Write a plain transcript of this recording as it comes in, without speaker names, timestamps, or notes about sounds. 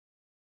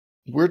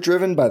We're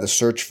driven by the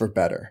search for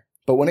better.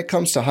 But when it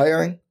comes to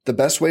hiring, the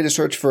best way to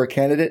search for a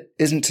candidate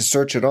isn't to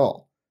search at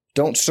all.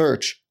 Don't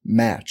search,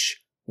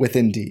 match with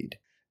Indeed.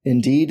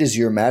 Indeed is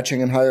your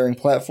matching and hiring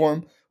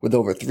platform with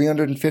over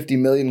 350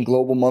 million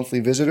global monthly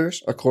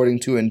visitors,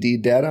 according to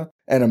Indeed data,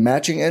 and a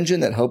matching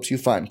engine that helps you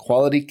find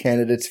quality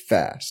candidates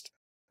fast.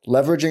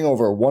 Leveraging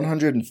over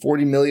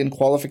 140 million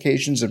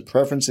qualifications and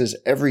preferences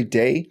every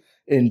day,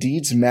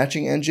 Indeed's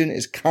matching engine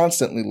is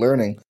constantly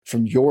learning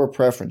from your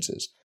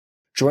preferences.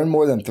 Join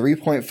more than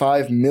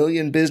 3.5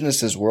 million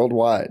businesses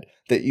worldwide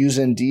that use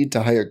Indeed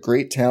to hire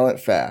great talent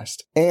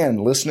fast.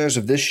 And listeners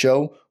of this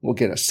show will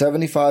get a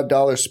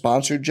 $75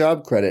 sponsored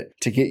job credit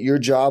to get your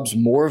jobs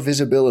more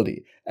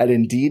visibility at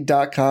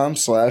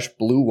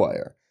Indeed.com/Blue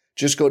Wire.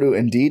 Just go to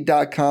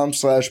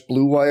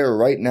Indeed.com/Blue Wire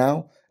right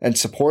now and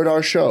support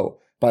our show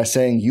by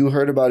saying you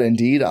heard about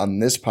Indeed on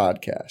this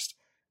podcast.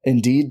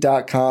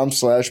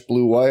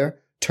 Indeed.com/Blue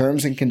Wire.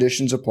 Terms and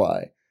conditions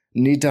apply.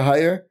 Need to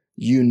hire?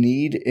 You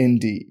need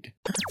Indeed.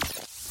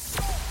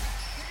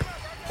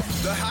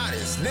 The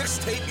hottest Knicks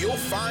tape you'll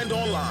find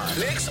online.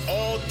 Knicks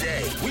all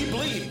day. We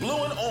bleed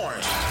blue and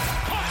orange.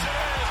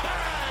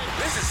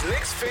 This is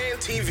Knicks Fan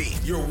TV,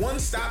 your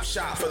one-stop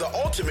shop for the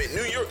ultimate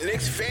New York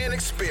Knicks fan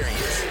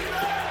experience.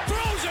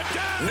 Throws it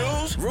down.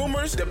 News,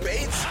 rumors,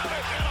 debates,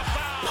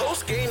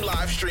 post-game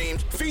live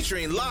streams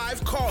featuring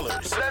live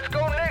callers. Let's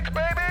go Knicks,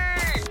 baby!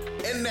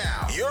 And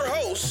now, your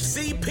host,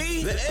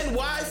 CP, the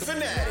NY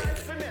Fanatic.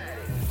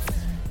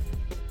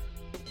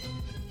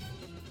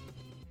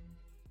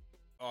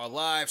 Our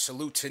live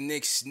salute to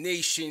Knicks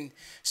Nation,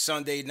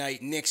 Sunday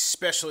night Knicks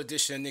special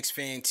edition of Knicks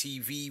Fan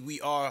TV. We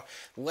are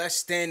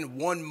less than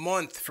 1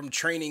 month from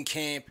training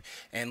camp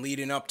and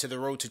leading up to the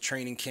road to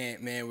training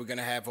camp, man. We're going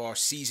to have our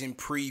season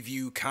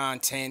preview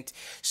content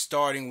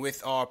starting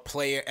with our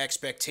player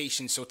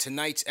expectations. So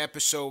tonight's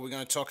episode, we're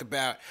going to talk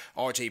about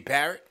RJ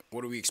Barrett.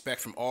 What do we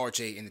expect from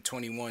RJ in the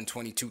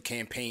 21-22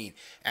 campaign?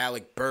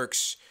 Alec,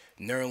 Burks,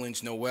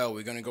 Nerlens, Noel.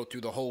 We're going to go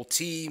through the whole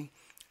team.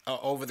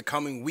 Over the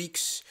coming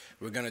weeks,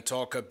 we're going to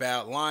talk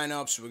about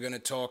lineups. We're going to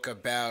talk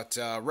about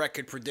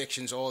record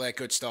predictions, all that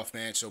good stuff,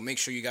 man. So make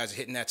sure you guys are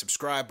hitting that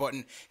subscribe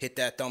button, hit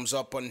that thumbs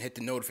up button, hit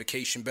the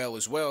notification bell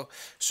as well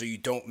so you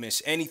don't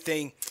miss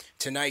anything.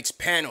 Tonight's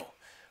panel,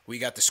 we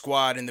got the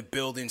squad in the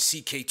building,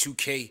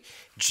 CK2K,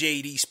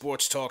 JD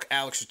Sports Talk,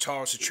 Alex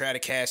Rataros, the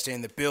Stratocaster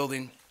in the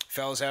building.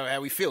 Fellas, how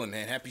we feeling,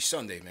 man? Happy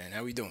Sunday, man.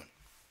 How we doing?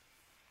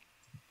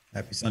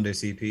 Happy Sunday,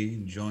 CP.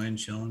 Enjoying,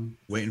 chilling,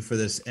 waiting for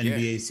this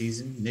NBA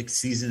season, Knicks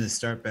season to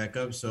start back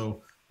up.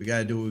 So we got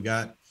to do what we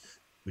got.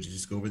 We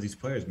just go over these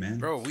players, man.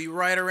 Bro, we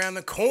right around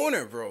the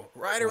corner, bro.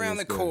 Right around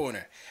the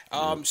corner.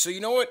 So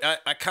you know what?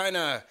 I kind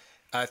of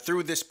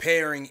threw this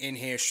pairing in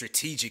here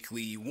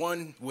strategically.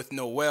 One with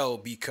Noel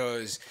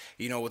because,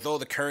 you know, with all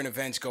the current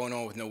events going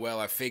on with Noel,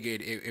 I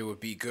figured it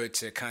would be good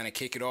to kind of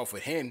kick it off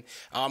with him.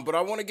 But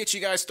I want to get you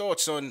guys'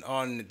 thoughts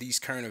on these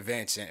current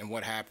events and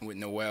what happened with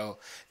Noel,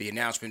 the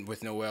announcement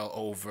with Noel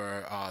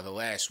over the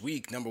last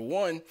week. Number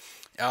one,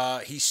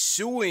 he's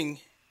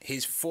suing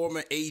his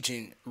former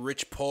agent,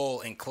 Rich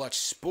Paul and Clutch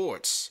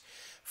Sports,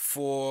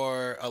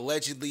 for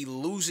allegedly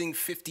losing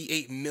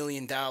 $58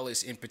 million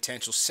in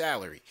potential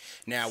salary.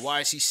 Now, why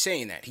is he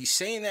saying that? He's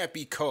saying that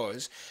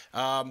because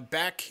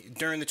back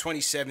during the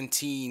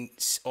 2017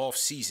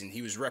 offseason,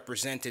 he was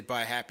represented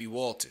by Happy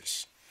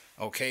Walters.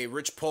 Okay,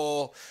 Rich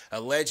Paul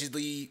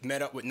allegedly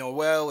met up with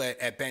Noel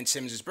at Ben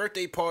Simmons'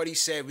 birthday party,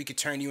 said we could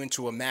turn you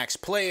into a max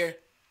player.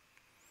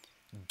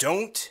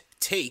 Don't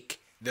take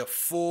the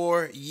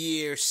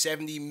 4-year,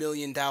 $70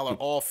 million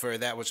offer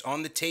that was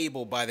on the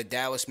table by the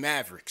Dallas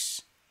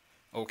Mavericks.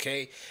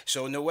 Okay,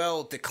 so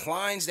Noel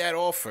declines that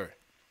offer,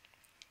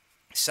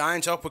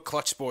 signs up with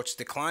Clutch Sports,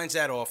 declines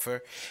that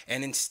offer,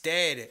 and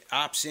instead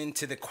opts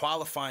into the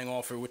qualifying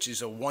offer, which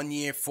is a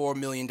 1-year, $4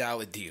 million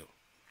deal.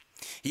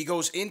 He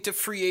goes into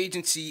free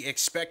agency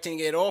expecting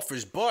to get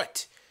offers,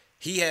 but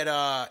he had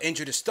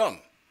injured his thumb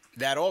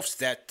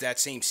that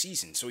same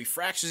season. So he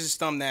fractures his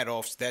thumb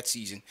that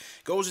season,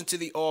 goes into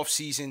the off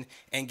season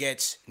and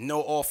gets no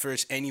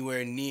offers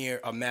anywhere near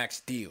a max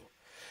deal.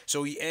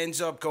 So he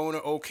ends up going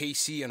to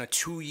OKC on a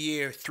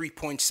 2-year,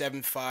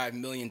 $3.75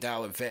 million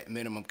vet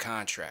minimum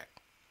contract.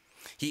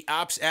 He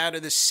opts out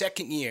of the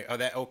second year of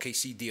that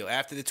OKC deal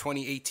after the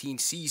 2018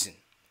 season.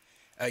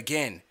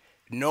 Again,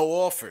 no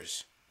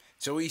offers.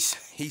 So he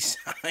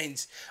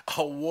signs a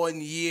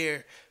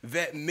 1-year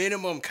vet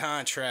minimum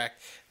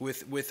contract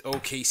with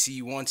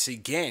OKC once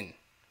again.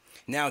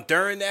 Now,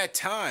 during that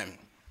time,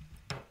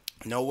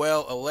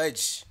 Noel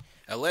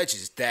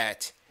alleges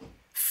that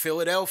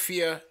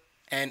Philadelphia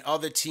and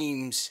other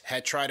teams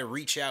had tried to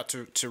reach out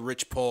to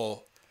Rich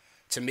Paul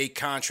to make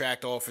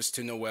contract offers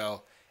to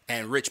Noel,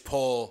 and Rich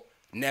Paul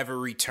never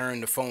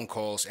returned the phone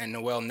calls, and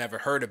Noel never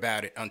heard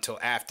about it until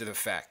after the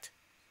fact.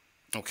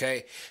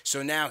 Okay,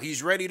 so now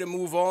he's ready to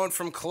move on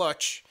from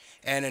Clutch,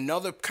 and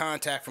another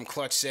contact from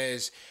Clutch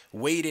says,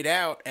 wait it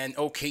out, and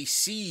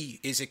OKC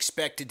is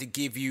expected to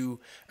give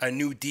you a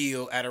new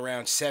deal at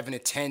around $7 to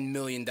 $10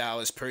 million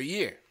per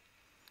year.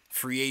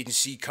 Free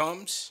agency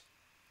comes.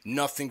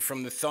 Nothing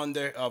from the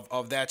Thunder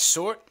of that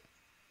sort.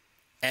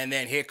 And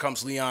then here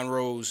comes Leon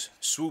Rose,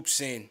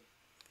 swoops in,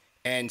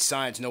 and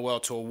signs Noel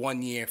to a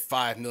 1-year,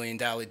 $5 million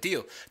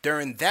deal.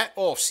 During that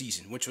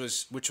offseason, which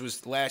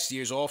was last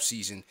year's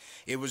offseason,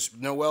 it was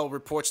Noel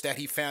reports that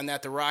he found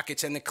out the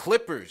Rockets and the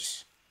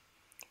Clippers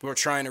were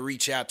trying to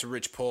reach out to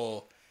Rich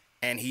Paul,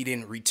 and he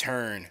didn't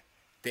return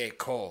their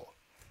call.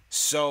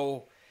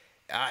 So,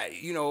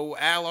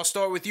 Al, I'll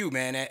start with you,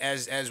 man.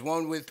 As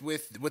one with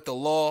the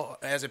law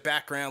as a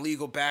background,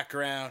 legal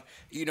background,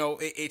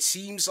 it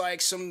seems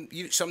like some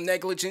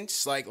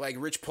negligence, like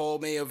Rich Paul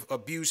may have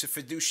abused a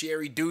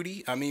fiduciary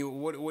duty. I mean,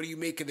 what do you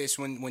make of this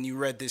when you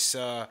read this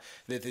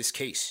this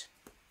case?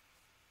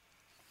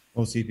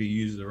 Well, CP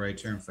uses the right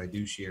term,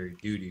 fiduciary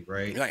duty,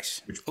 right?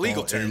 Nice. Rich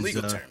Legal Paul term, is,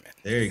 man.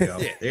 There you go.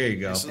 Yeah. There you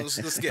go.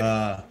 Let's get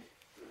it.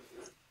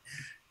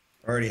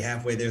 Already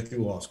halfway there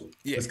through law school.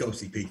 Yeah. Let's go,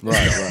 CP.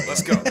 Right.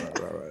 Let's go.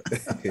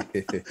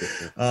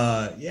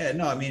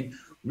 I mean,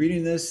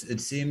 reading this,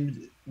 it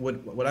seemed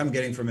what I'm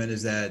getting from it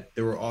is that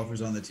there were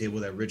offers on the table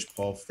that Rich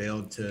Paul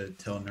failed to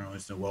tell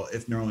Nerlens Noel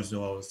if Nerlens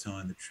Noel was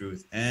telling the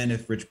truth. And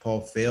if Rich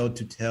Paul failed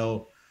to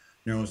tell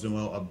Nerlens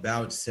Noel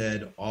about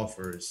said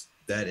offers,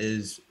 that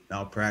is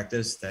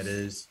malpractice. That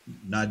is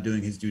not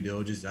doing his due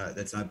diligence.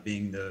 That's not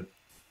being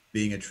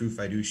a true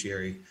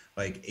fiduciary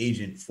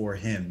agent for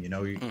him.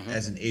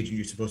 As an agent,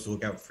 you're supposed to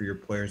look out for your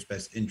player's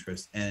best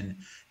interest. And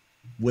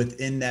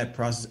within that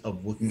process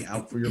of looking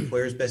out for your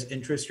player's best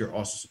interest, you're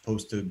also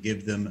supposed to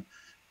give them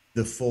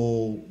the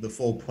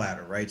full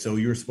platter, right? So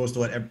you're supposed to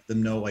let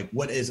them know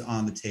what is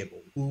on the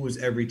table. Who is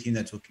every team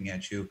that's looking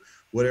at you?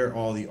 What are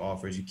all the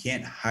offers? You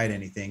can't hide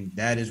anything.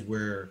 That is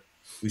where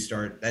we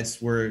start.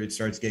 That's where it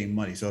starts getting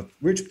muddy. So if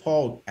Rich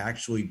Paul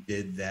actually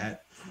did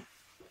that,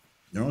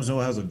 Nerlens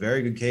Noel has a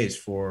very good case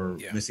for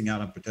missing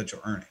out on potential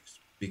earnings,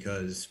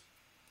 because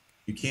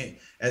you can't,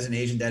 as an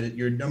agent, that is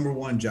your number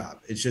one job.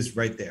 It's just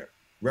right there.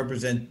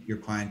 Represent your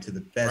client to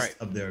the best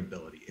of their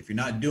ability. If you're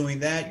not doing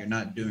that, you're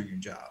not doing your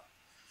job.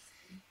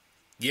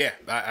 Yeah,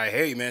 I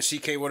hear you, man.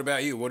 CK, what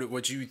about you?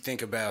 What do you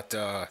think about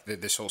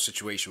this whole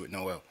situation with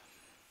Noel?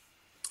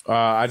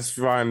 I just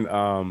find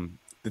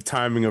the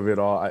timing of it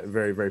all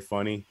very, very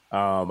funny.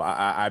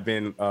 I've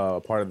been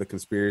part of the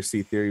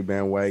conspiracy theory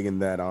bandwagon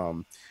that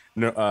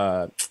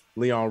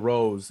Leon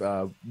Rose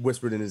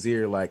whispered in his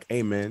ear,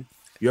 "Hey, man,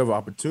 you have an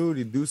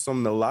opportunity to do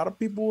something a lot of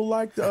people would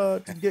like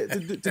to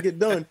get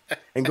done,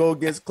 and go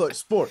against Clutch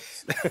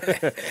Sports."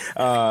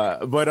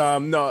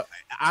 No,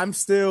 I'm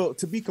still,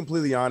 to be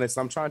completely honest,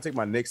 I'm trying to take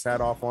my Knicks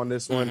hat off on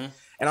this one,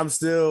 and I'm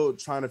still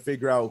trying to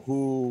figure out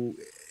who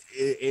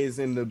is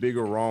in the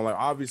bigger wrong.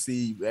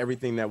 Obviously,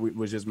 everything that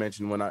was just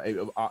mentioned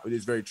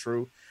is very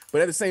true,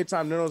 but at the same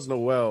time, Nerlens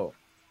Noel,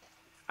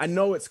 I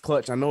know it's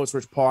Clutch, I know it's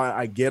Rich Paul,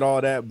 I get all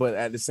that, but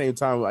at the same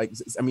time, what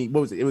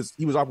was it?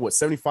 He was offered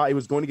 75? He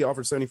was going to get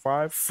offered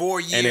 75.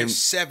 4 years,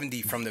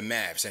 70 from the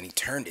Mavs, and he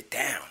turned it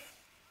down.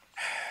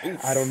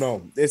 Oof. I don't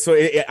know.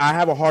 I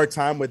have a hard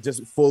time with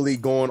just fully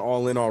going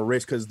all in on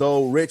Rich, because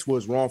though Rich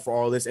was wrong for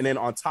all this, and then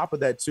on top of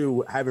that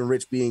too, having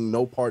Rich being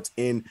no parts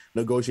in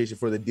negotiation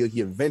for the deal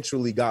he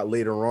eventually got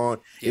later on,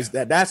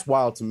 that's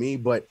wild to me.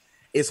 But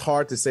it's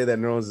hard to say that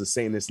Nerlens is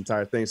saying this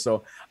entire thing.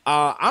 So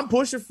I'm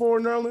pushing for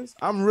Nerlens.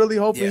 I'm really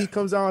hoping he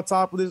comes out on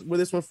top with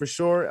this one for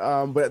sure.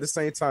 But at the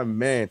same time,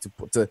 man,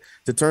 to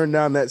turn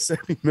down that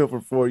 $70 million for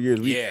 4 years,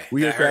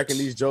 we are cracking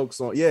these jokes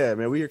on. Yeah,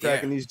 man, we are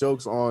cracking these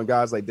jokes on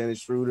guys like Dennis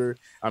Schroeder.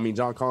 I mean,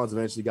 John Collins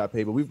eventually got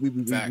paid, but we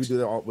do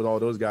that with all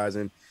those guys,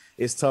 and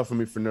it's tough for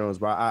me for Nerlens,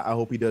 but I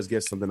hope he does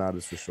get something out of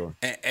this for sure.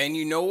 And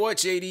you know what,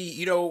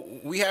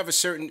 JD? We have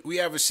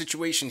a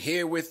situation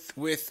here with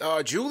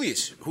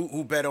Julius,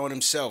 who bet on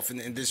himself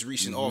in this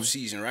recent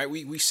offseason, right?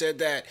 We said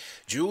that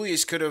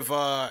Julius could have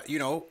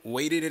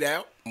waited it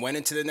out, went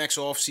into the next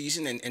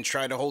offseason and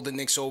tried to hold the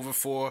Knicks over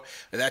for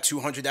that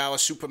 $200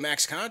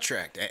 Supermax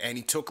contract, and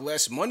he took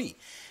less money,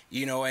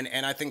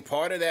 and I think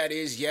part of that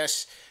is,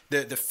 yes,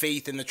 the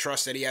faith and the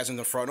trust that he has in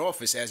the front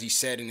office, as he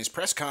said in his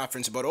press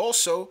conference, but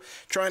also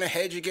trying to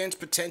hedge against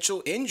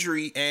potential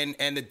injury and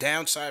the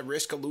downside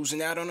risk of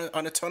losing out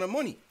on a ton of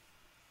money.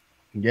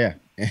 Yeah,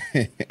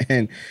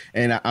 and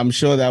I'm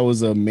sure that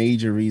was a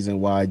major reason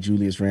why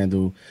Julius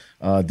Randle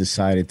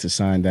decided to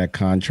sign that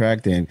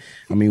contract. And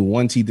I mean,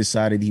 once he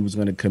decided he was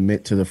going to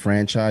commit to the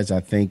franchise, I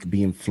think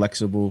being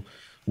flexible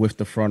with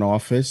the front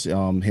office,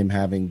 him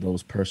having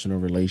those personal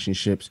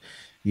relationships,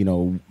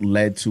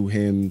 led to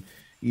him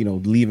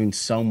leaving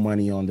some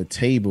money on the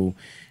table.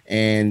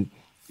 And,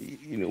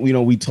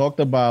 we talked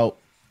about,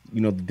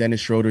 the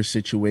Dennis Schroeder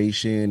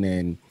situation.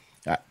 And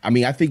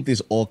I think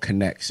this all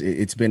connects.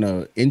 It's been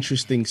an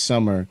interesting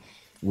summer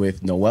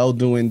with Noel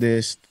doing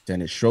this,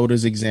 Dennis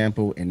Schroeder's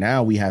example. And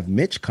now we have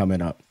Mitch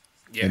coming up.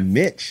 Yeah. And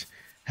Mitch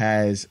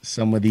has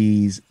some of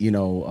these,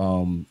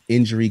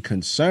 injury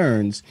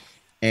concerns.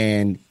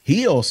 And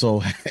he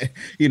also,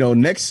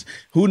 next,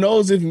 who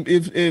knows if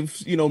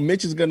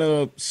Mitch is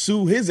gonna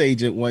sue his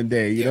agent one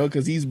day,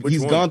 because he's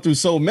gone through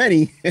so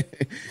many,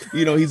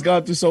 he's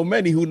gone through so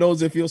many. Who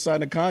knows if he'll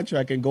sign a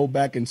contract and go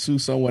back and sue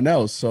someone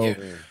else? So,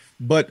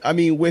 but I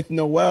mean, with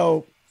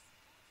Noel,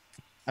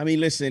 I mean,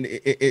 listen,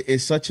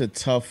 it's such a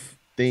tough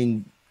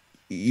thing,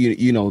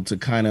 to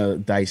kind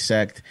of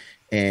dissect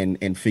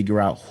and figure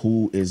out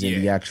who is in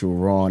the Yeah, actual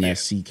wrong, yeah.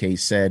 as CK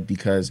said,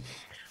 because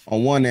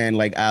on one end,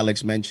 like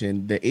Alex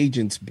mentioned, the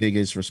agent's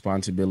biggest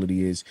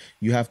responsibility is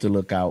you have to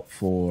look out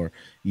for,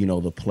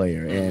 the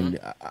player. Mm-hmm.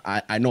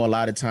 And I know a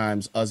lot of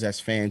times us as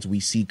fans, we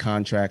see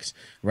contracts,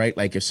 right?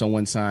 Like if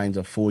someone signs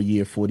a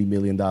 4-year, $40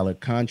 million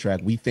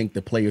contract, we think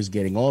the player's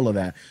getting all of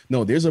that.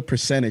 No, there's a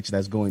percentage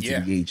that's going to Yeah,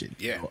 the agent.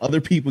 yeah.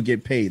 Other people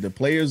get paid. The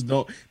players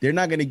don't, they're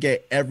not going to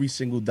get every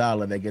single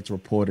dollar that gets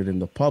reported in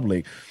the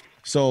public.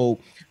 So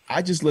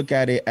I just look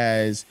at it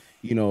as,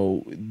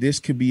 this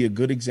could be a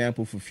good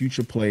example for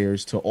future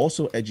players to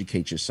also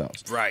educate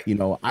yourselves. Right. I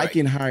Right.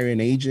 can hire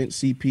an agent,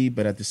 CP,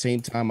 but at the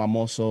same time, I'm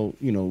also,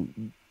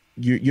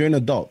 you're an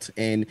adult,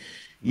 and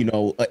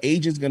an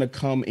agent's gonna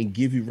come and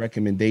give you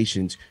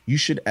recommendations. You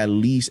should at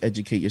least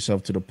educate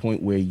yourself to the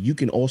point where you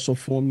can also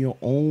form your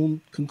own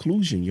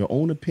conclusion, your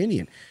own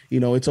opinion.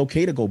 It's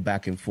okay to go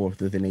back and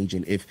forth with an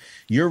agent. If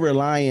you're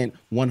reliant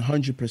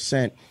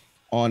 100%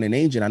 on an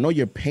agent, I know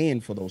you're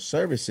paying for those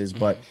services,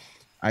 but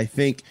I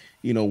think,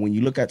 when you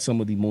look at some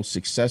of the most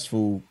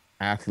successful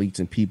athletes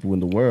and people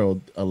in the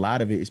world, a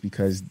lot of it is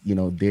because,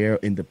 they're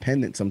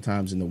independent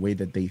sometimes in the way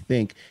that they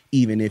think,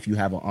 even if you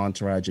have an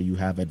entourage or you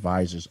have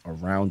advisors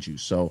around you.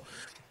 So,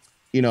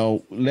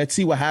 let's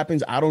see what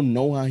happens. I don't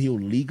know how he'll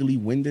legally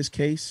win this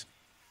case.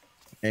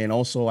 And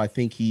also, I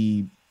think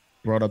he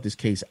brought up this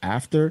case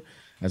after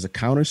as a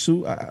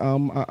countersuit.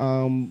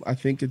 I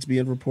think it's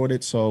being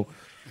reported. So,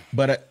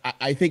 but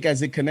I think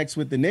as it connects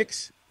with the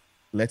Knicks,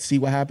 let's see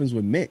what happens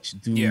with Mitch.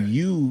 Do Yeah.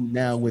 you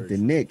now with the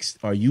Knicks,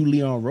 are you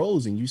Leon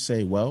Rose and you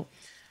say, well,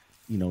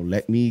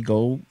 let me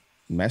go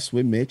mess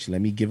with Mitch.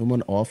 Let me give him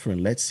an offer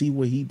and let's see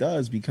what he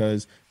does,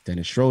 because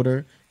Dennis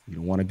Schroeder, you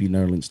don't want to be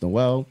Nerlens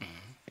Noel.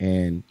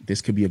 And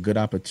this could be a good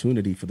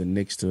opportunity for the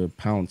Knicks to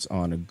pounce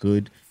on a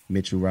good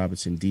Mitchell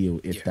Robinson deal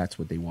if that's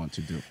what they want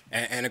to do.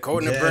 And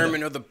according to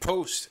Berman of the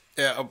Post,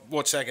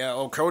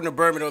 according to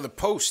Berman of the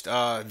Post,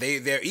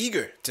 they're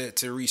eager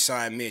to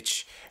re-sign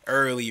Mitch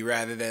early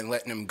rather than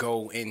letting him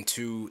go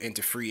into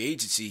free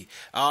agency.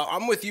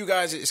 I'm with you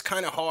guys. It's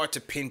kind of hard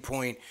to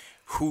pinpoint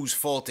whose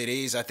fault it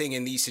is. I think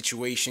in these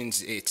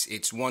situations,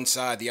 it's one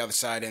side, the other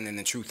side, and then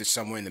the truth is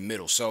somewhere in the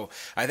middle. So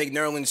I think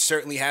Nerlens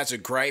certainly has a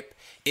gripe.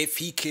 If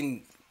he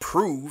can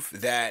prove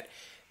that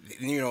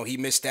he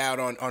missed out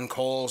on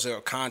calls or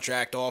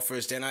contract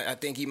offers, then I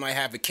think he might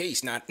have a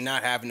case, not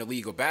having a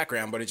legal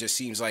background, but it just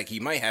seems like he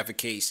might have a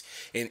case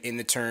in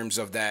the terms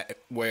of that,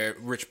 where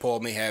Rich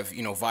Paul may have,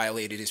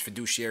 violated his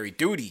fiduciary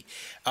duty.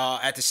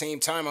 At the same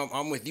time,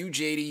 I'm with you,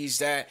 JD, is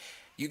that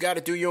you got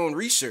to do your own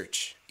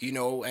research.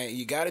 And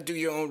you got to do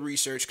your own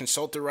research,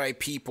 consult the right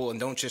people, and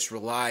don't just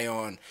rely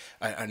on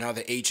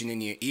another agent in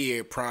your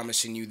ear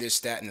promising you this,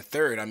 that, and the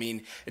third. I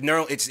mean,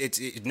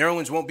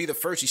 Nerlens won't be the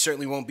first. He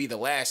certainly won't be the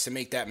last to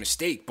make that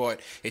mistake,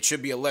 but it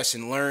should be a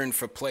lesson learned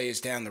for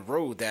players down the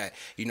road that,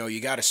 you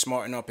got to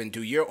smarten up and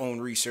do your own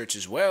research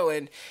as well.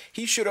 And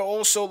he should have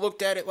also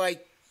looked at it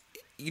like,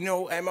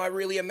 am I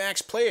really a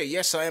max player?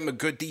 Yes, I am a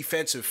good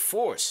defensive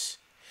force.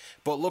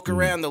 But look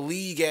around the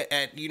league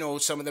at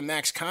some of the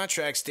max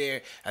contracts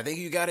there. I think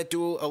you got to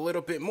do a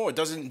little bit more.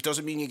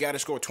 Doesn't mean you got to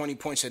score 20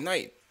 points a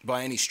night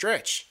by any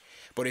stretch.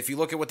 But if you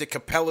look at what the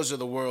Capellas of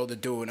the world are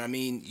doing, I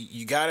mean,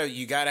 you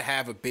gotta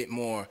have a bit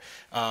more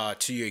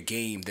to your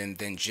game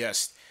than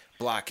just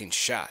blocking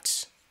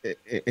shots.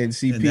 And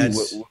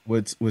CP,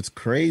 what's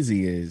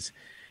crazy is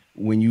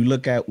when you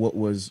look at what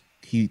was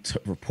he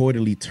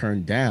reportedly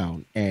turned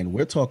down, and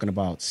we're talking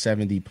about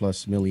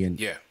 70+ million.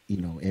 Yeah.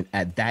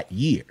 At that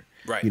year.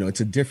 Right. It's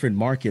a different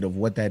market of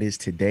what that is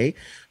today.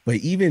 But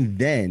even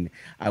then,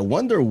 I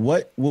wonder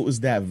what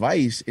was that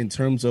advice in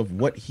terms of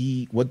what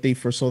they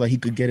first saw that he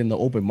could get in the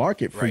open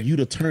market for you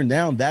to turn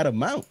down that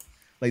amount.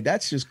 Like,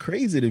 that's just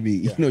crazy to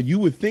me. Yeah. You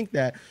would think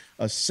that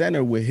a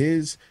center with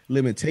his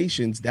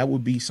limitations, that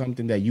would be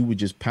something that you would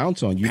just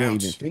pounce on. You don't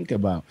even think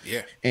about.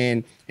 Yeah.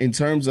 And in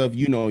terms of,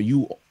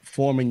 you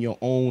forming your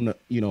own,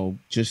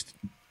 just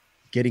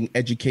getting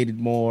educated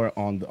more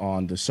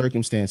on the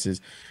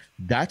circumstances,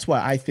 that's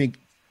why I think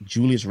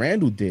Julius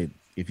Randle did.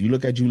 If you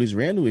look at Julius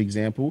Randle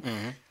example,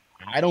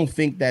 I don't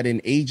think that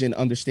an agent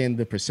understanding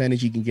the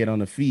percentage he can get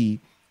on a fee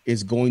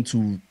is going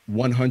to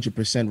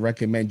 100%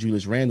 recommend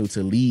Julius Randle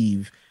to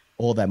leave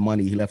all that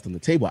money he left on the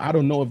table. I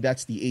don't know if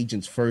that's the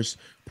agent's first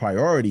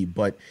priority,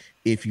 but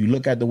if you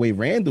look at the way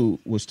Randle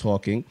was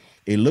talking,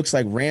 it looks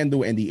like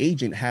Randle and the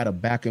agent had a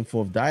back and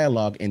forth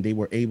dialogue and they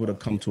were able to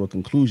come to a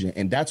conclusion.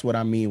 And that's what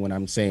I mean when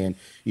I'm saying,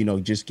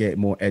 just get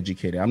more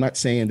educated. I'm not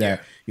saying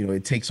that,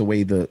 it takes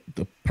away the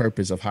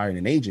purpose of hiring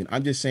an agent.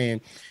 I'm just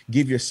saying,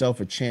 give yourself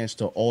a chance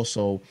to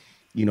also,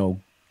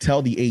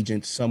 tell the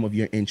agent some of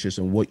your interests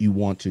and what you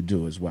want to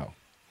do as well.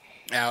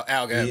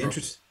 Al, go ahead, bro.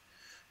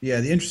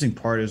 The interesting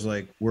part is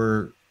like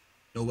where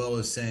Noel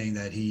is saying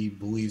that he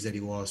believes that he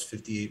lost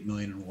 $58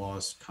 million in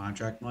lost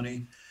contract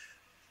money.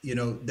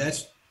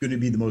 That's going to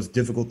be the most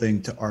difficult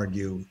thing to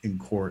argue in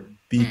court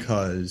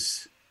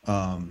because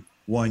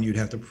one, you'd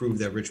have to prove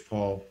that Rich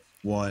Paul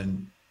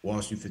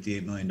lost you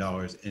 $58 million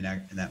in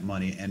that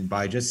money. And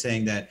by just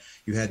saying that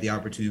you had the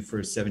opportunity for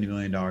a $70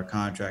 million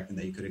contract and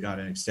that you could have got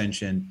an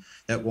extension,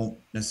 that won't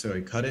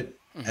necessarily cut it.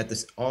 At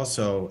this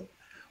also,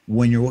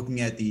 when you're looking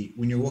at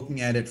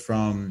it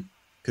from,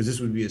 because this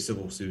would be a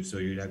civil suit, so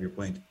you'd have your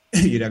plaintiff,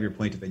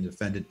 and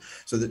defendant.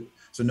 So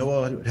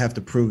Noel would have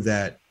to prove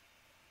that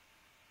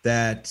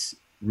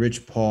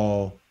Rich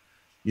Paul,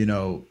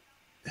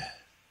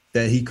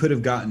 that he could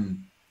have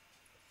gotten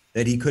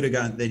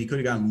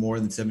more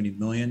than 70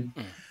 million,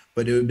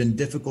 but it would have been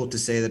difficult to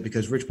say that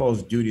because Rich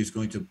Paul's duty is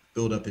going to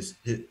build up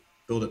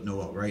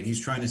Noel, right? He's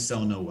trying to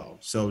sell Noel.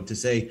 So to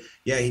say,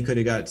 yeah, he could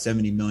have got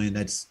 70 million,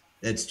 that's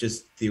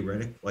just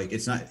theoretical. Like,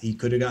 it's not, he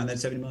could have gotten that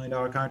 $70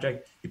 million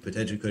contract. He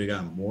potentially could have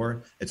gotten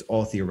more. It's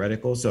all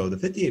theoretical. So the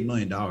 $58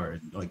 million,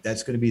 like,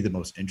 that's going to be the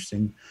most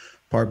interesting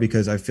part,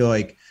 because I feel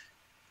like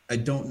I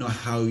don't know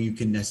how you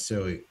can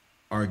necessarily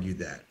argue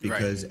that,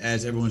 because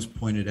as everyone's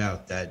pointed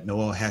out, that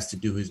Noel has to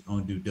do his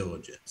own due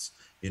diligence.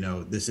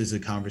 This is a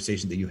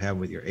conversation that you have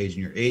with your agent.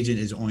 Your agent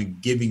is only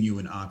giving you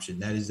an option.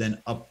 That is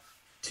then up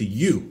to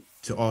you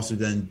to also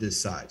then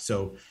decide.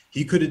 So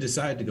he could have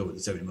decided to go with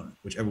the 70 million,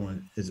 which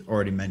everyone has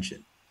already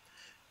mentioned.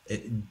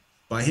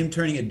 By him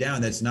turning it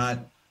down, that's not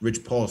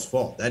Rich Paul's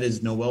fault. That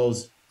is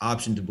Noel's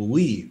option to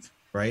believe,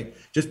 right?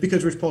 Just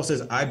because Rich Paul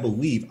says, I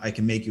believe I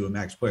can make you a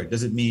max player,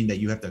 doesn't mean that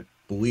you have to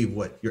believe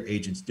what your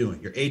agent's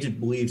doing. Your agent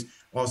believes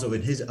also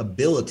in his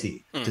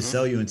ability to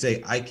sell you and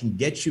say, I can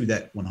get you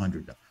that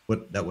 100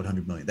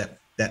 million,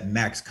 that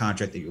max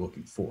contract that you're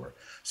looking for.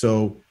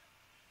 So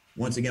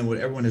once again, what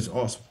everyone has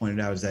also pointed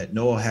out is that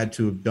Noel had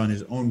to have done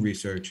his own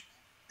research,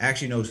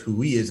 actually knows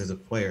who he is as a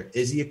player.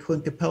 Is he a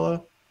Clint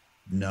Capella?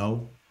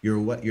 No.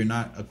 You're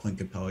not a Clint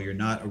Capella. You're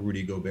not a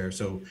Rudy Gobert.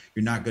 So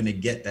you're not going to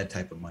get that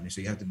type of money.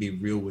 So you have to be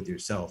real with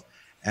yourself.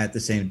 At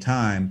the same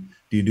time,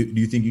 do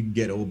you think you can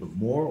get a little bit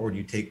more, or do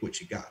you take what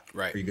you got?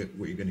 Right. Or you get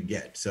what you're going to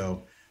get.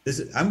 So the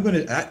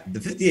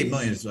 58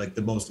 million is like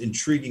the most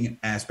intriguing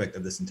aspect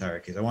of this entire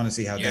case. I want to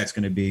see how that's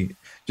going to be,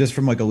 just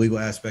from like a legal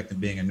aspect and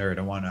being a nerd.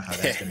 I want to know how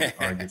that's going to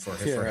be argued for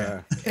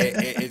him.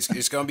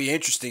 It's going to be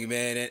interesting,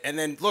 man. And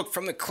then look,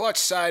 from the clutch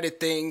side of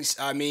things,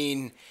 I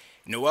mean,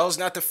 Noel's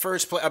not the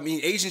first player. I mean,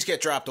 agents get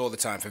dropped all the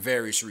time for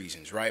various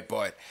reasons, right?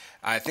 But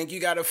I think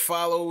you got to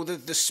follow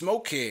the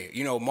smoke here.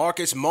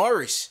 Marcus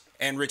Morris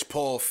and Rich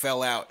Paul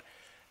fell out.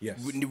 Yes.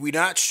 We're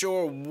not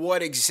sure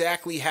what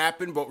exactly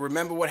happened, but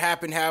remember what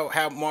happened,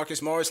 how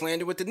Marcus Morris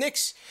landed with the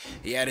Knicks.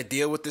 He had a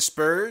deal with the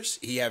Spurs.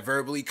 He had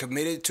verbally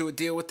committed to a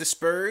deal with the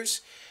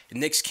Spurs. The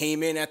Knicks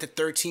came in at the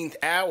 13th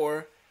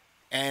hour,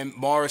 and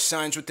Morris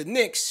signs with the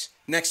Knicks.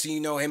 Next thing you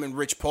know, him and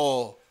Rich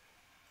Paul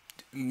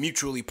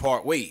mutually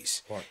part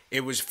ways.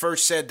 It was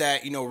first said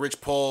that,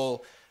 Rich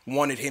Paul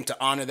wanted him to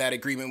honor that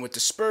agreement with the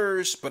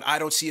Spurs, but I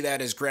don't see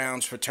that as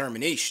grounds for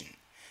termination.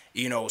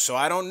 So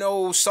I don't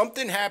know.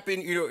 Something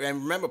happened,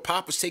 and remember,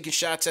 Pop was taking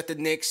shots at the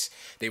Knicks.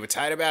 They were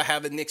tight about how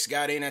the Knicks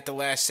got in at the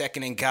last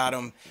second and got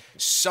him.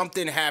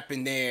 Something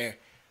happened there.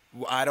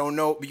 I don't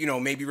know.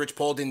 Maybe Rich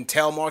Paul didn't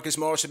tell Marcus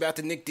Morris about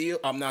the Knick deal.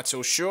 I'm not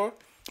so sure.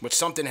 But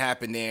something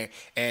happened there,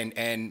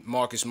 and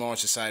Marcus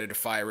Morris decided to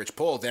fire Rich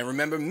Paul. Then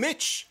remember,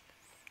 Mitch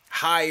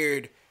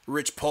hired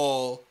Rich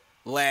Paul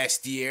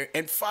last year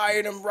and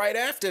fired him right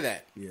after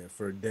that. Yeah,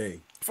 for a day.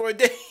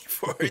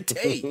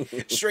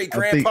 Straight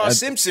Grandpa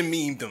Simpson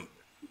memed him.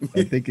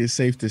 I think it's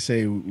safe to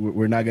say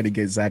we're not going to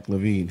get Zach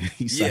LaVine.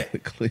 He's signed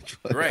with Clint.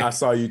 Right. I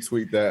saw you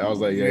tweet that. I was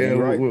like, yeah,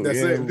 you're right.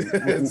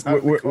 That's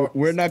it.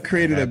 We're not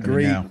creating a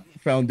great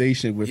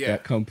foundation with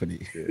that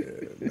company.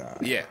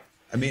 Yeah.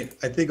 I mean,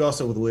 I think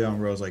also with Leon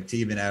Rose, like, to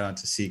even add on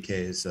to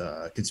CK's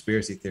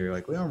conspiracy theory,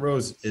 like, Leon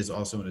Rose is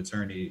also an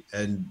attorney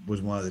and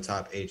was one of the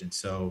top agents.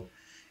 So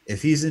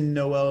if he's in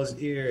Noel's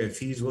ear, if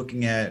he's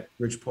looking at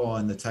Rich Paul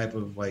and the type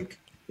of, like,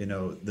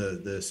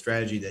 the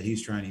strategy that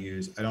he's trying to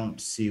use, I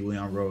don't see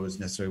Leon Rose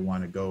necessarily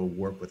want to go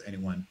work with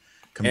anyone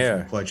coming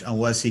from Clutch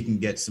unless he can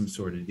get some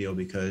sort of deal,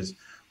 because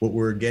what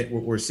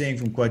we're seeing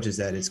from Clutch is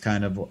that it's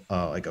kind of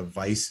like a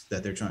vice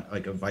that they're trying,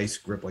 like a vice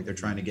grip, like they're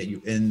trying to get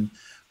you in.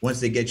 Once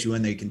they get you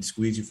in, they can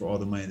squeeze you for all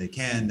the money they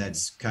can.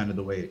 That's kind of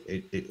the way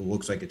it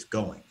looks like it's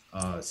going.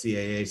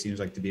 CAA seems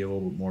like to be a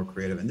little bit more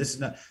creative, and that's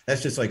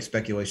just like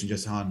speculation,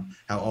 just on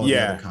how all the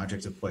other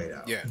contracts have played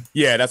out.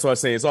 Yeah, that's what I was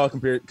saying. It's all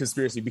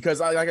conspiracy, because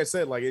like I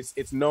said, like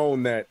it's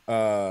known that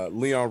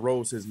Leon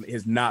Rose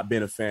has not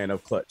been a fan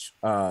of Clutch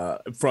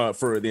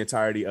for the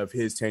entirety of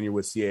his tenure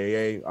with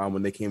CAA.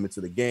 When they came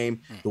into the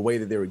game, the way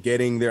that they were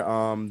getting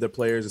their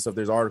players and stuff,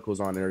 there's articles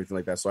on it and everything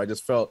like that. So I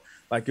just felt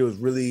like it was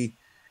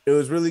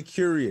really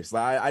curious.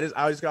 Like I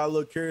just got a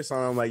little curious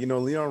on him. Like,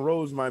 Leon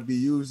Rose might be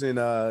using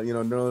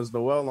Nerlens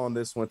Noel on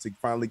this one to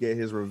finally get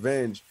his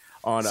revenge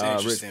on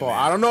Rich Paul. Man.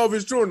 I don't know if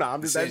it's true or not.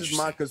 That's just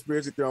my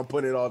conspiracy theory. I'm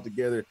putting it all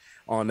together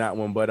on that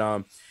one. But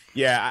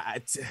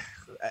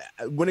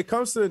when it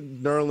comes to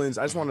Nerlens,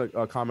 I just want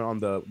to comment on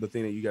the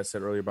thing that you guys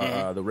said earlier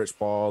about the Rich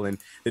Paul and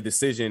the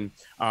decision.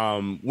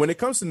 When it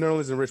comes to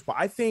Nerlens and Rich Paul,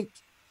 I think,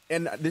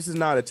 and this is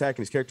not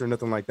attacking his character or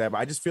nothing like that, but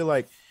I just feel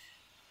like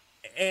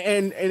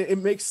And it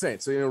makes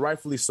sense,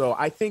 rightfully so.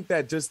 I think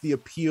that just the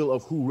appeal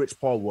of who Rich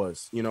Paul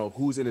was,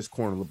 who's in his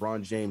corner,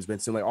 LeBron James,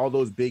 Benson, like all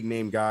those big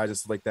name guys and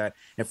stuff like that,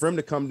 and for him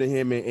to come to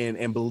him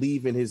and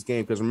believe in his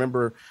game, because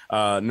remember,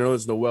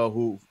 Nerlens Noel,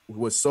 who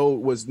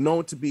was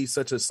known to be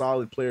such a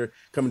solid player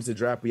coming to the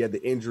draft, but he had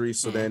the injury,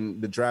 so then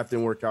the draft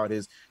didn't work out.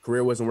 His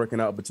career wasn't working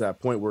out, but to that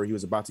point where he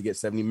was about to get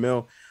 $70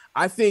 million.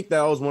 I think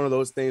that was one of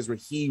those things where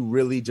he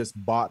really just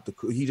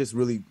he just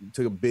really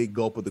took a big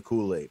gulp of the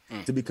Kool-Aid,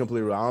 to be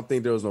completely real. I don't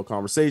think there was no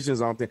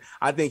conversations.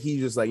 I think he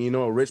just like,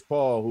 Rich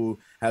Paul, who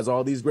has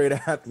all these great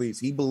athletes,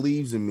 he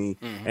believes in me,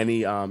 and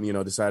he,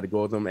 decided to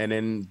go with them. And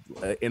then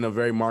in a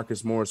very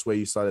Marcus Morris way,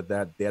 you saw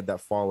that they had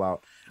that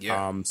fallout.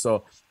 Yeah.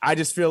 So I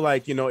just feel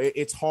like,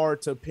 it's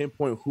hard to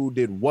pinpoint who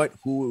did what,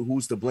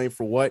 who's to blame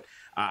for what.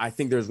 I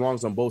think there's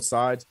wrongs on both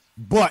sides,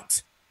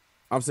 but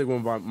I'm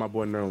sticking with my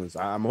boy Nerlens.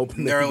 I'm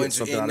hoping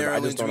Nerlens,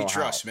 we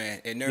trust,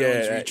 man. And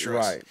Nerlens, we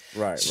trust.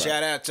 Right.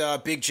 Shout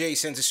out, Big J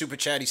sends a super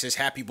chat. He says,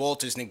 Happy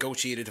Walters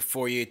negotiated a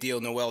 4-year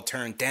deal Noel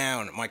turned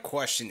down. My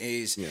question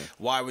is,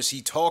 why was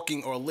he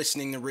talking or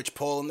listening to Rich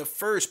Paul in the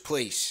first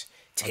place?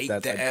 Take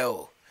the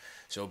L.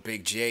 So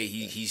Big J,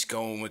 he's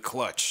going with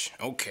clutch.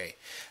 Okay.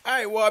 All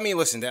right. Well, I mean,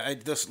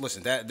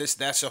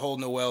 that's a whole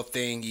Noel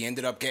thing. He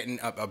ended up getting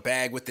a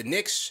bag with the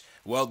Knicks.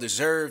 Well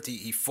deserved.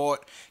 He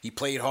fought. He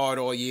played hard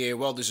all year.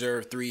 Well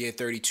deserved 3-year,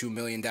 $32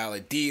 million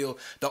deal.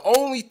 The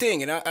only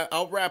thing, and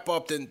I'll wrap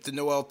up the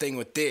Noel thing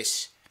with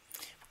this.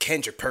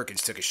 Kendrick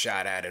Perkins took a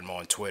shot at him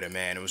on Twitter,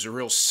 man. It was a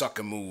real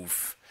sucker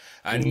move.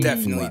 I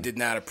definitely did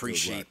not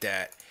appreciate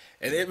that.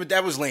 And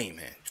that was lame,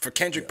 man. For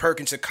Kendrick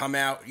Perkins to come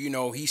out,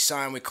 he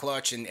signed with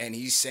Clutch, and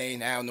he's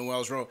saying how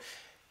Noel's wrong.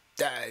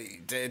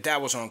 That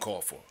was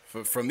uncalled for.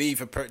 For me,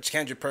 for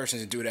Kendrick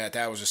Perkins to do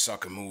that was a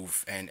sucker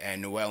move.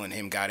 And Noel and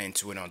him got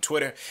into it on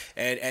Twitter.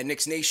 And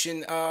Knicks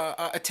Nation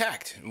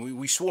attacked.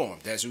 We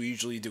swarmed, as we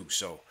usually do.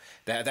 So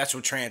that's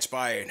what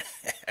transpired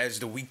as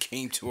the week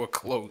came to a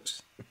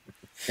close.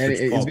 And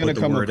it's going to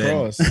come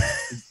across.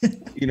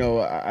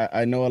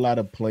 I know a lot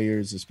of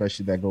players,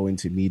 especially that go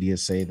into media,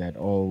 say that,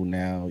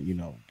 now,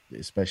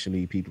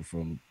 especially people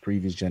from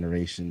previous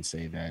generations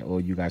say that,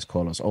 you guys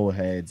call us old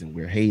heads and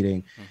we're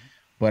hating. Mm-hmm.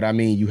 But, I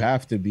mean, you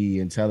have to be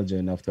intelligent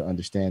enough to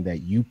understand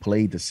that you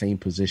played the same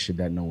position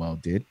that Noel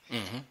did.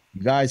 Mm-hmm.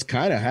 You guys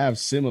kind of have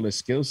similar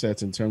skill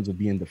sets in terms of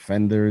being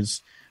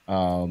defenders.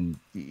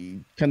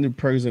 Kendrick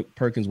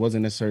Perkins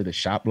wasn't necessarily the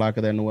shot blocker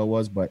that Noel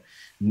was, but,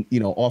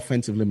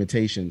 offensive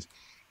limitations.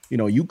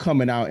 You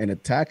coming out and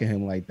attacking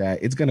him like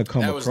that, it's going to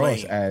come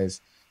across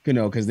as,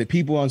 because the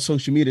people on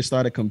social media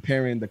started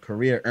comparing the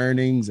career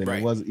earnings and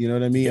it was, and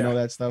all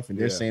that stuff. And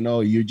they're saying,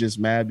 you're just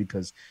mad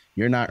because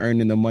you're not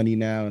earning the money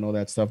now and all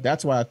that stuff.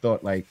 That's why I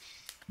thought, like,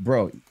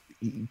 bro,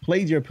 he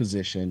played your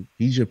position.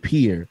 He's your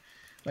peer.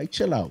 Like,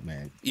 chill out,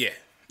 man. Yeah,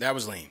 that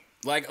was lame.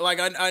 Like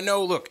I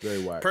know, look,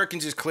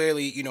 Perkins is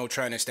clearly,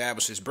 trying to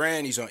establish his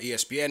brand. He's on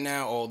ESPN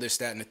now, all this,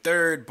 that, and the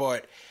third.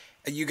 But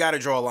you got to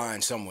draw a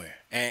line somewhere.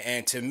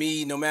 And to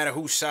me, no matter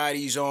whose side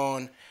he's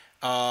on,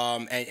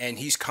 and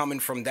he's coming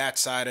from that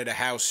side of the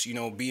house,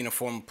 being a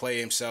former player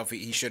himself,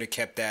 he should have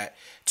kept that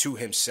to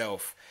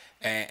himself.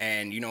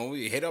 And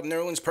hit up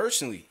Nerlens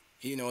personally.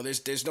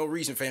 There's no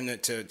reason for him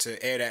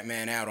to air that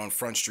man out on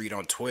Front Street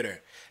on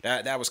Twitter.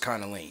 That was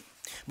kind of lame.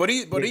 But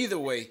either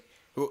way,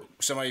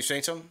 somebody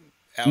saying something?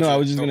 No, I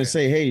was just going to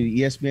say, hey,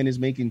 ESPN is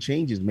making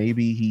changes.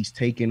 Maybe he's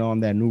taking on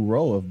that new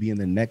role of being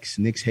the next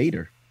Knicks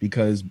hater.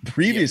 Because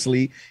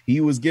previously he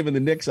was giving the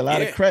Knicks a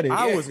lot of credit.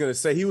 I was gonna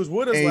say he was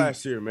with us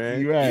last year,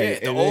 man. Right. Yeah,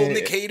 the old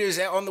Knick haters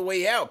on the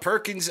way out.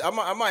 Perkins, I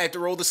might have to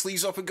roll the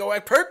sleeves up and go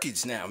at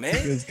Perkins now, man.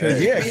 Because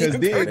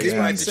Perkins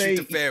might have to shoot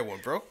the fair one,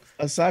 bro.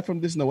 Aside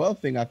from this Noel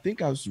thing, I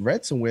think I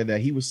read somewhere that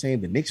he was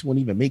saying the Knicks won't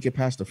even make it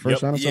past the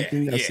first round or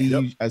something.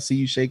 I see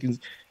you shaking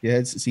your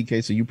head,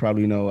 CK. So you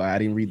probably know. I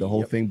didn't read the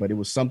whole thing, but it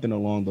was something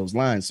along those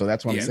lines. So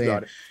that's what I'm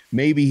saying.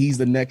 Maybe he's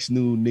the next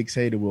new Knicks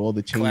hater with all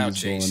the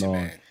changes going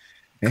on. Man.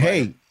 And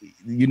hey,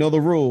 you know the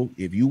rule.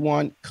 If you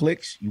want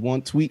clicks, you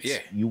want tweets,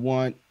 you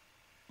want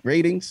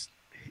ratings,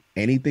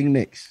 anything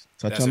Knicks.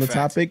 Touch on the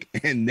topic,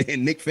 and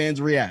then Knicks fans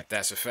react.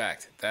 That's a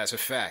fact.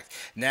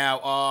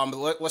 Now,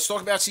 let's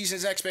talk about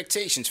season's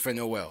expectations for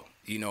Noel.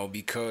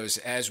 Because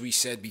as we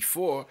said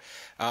before,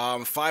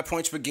 5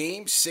 points per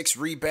game, 6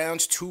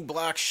 rebounds, 2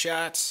 block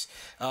shots.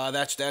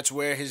 That's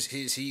where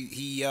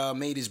he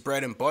made his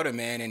bread and butter,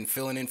 man, and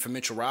filling in for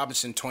Mitchell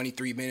Robinson,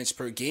 23 minutes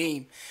per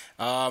game.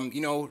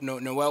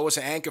 Noel was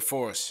an anchor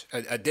for us,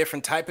 a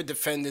different type of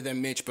defender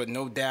than Mitch, but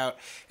no doubt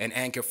an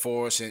anchor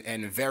for us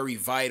and very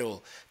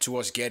vital to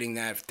us getting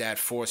that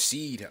fourth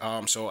seed.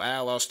 So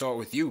Al, I'll start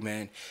with you,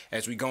 man.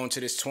 As we go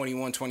into this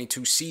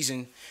 21-22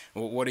 season,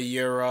 what are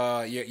your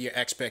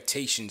expectations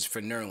for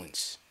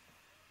Nerlens?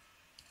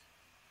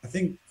 I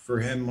think for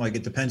him, like,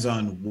 it depends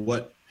on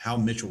how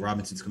Mitchell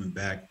Robinson's coming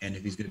back and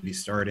if he's going to be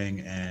starting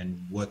and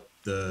what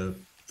the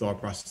thought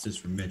process is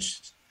for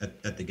Mitch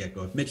at the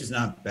get-go. If Mitch is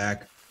not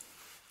back,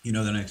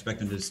 then I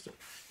expect him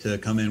to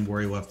come in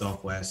where he left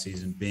off last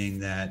season, being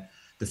that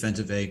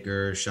defensive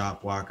anchor,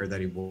 shot blocker that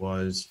he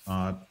was.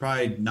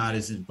 Probably not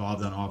as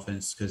involved on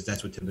offense because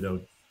that's what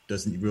Thibodeau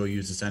doesn't really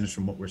use the centers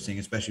from what we're seeing,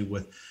 especially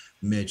with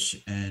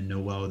Mitch and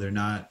Noel. They're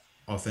not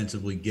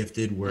offensively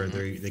gifted where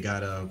they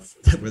got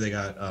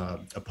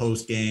a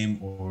post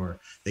game or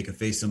they can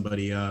face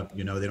somebody up.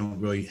 They don't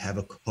really have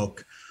a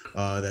hook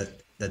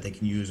that they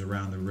can use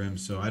around the rim.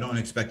 So I don't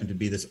expect him to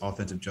be this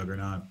offensive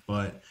juggernaut,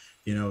 but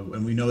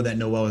and we know that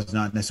Noel is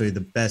not necessarily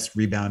the best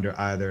rebounder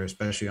either,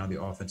 especially on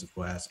the offensive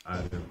glass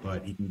either,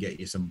 but he can get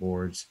you some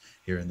boards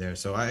here and there.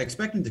 So I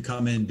expect him to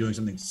come in doing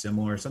something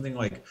similar, something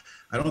like,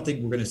 I don't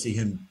think we're going to see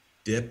him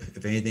dip.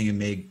 If anything, it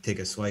may take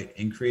a slight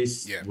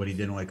increase. Yeah. What he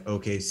did in like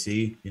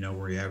OKC,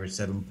 where he averaged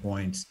 7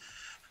 points,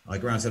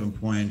 like around 7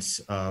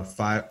 points,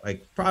 5,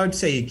 like probably would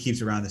say he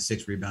keeps around the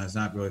 6 rebounds,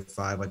 not really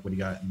 5 like what he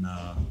got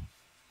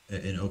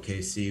in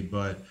OKC,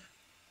 but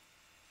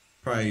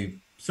probably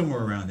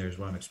somewhere around there is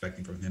what I'm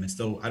expecting from him. And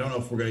still, I don't know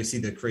if we're going to see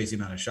the crazy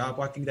amount of shot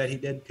blocking that he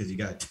did because he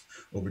got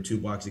over 2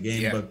 blocks a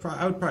game. But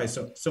I would probably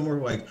somewhere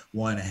like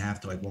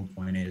 1.5 to like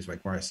 1.8 is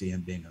like where I see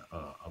him being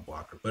a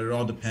blocker. But it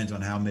all depends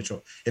on how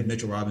if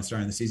Mitchell Robinson's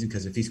starting the season,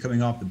 because if he's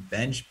coming off the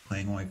bench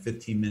playing only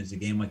 15 minutes a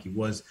game like he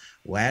was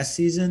last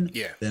season,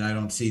 then I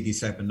don't see these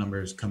type of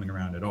numbers coming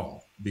around at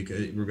all,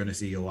 because we're going to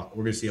see a lot.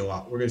 We're going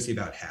to see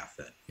about half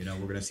then.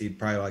 We're going to see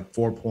probably like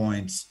 4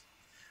 points,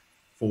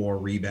 4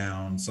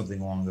 rebounds, something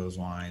along those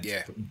lines.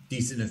 Yeah,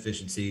 decent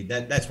efficiency.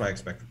 That's what I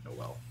expect from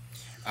Noel.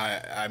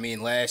 I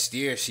mean, last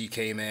year she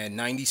came in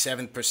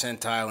 97th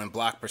percentile in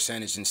block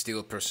percentage and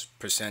steal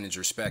percentage,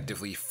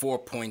 respectively.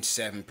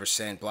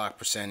 4.7% block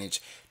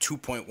percentage,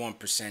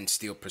 2.1%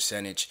 steal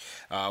percentage.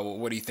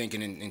 What are you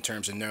thinking in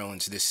terms of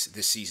Nerlens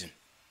this season?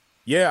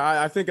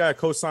 Yeah, I think I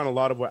co-sign a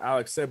lot of what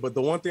Alex said, but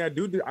the one thing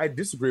I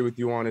disagree with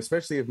you on,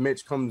 especially if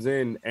Mitch comes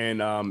in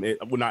and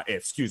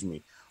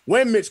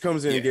when Mitch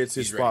comes in and gets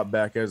his spot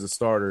back as a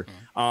starter,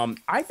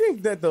 I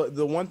think that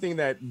the one thing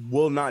that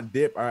will not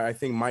dip, I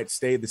think might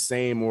stay the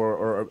same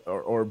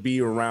or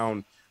be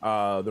around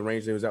the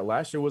range that he was at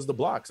last year was the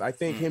blocks. I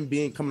think him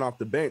coming off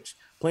the bench,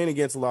 playing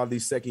against a lot of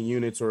these second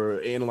units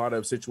or in a lot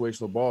of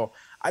situational ball,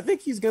 I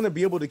think he's going to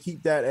be able to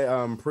keep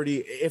that pretty,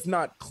 if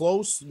not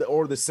close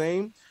or the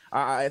same.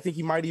 I think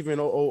he might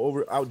even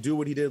outdo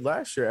what he did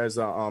last year as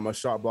a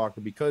shot blocker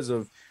because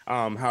of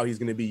how he's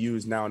going to be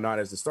used now, not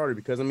as the starter.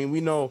 Because, I mean,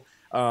 we know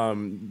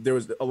there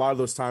was a lot of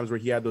those times where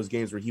he had those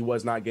games where he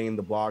was not getting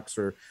the blocks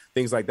or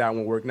things like that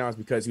won't work. Now it's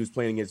because he was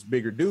playing against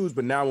bigger dudes.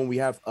 But now when we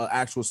have an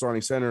actual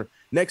starting center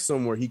next to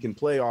him where he can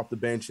play off the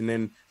bench and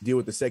then deal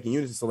with the second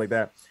units and stuff like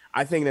that,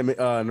 I think that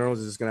Nerlens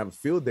is just going to have a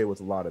field day with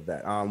a lot of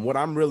that. What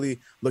I'm really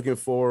looking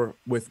for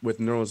with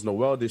Nerlens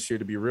Noel this year,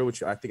 to be real with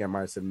you, I think I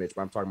might have said Mitch,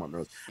 but I'm talking about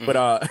Nerlens.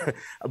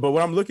 But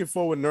what I'm looking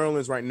for with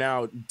Nerlens right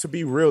now, to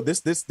be real,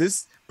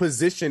 this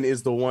position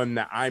is the one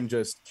that I'm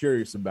just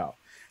curious about,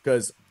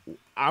 because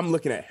I'm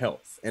looking at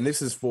health, and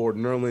this is for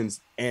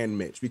Nerlens and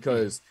Mitch,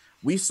 because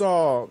we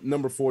saw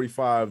number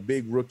 45,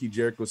 big rookie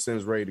Jericho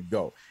Sims, ready to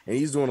go. And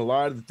he's doing a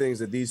lot of the things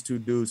that these two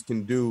dudes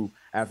can do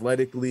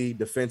athletically,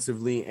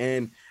 defensively,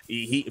 and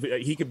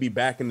he could be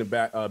back in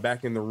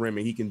the rim,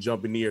 and he can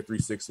jump in the air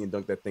 360 and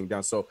dunk that thing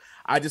down. So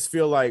I just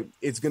feel like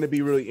it's going to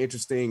be really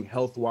interesting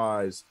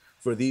health-wise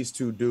for these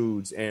two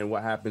dudes and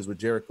what happens with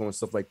Jericho and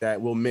stuff like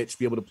that. Will Mitch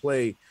be able to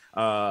play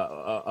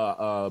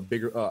a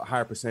bigger,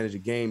 higher percentage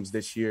of games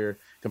this year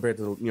compared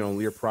to the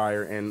year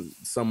prior and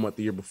somewhat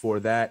the year before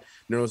that?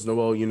 Nerlens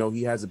Noel,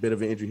 he has a bit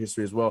of an injury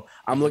history as well.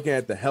 I'm looking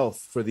at the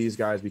health for these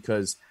guys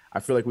because I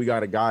feel like we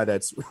got a guy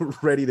that's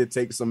ready to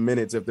take some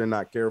minutes if they're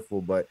not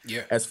careful. But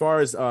as far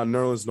as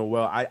Nerlens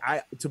Noel,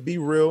 I to be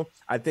real,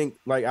 I think,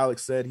 like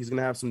Alex said, he's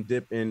gonna have some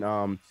dip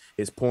in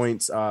his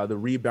points. The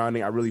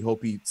rebounding, I really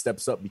hope he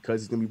steps up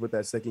because he's gonna be with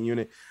that second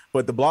unit.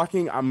 But the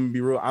blocking, I'm gonna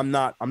be real, I'm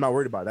not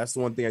worried about it. That's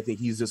the one thing I think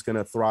he's just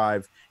gonna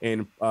thrive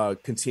in,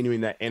 continuing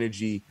that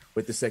energy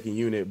with the second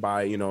unit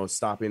by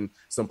stopping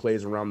some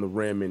plays around the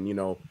rim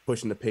and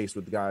pushing the pace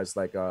with the guys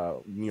like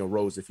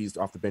Rose if he's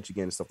off the bench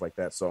again and stuff like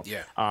that. So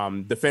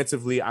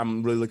defensively,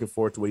 I'm really looking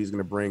forward to what he's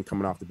going to bring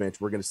coming off the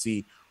bench. We're going to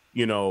see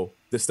the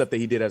stuff that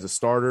he did as a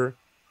starter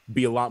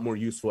be a lot more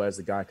useful as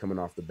the guy coming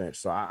off the bench.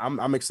 So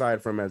I'm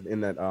excited for him in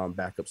that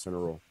backup center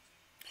role.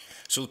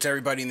 Salute to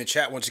everybody in the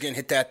chat. Once again,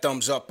 hit that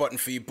thumbs up button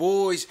for you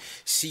boys.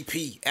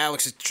 CP,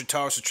 Alex at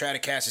Trataris of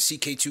Stratocast,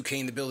 CK2K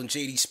in the building,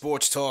 JD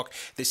Sports Talk.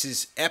 This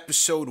is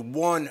episode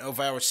 1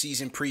 of our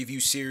season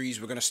preview series.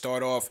 We're going to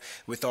start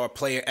off with our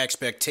player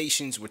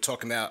expectations. We're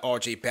talking about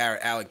RJ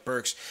Barrett, Alec,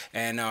 Burks,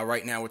 and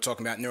right now we're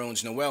talking about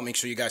Nerlens Noel. Make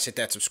sure you guys hit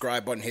that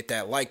subscribe button, hit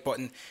that like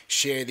button,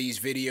 share these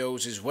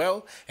videos as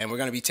well. And we're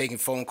going to be taking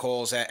phone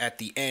calls at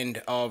the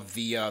end of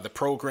the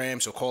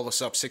program. So call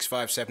us up,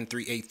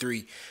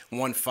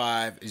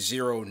 657-383-1509.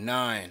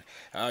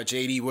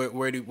 JD,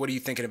 what are you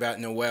thinking about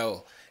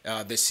Noel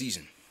this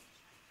season?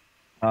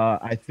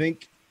 I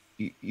think,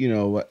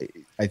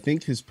 I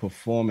think his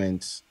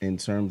performance in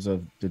terms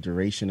of the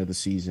duration of the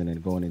season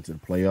and going into the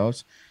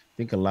playoffs, I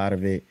think a lot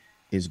of it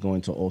is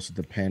going to also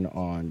depend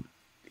on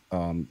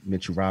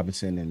Mitchell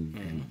Robinson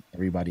and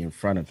everybody in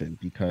front of him,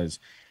 because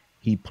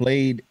he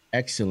played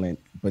excellent,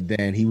 but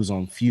then he was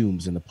on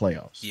fumes in the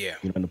playoffs. Yeah.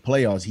 In the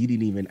playoffs, he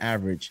didn't even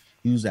average.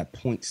 He was at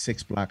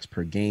 0.6 blocks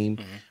per game.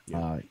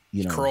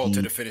 He crawled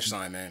to the finish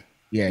line, man.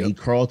 Yeah, he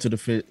crawled to the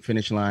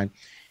finish line.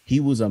 He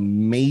was a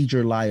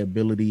major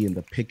liability in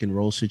the pick and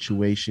roll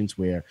situations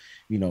where,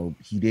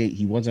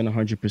 he wasn't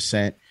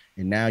 100%.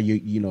 And now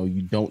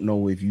you don't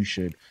know if you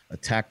should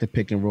attack the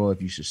pick and roll,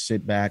 if you should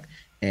sit back.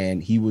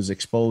 And he was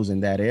exposed in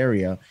that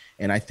area.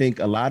 And I think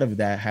a lot of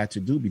that had to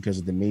do because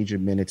of the major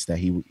minutes that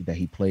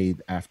he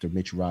played after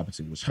Mitchell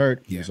Robinson was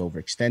hurt. He was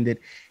overextended.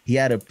 He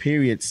had a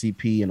period,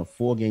 CP, in a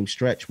 4-game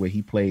stretch where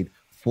he played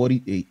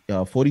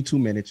 42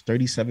 minutes,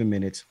 37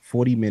 minutes,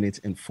 40 minutes,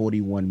 and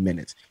 41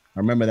 minutes. I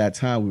remember that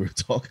time we were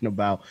talking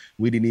about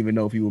we didn't even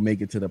know if he would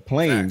make it to the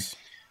plains,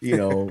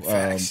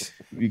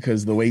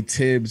 because the way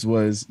Tibbs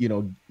was,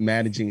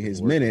 managing his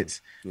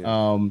minutes.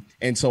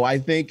 And so I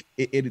think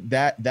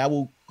that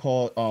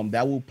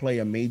will play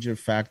a major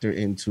factor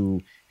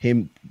into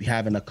him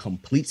having a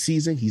complete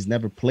season. He's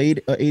never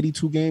played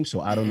 82 games,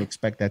 so I don't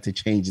expect that to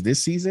change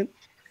this season.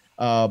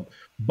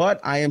 But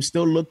I am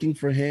still looking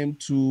for him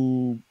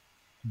to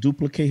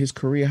duplicate his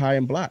career high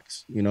in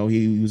blocks.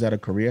 He was at a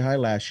career high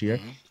last year.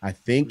 I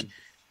think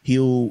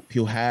he'll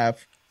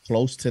have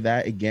close to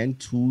that again,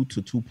 2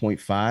 to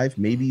 2.5,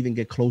 maybe even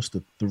get close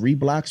to 3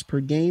 blocks per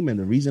game. And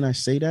the reason I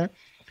say that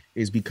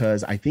is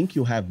because I think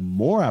you'll have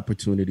more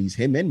opportunities,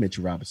 him and Mitch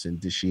Robinson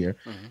this year,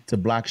 to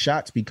block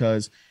shots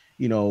because,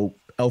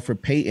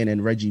 Elfrid Payton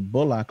and Reggie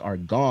Bullock are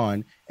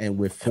gone. And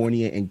with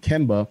Fournier and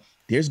Kemba,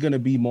 there's going to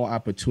be more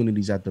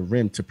opportunities at the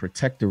rim to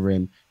protect the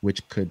rim,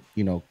 which could,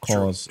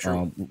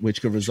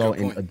 which could result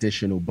in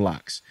additional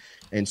blocks.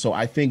 And so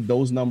I think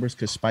those numbers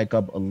could spike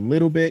up a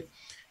little bit.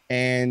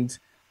 And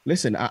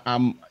listen,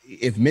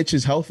 if Mitch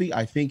is healthy,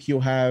 I think he'll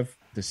have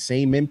the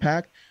same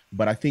impact,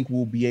 but I think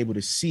we'll be able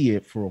to see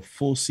it for a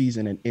full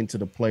season and into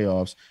the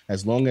playoffs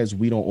as long as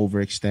we don't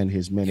overextend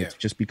his minutes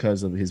just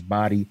because of his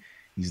body.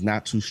 He's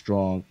not too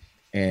strong.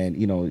 And,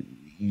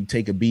 you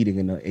take a beating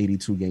in an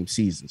 82-game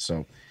season.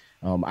 So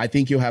I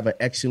think you'll have an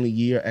excellent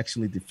year,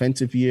 excellent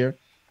defensive year.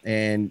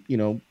 And,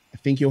 I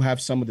think you'll have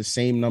some of the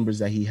same numbers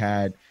that he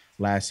had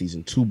last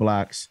season: 2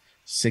 blocks,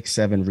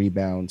 6-7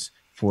 rebounds,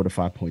 4 to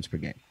 5 points per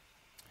game.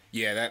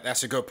 Yeah,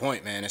 that's a good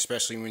point, man,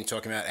 especially when you're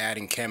talking about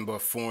adding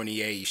Kemba,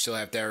 Fournier. You still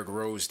have Derrick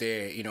Rose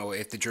there.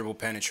 If the dribble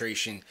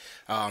penetration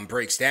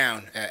breaks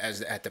down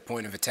at the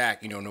point of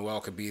attack, Noel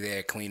could be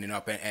there cleaning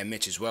up and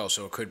Mitch as well.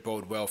 So it could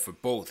bode well for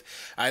both.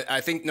 I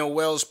think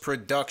Noel's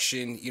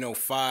production,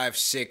 5,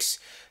 6,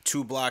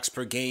 2 blocks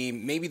per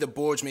game. Maybe the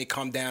boards may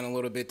come down a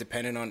little bit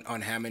depending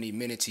on how many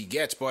minutes he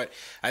gets. But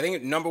I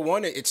think, number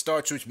one, it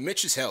starts with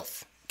Mitch's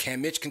health.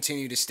 Can Mitch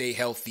continue to stay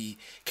healthy?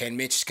 Can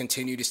Mitch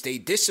continue to stay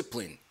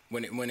disciplined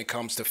when it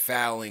comes to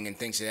fouling and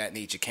things of that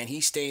nature? Can he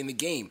stay in the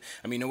game?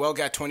 I mean, Noel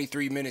got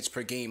 23 minutes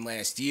per game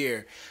last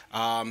year.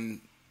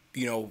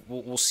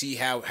 We'll see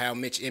how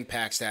Mitch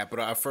impacts that. But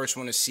I first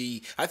want to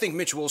see, I think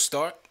Mitch will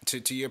start.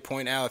 To your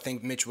point, Al, I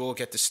think Mitch will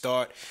get the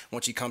start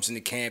once he comes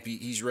into camp.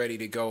 He's ready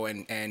to go,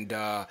 and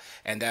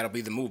that'll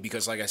be the move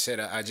because, like I said,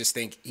 I just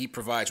think he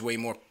provides way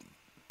more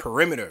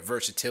perimeter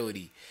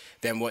versatility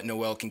than what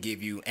Noel can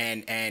give you,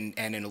 and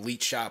an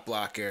elite shot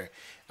blocker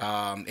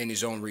in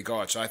his own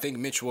regard. So I think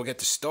Mitch will get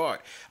the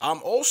start.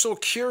 I'm also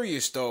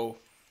curious, though,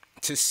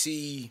 to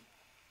see,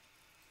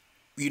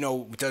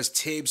 does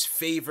Tibbs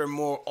favor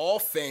more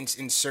offense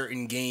in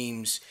certain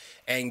games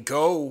and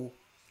go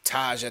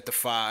Taj at the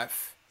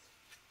 5,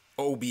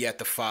 Obi at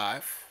the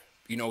 5?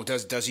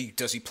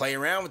 Does he play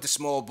around with the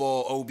small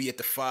ball, Obi at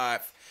the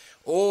 5?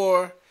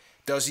 Or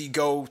does he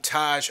go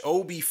Taj,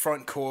 Obi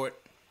front court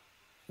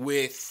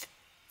with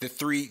the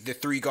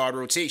three guard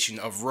rotation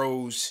of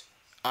Rose,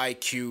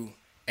 IQ,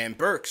 and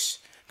Burks?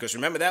 Because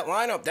remember, that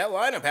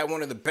lineup had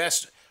one of the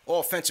best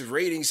offensive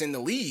ratings in the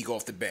league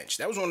off the bench.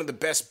 That was one of the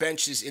best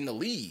benches in the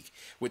league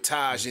with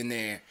Taj in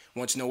there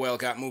once Noel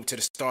got moved to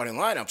the starting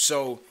lineup.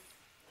 So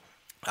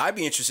I'd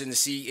be interested to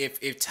see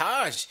if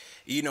Taj,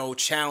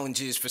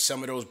 challenges for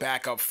some of those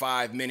backup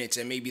 5 minutes,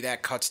 and maybe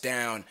that cuts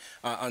down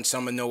on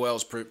some of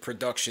Noel's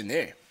production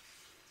there.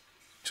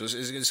 So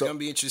it's going to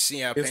be interesting to see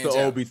how it pans out. It's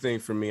the Obi thing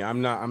for me.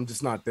 I'm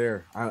just not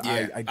there.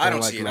 I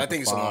don't see it. I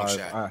think it's a long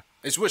shot.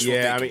 It's wishful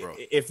thinking, bro.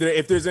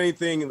 If there's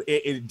anything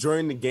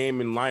during the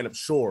game and lineup,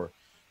 sure.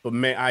 But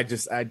man,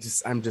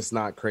 I'm just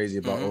not crazy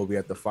about Obi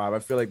at the 5. I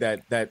feel like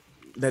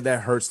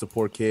that hurts the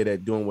poor kid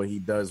at doing what he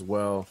does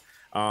well.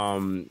 I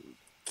don't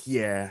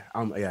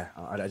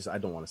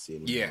want to see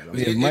it anymore.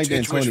 Yeah, Mike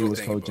D'Antoni was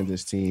coaching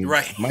this team.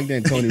 Right. Mike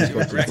D'Antoni was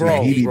coaching this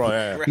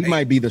team. He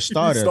might be the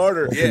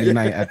starter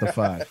tonight at the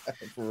 5.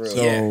 For real.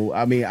 So,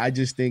 I mean, I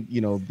just think,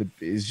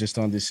 it's just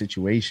on this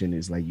situation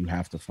is like you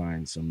have to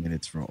find some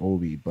minutes for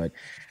Obi. But,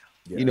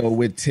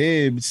 with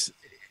Tibbs,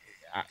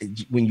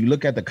 when you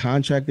look at the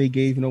contract they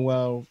gave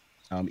Noel,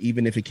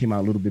 even if it came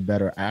out a little bit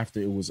better after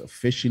it was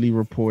officially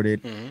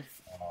reported,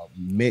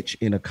 Mitch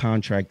in a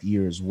contract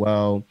year as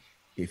well.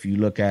 If you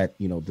look at,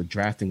 the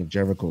drafting of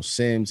Jericho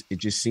Sims, it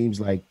just seems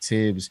like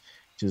Tibbs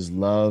just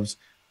loves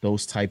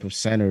those type of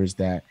centers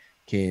that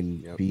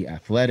can be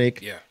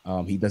athletic.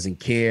 Yeah. He doesn't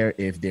care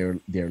if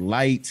they're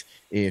light,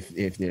 if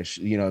they're,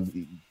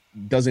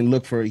 doesn't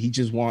look for, he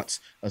just wants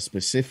a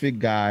specific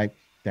guy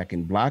that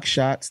can block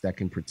shots, that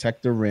can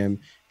protect the rim,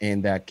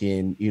 and that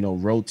can,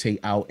 rotate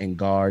out and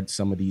guard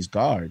some of these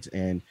guards.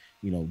 And,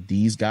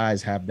 these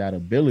guys have that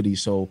ability.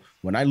 So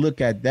when I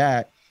look at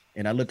that,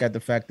 and I look at the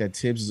fact that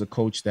Tibbs is a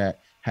coach that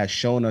has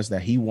shown us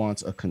that he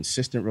wants a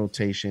consistent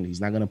rotation, he's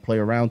not going to play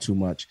around too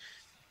much.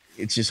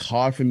 It's just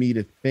hard for me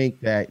to think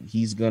that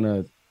he's going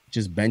to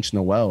just bench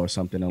Noel or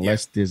something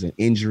unless there's an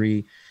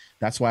injury.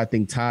 That's why I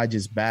think Taj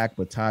is back,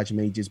 but Taj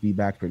may just be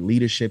back for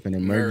leadership and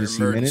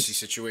emergency minutes.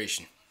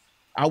 Situation.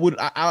 I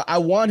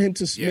want him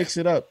to mix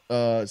it up,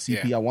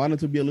 CP. Yeah. I want him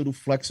to be a little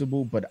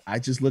flexible, but I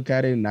just look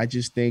at it and I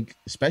just think,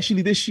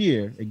 especially this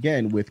year,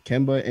 again, with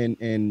Kemba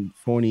and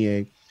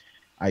Fournier,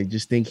 I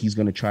just think he's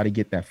going to try to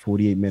get that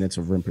 48 minutes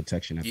of rim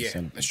protection at the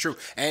center. Yeah, that's true.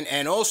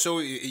 And also,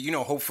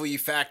 hopefully you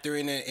factor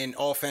in an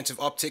offensive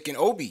uptick in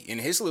Obi in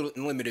his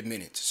limited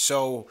minutes.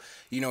 So,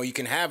 you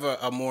can have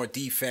a more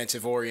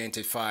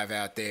defensive-oriented five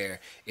out there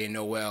in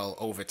Noel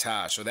over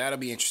Taj. So that'll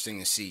be interesting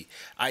to see.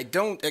 I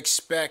don't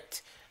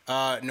expect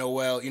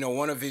Noel,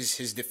 one of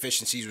his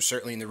deficiencies was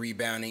certainly in the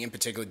rebounding, in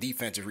particular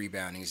defensive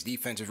rebounding. His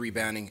defensive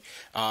rebounding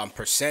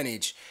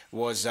percentage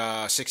was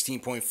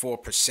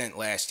 16.4%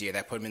 last year.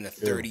 That put him in the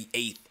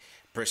 38th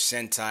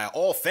percentile.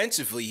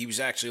 Offensively, he was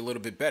actually a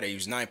little bit better. He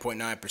was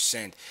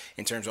 9.9%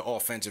 in terms of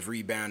offensive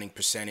rebounding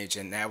percentage,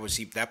 and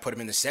that put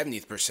him in the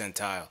 70th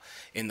percentile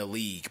in the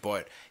league.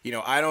 But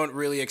I don't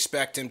really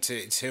expect him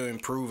to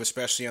improve,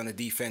 especially on the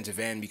defensive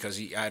end, because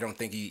I don't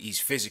think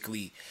he's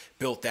physically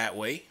built that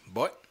way.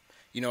 But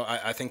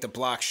I think the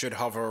blocks should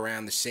hover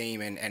around the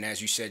same, and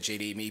as you said,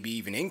 JD, maybe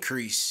even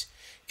increase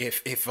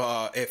if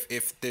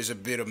there's a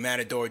bit of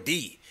Matador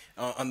D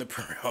on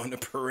the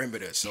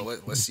perimeter. So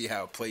let's see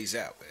how it plays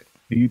out. Man.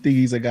 Do you think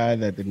he's a guy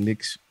that the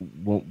Knicks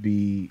would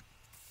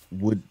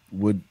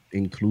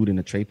include in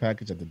a trade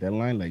package at the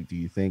deadline? Like, do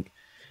you think?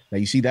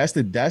 Like, you see, that's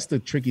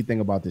the tricky thing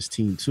about this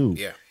team too.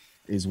 Yeah,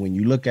 is when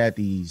you look at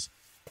these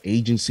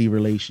agency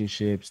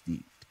relationships,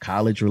 the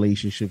college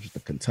relationships, the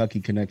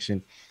Kentucky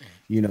connection.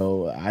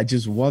 I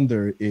just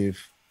wonder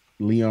if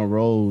Leon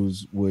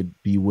Rose would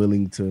be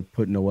willing to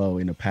put Noel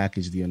in a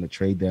package deal on the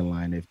trade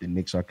deadline if the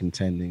Knicks are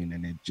contending, and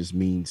then it just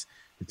means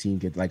the team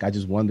gets I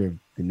just wonder if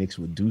the Knicks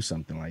would do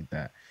something like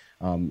that.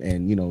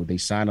 And they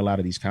sign a lot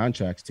of these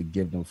contracts to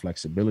give them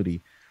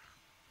flexibility.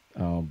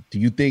 Do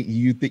you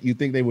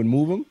think they would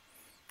move him?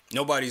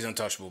 Nobody's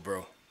untouchable,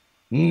 bro.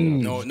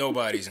 No,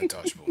 nobody's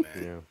untouchable,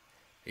 man. Yeah.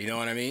 You know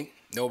what I mean?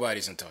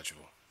 Nobody's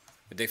untouchable.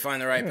 If they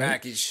find the right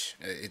package,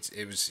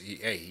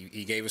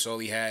 he gave us all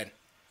he had.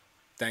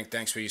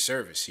 Thanks for your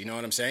service. You know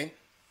what I'm saying?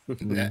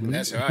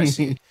 That's how I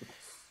see it.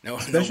 No,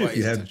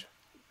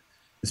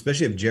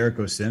 especially if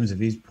Jericho Sims, if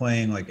he's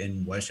playing like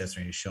in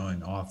Westchester and he's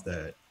showing off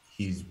that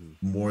he's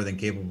more than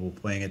capable of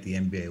playing at the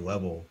NBA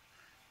level,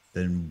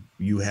 then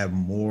you have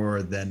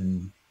more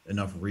than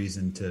enough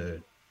reason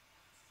to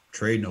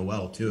trade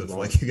Noel too.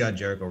 If you got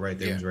Jericho right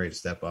there, who's ready to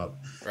step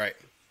up. Right.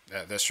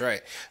 That's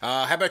right.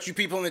 How about you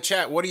people in the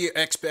chat? What are your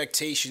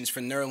expectations for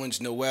Nerlens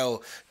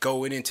Noel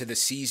going into the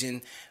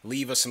season?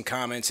 Leave us some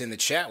comments in the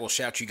chat. We'll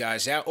shout you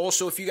guys out.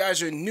 Also, if you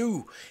guys are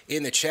new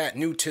in the chat,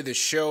 new to the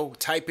show,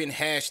 type in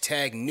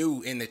hashtag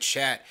new in the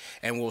chat,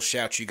 and we'll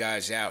shout you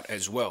guys out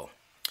as well.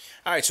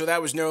 All right, so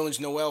that was Nerlens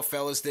Noel,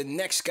 fellas. The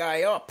next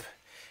guy up.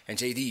 And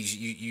JD,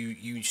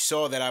 you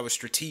saw that I was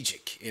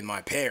strategic in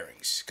my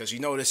pairings because you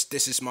noticed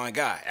this is my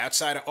guy.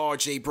 Outside of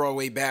RJ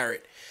Broadway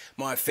Barrett,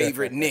 my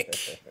favorite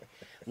Knick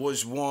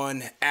was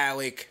one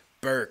Alec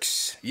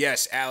Burks.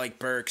 Yes, Alec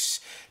Burks.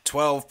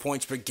 12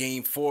 points per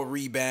game, 4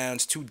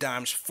 rebounds, 2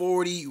 dimes,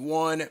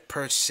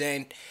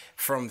 41%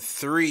 from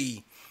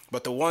 3.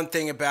 But the one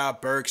thing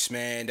about Burks,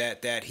 man,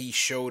 that he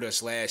showed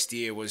us last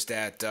year was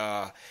that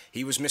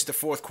he was Mr.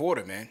 Fourth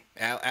Quarter, man.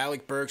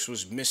 Alec Burks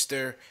was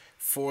Mr.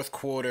 Fourth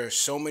Quarter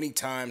so many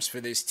times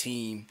for this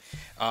team.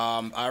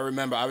 I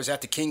remember I was at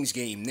the Kings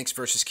game, Knicks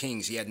versus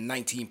Kings. He had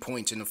 19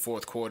 points in the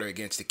fourth quarter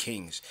against the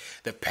Kings.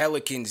 The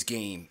Pelicans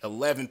game,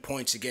 11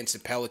 points against the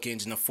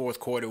Pelicans in the fourth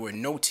quarter where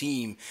no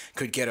team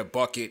could get a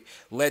bucket.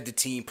 Led the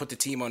team, put the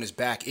team on his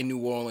back in New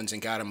Orleans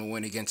and got him a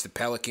win against the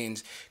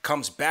Pelicans.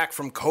 Comes back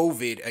from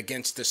COVID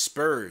against the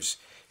Spurs.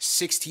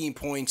 16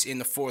 points in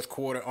the fourth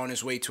quarter on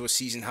his way to a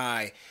season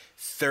high.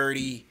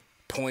 30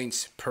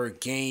 points per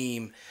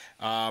game.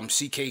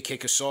 CK,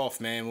 kick us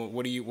off, man.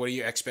 What are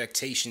your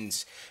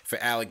expectations for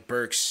Alec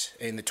Burks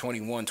in the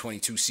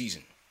 21-22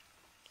 season?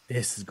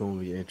 This is going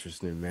to be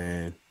interesting,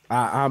 man.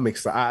 I'm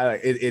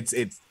excited.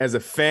 It's as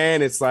a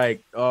fan, it's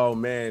like, oh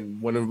man,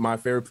 one of my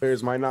favorite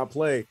players might not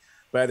play,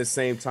 but at the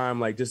same time,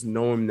 like just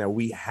knowing that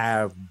we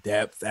have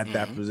depth at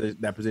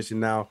that position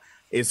now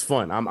is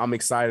fun. I'm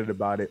excited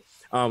about it.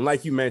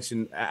 Like you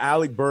mentioned,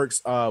 Alec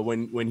Burks,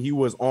 when he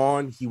was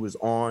on,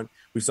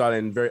 We saw that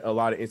in a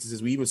lot of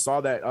instances. We even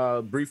saw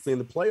that briefly in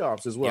the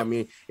playoffs as well. Yep. I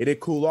mean, it did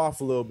cool off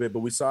a little bit,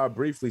 but we saw it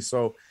briefly.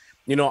 So,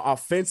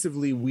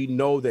 offensively, we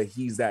know that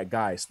he's that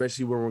guy,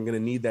 especially when we're going to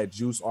need that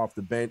juice off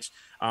the bench.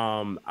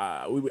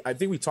 I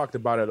think we talked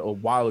about it a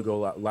while ago,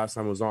 last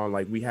time I was on.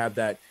 Like, we have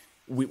that,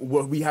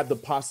 we have the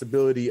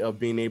possibility of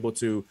being able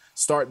to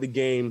start the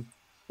game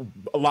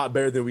a lot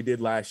better than we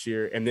did last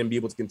year, and then be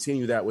able to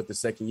continue that with the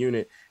second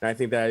unit. And I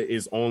think that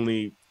is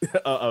only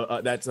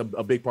that's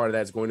a big part of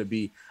that is going to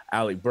be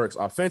Alec Burks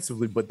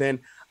offensively. But then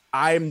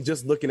I'm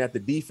just looking at the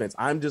defense.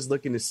 I'm just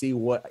looking to see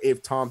what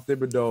if Tom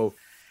Thibodeau,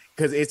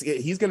 because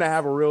he's going to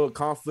have a real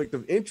conflict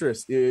of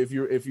interest if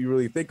you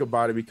really think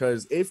about it.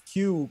 Because if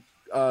Q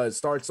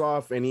starts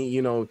off and he,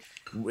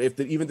 if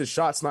even the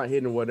shot's not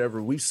hitting or whatever,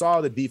 we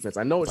saw the defense.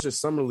 I know it's just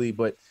summer league,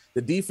 but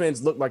the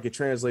defense looked like it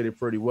translated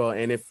pretty well.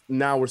 And if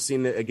now we're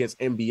seeing it against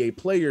NBA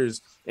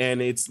players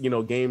and it's,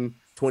 game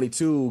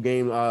 22,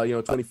 game,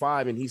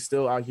 25, and he's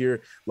still out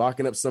here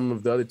locking up some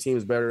of the other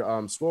team's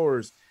better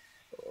scorers,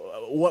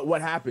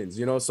 what happens,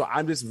 So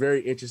I'm just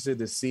very interested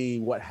to see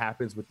what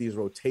happens with these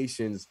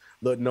rotations,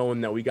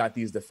 knowing that we got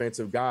these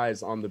defensive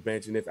guys on the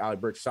bench. And if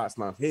Alec Burks' shot's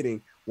not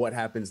hitting, what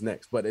happens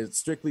next? But it's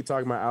strictly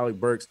talking about Alec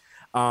Burks.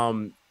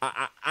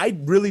 I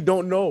really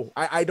don't know.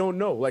 I don't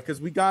know. Like, cause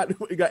we got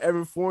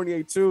Evan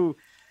Fournier too.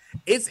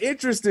 It's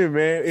interesting,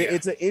 man.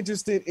 It's an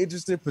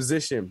interesting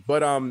position,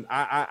 but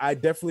I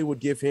definitely would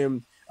give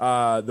him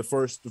the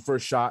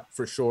first shot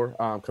for sure.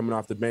 Coming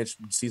off the bench,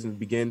 season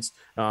begins.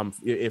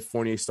 If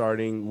Fournier's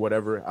starting,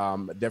 whatever.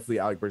 Definitely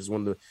Alec Burks is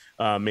one of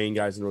the main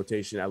guys in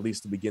rotation, at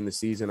least to begin the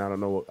season. I don't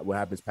know what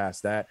happens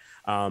past that.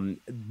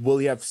 Will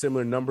he have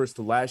similar numbers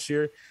to last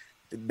year?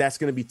 That's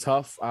going to be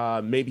tough.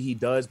 Maybe he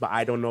does, but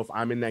I don't know if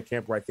I'm in that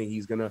camp where I think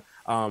he's going to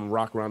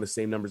rock around the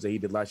same numbers that he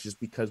did last year, just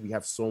because we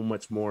have so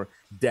much more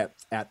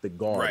depth at the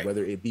guard,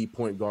 whether it be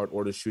point guard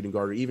or the shooting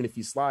guard, or even if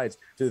he slides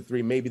to the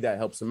three, maybe that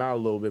helps him out a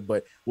little bit,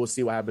 but we'll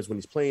see what happens when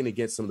he's playing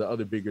against some of the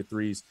other bigger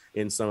threes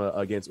in some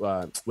against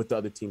with the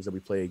other teams that we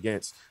play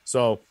against.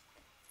 So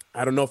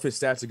I don't know if his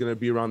stats are going to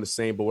be around the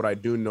same, but what I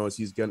do know is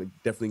he's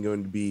definitely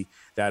going to be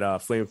that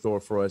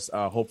flamethrower for us.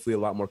 Hopefully a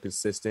lot more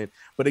consistent.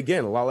 But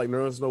again, a lot like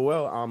Nerlens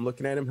Noel, I'm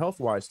looking at him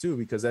health-wise too,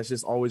 because that's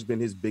just always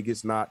been his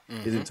biggest knot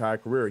his entire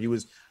career. He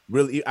was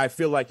really, I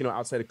feel like,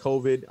 outside of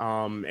COVID,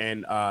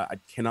 and I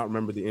cannot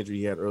remember the injury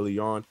he had early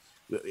on.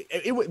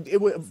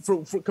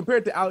 For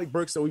compared to Alec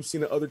Burks that we've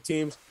seen at other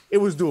teams, it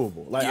was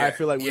doable. Like, I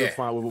feel like we were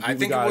fine. I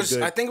think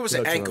it was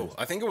an ankle.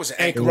 I think it was an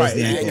ankle. Right.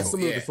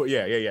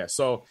 Yeah.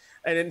 So,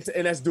 and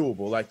that's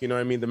doable. Like, the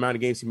amount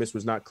of games he missed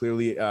was not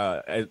clearly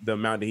the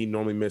amount that he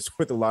normally missed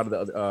with a lot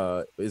of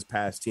the his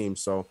past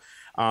teams. So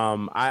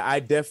I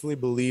definitely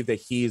believe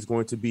that he is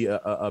going to be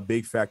a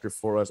big factor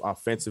for us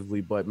offensively.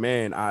 But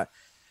man,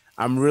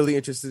 I'm really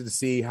interested to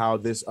see how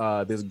this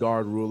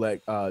guard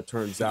roulette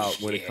turns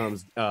out when it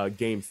comes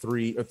game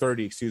 30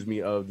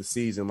 of the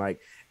season.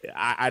 Like,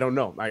 I don't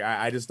know. Like,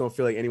 I just don't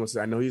feel like anyone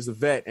says. I know he's a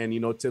vet, and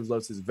Tibbs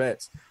loves his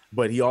vets,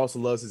 but he also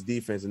loves his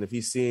defense. And if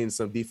he's seeing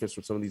some defense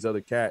from some of these other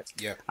cats,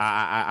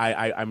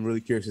 I'm really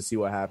curious to see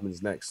what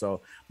happens next.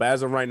 So, but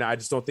as of right now, I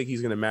just don't think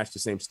he's going to match the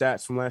same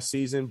stats from last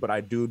season. But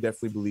I do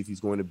definitely believe he's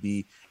going to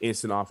be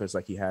instant offense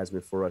like he has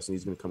been for us, and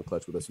he's going to come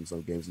clutch with us in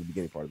some games in the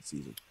beginning part of the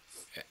season.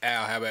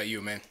 Al, how about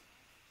you, man?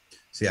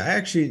 See,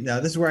 now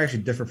this is where I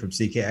actually differ from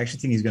CK. I actually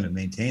think he's going to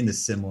maintain the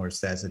similar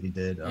stats that he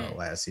did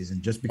last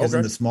season, just because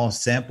of the small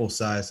sample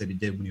size that he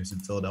did when he was in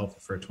Philadelphia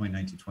for a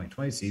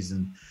 2019-2020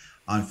 season.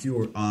 On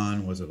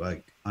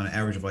an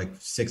average of like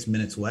 6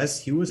 minutes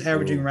less, he was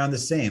averaging around the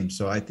same.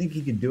 So I think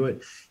he could do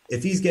it.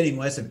 If he's getting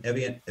less, if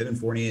Evan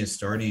Fournier is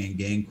starting and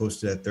getting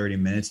close to that 30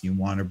 minutes, you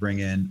want to bring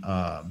in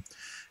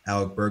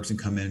Alec Burks and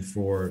come in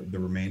for the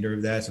remainder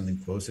of that, something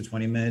close to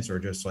 20 minutes, or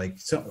just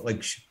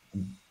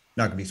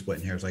not going to be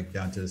splitting hairs like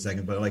down to the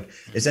second, but like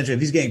essentially if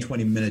he's getting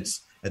 20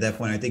 minutes at that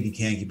point, I think he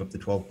can keep up to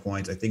 12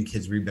 points. I think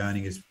his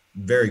rebounding is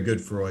very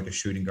good for like a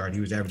shooting guard. He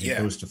was averaging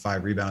close to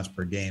 5 rebounds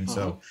per game.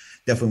 So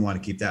definitely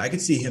want to keep that. I could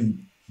see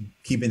him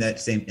keeping that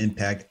same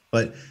impact,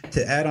 but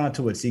to add on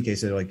to what CK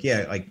said,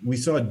 like we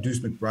saw Deuce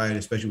McBride,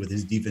 especially with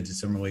his defense in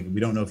summer league. We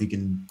don't know if he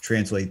can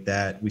translate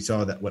that. We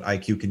saw that what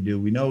IQ can do.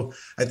 We know,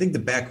 I think the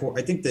backcourt,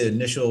 I think the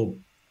initial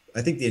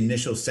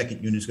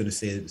second unit is going to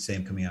stay the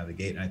same coming out of the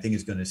gate. And I think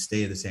it's going to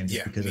stay the same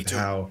just because of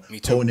how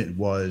potent it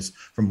was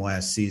from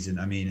last season.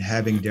 I mean,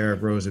 having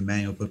Derrick Rose,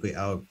 Emmanuel Quickly,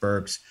 Alec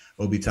Burks,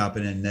 Obi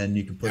Toppin, and then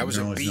you can put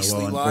Nerlens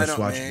Noel on first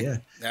watch. Yeah,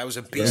 that was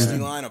a beastly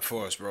lineup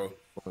for us, bro.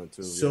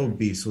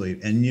 Beastly.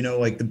 And,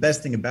 the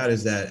best thing about it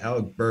is that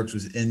Alec Burks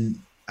was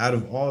out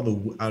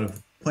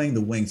of playing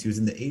the wings, he was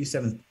in the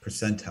 87th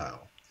percentile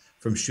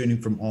from shooting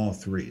from all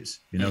threes.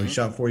 He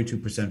shot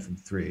 42% from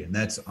three, and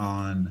that's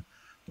on,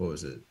 what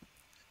was it?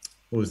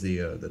 What was the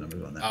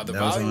numbers on that? The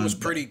volume was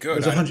pretty good. It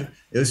was 100.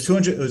 It was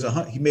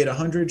 200. He made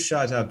 100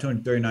 shots out of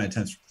 239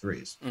 attempts for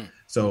threes.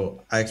 So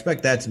I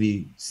expect that to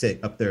be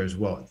up there as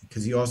well,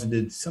 because he also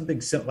did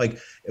something like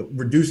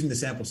reducing the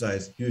sample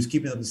size. He was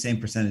keeping up the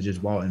same percentages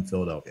while in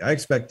Philadelphia. I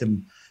expect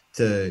him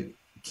to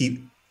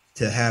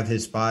have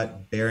his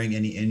spot bearing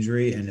any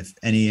injury, and if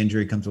any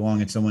injury comes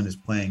along and someone is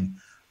playing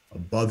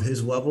above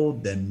his level,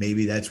 then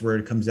maybe that's where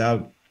it comes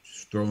out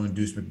throw in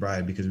Deuce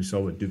McBride because we saw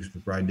what Deuce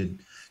McBride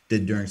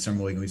did during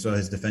summer league, and we saw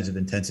his defensive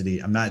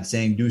intensity. I'm not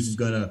saying Deuce is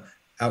going to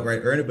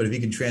outright earn it, but if he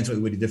can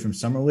translate what he did from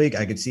summer league,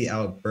 I could see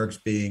Alec Burks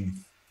being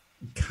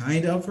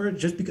kind of up for it.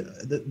 Just because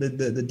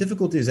the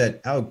difficulty is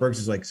that Alec Burks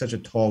is like such a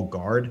tall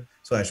guard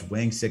 /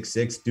 wing,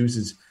 6'6". Deuce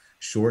is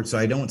short, so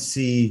I don't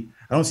see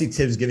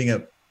Tibbs giving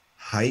up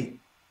height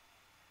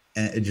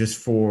and just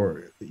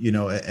for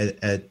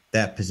at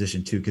that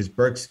position too, because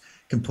Burks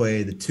can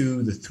play the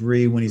 2, the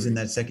 3 when he's in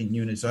that second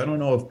unit. So I don't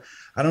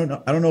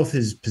know if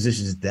his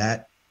position is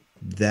that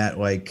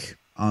like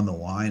on the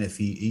line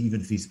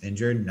even if he's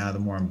injured. Now the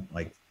more I'm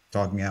like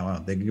talking out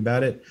loud, thinking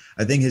about it,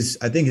 I think his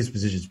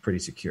position is pretty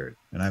secured,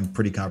 and I'm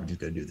pretty confident he's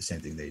going to do the same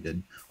thing they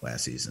did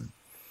last season.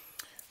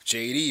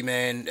 JD,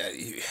 man,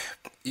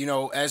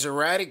 as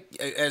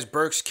erratic as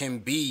Burks can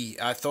be,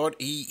 I thought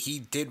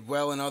he did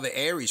well in other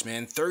areas,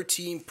 man.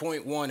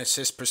 13.1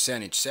 assist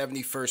percentage,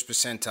 71st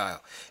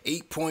percentile.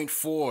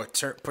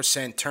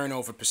 8.4%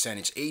 turnover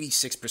percentage,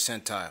 86th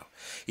percentile.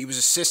 He was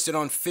assisted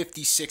on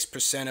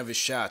 56% of his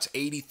shots,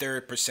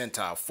 83rd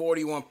percentile,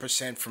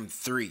 41% from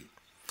 3.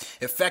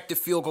 Effective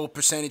field goal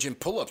percentage in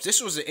pull-ups.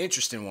 This was an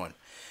interesting one.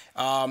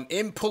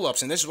 In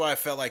pull-ups, and this is why I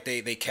felt like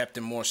they kept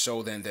him more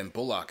so than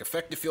Bullock.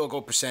 Effective field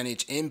goal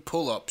percentage in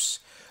pull-ups,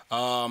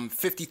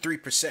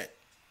 53%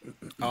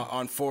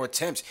 on 4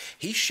 attempts.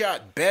 He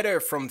shot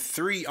better from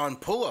 3 on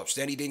pull-ups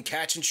than he did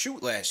catch and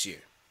shoot last year.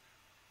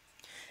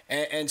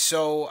 And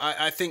so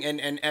I think,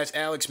 and as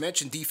Alex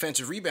mentioned,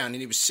 defensive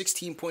rebounding, he was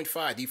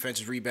 16.5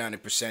 defensive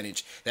rebounding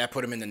percentage. That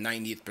put him in the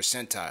 90th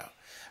percentile.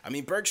 I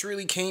mean, Burks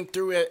really came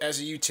through as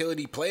a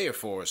utility player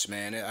for us,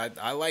 man.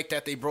 I like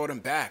that they brought him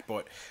back,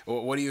 but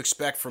what do you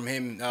expect from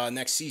him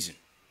next season?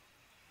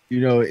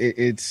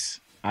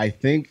 I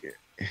think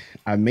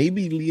I may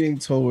be leaning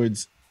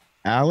towards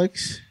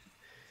Alex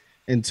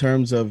in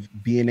terms of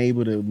being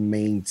able to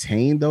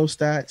maintain those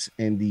stats.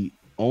 And the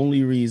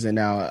only reason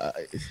now,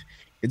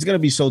 it's going to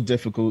be so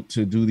difficult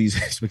to do these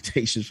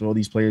expectations for all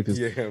these players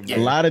because a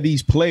lot of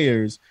these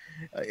players,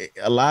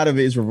 a lot of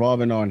it is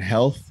revolving on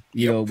health.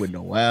 With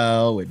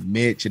Noel, with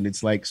Mitch, and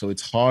it's like, so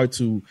it's hard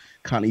to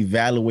kind of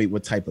evaluate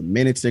what type of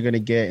minutes they're going to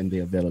get and the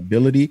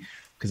availability,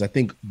 because I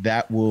think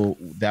that will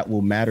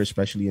matter,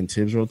 especially in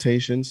Tibbs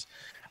rotations.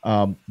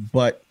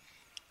 But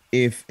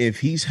if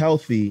he's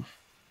healthy,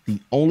 the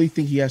only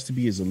thing he has to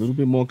be is a little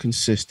bit more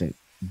consistent.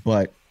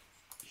 But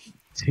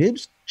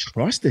Tibbs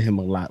trusted him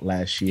a lot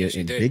last year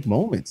in big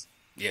moments.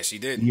 Yes, he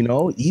did.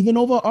 Even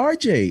over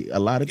RJ a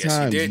lot of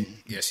times.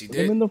 Yes, he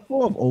did. Him in the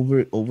 4th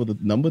over the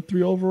number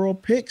 3 overall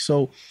pick.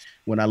 So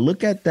when I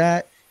look at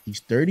that, he's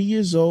 30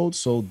 years old.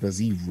 So does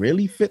he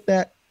really fit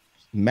that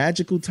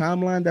magical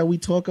timeline that we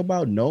talk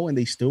about? No, and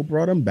they still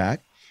brought him back.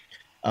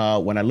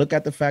 When I look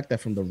at the fact that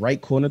from the right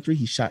corner 3,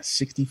 he shot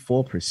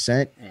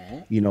 64%.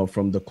 Mm-hmm.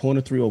 From the corner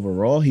 3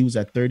 overall, he was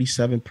at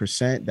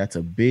 37%. That's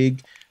a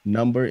big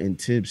number in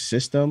Tibbs'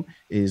 system,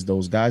 is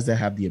those guys that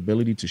have the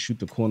ability to shoot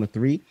the corner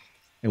 3.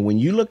 And when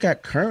you look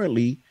at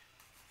currently,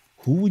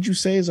 who would you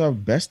say is our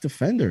best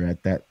defender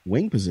at that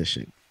wing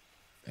position?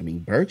 I mean,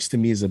 Burks to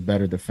me is a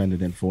better defender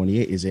than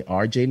Fournier. Is it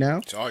RJ now?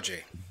 It's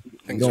RJ.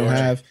 You don't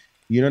have,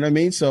 you know what I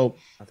mean? So,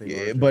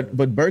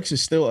 but Burks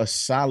is still a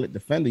solid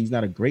defender. He's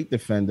not a great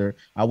defender.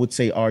 I would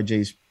say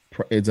RJ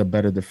is a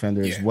better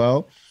defender as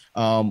well.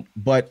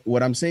 But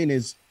what I'm saying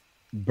is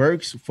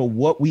Burks, for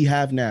what we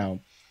have now,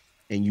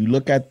 and you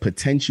look at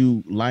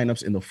potential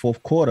lineups in the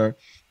 4th quarter,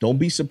 don't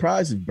be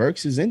surprised if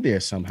Burks is in there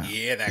somehow.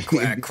 Yeah, that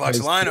clutch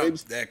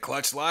lineup. That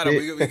clutch lineup.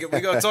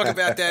 We're going to talk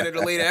about that in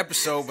a later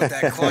episode, but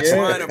that clutch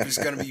lineup is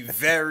going to be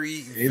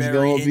very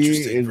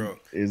interesting, bro.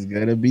 It's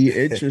going to be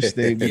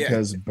interesting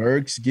because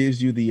Burks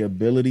gives you the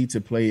ability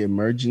to play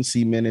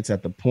emergency minutes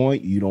at the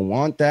point. You don't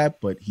want that,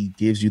 but he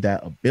gives you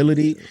that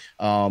ability.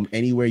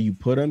 Anywhere you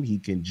put him, he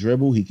can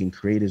dribble. He can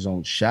create his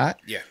own shot.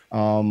 Yeah.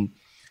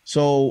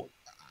 So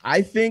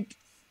I think,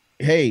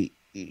 hey,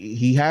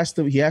 he has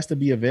to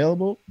be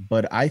available,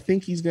 but I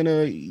think he's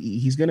gonna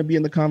be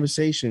in the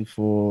conversation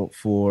for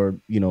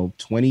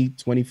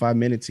 20-25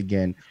 minutes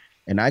again,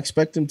 and I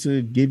expect him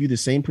to give you the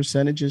same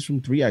percentages from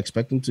 3. I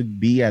expect him to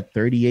be at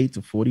 38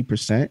 to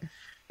 40%,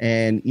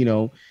 and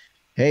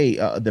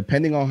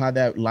depending on how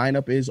that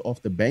lineup is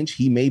off the bench,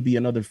 he may be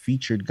another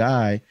featured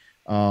guy,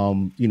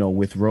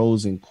 with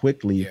Rose and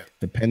Quickly,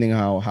 depending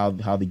on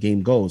how the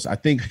game goes. I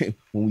think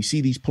when we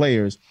see these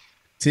players,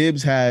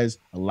 Tibbs has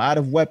a lot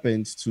of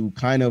weapons to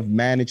kind of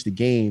manage the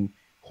game.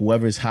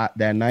 Whoever's hot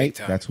that night,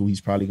 that's who he's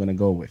probably going to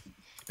go with.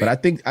 But I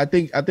think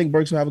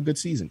Burks will have a good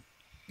season.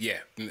 Yeah,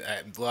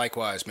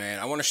 likewise, man.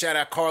 I want to shout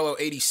out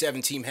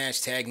Carlo87, team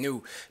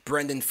 #new.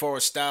 Brendan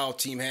Forrest Style,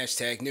 team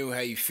 #new.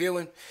 How you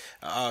feeling?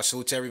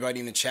 Salute to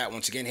everybody in the chat.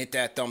 Once again, hit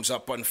that thumbs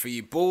up button for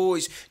you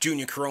boys.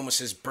 Junior Caroma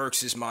says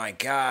Burks is my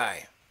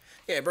guy.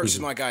 Yeah, Burks is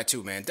my guy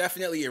too, man.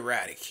 Definitely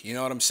erratic. You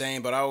know what I'm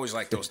saying? But I always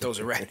like those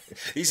erratic.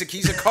 He's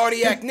a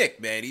cardiac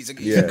Nick, man. He's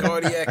a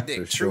cardiac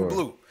Nick. True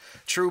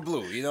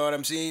blue. You know what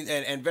I'm saying?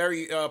 And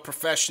very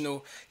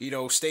professional.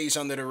 Stays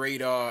under the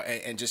radar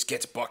and just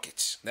gets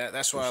buckets.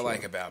 That's what I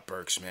like about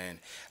Burks, man.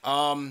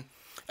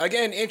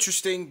 Again,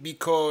 interesting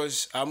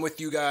because I'm with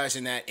you guys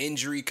in that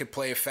injury could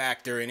play a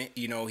factor in it.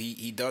 You know,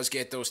 he does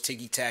get those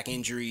ticky-tack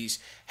injuries,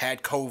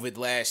 had COVID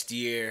last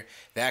year.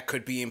 That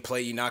could be in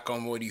play. You knock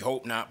on wood, you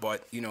hope not,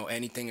 but, you know,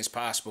 anything is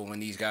possible when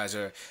these guys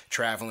are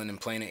traveling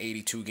and playing an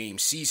 82-game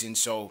season.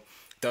 So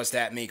does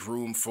that make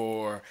room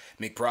for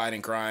McBride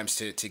and Grimes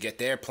to get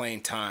their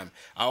playing time?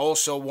 I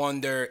also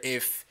wonder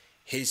if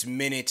his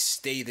minutes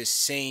stay the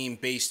same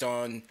based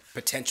on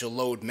potential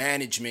load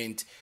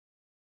management.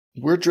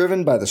 We're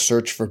driven by the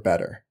search for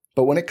better.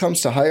 But when it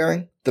comes to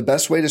hiring, the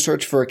best way to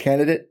search for a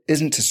candidate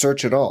isn't to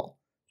search at all.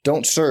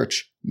 Don't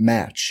search,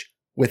 match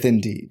with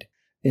Indeed.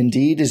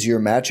 Indeed is your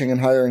matching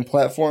and hiring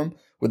platform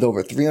with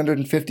over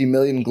 350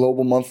 million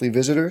global monthly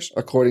visitors,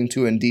 according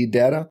to Indeed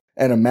data,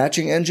 and a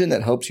matching engine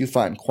that helps you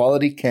find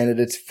quality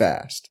candidates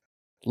fast.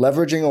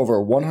 Leveraging over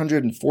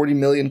 140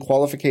 million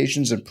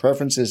qualifications and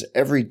preferences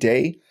every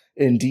day,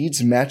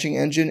 Indeed's matching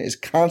engine is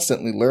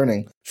constantly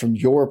learning from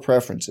your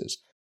preferences.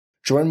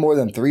 Join more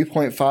than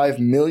 3.5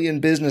 million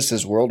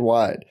businesses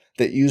worldwide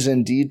that use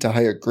Indeed to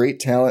hire great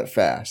talent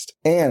fast.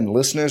 And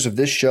listeners of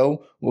this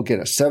show will get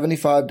a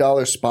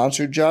 $75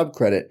 sponsored job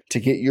credit to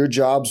get your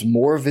jobs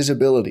more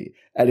visibility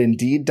at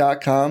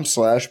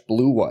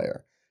Indeed.com/Blue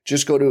Wire.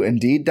 Just go to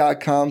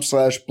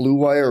Indeed.com/Blue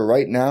Wire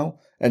right now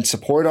and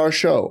support our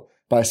show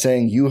by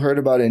saying you heard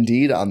about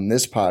Indeed on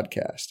this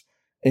podcast.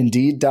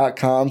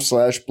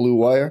 Indeed.com/Blue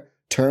Wire.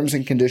 Terms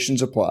and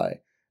conditions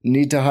apply.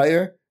 Need to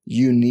hire?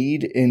 You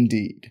need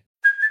Indeed.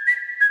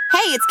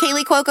 Hey, it's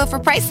Kaylee Cuoco for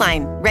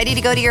Priceline. Ready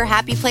to go to your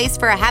happy place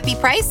for a happy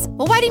price?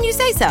 Well, why didn't you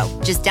say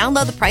so? Just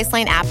download the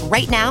Priceline app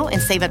right now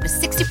and save up to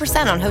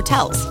 60% on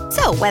hotels.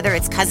 So whether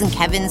it's Cousin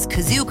Kevin's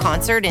Kazoo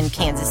Concert in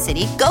Kansas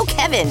City, go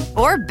Kevin,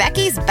 or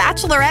Becky's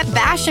Bachelorette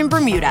Bash in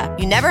Bermuda,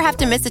 you never have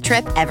to miss a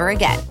trip ever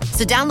again.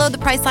 So download the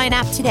Priceline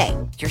app today.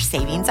 Your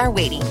savings are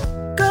waiting.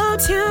 Go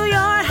to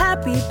your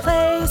happy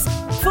place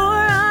for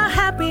a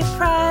happy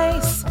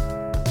price.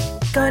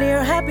 Go to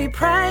your happy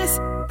price,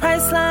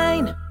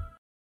 Priceline.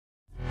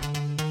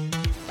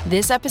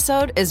 This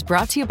episode is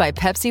brought to you by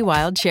Pepsi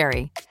Wild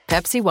Cherry.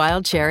 Pepsi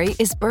Wild Cherry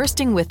is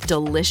bursting with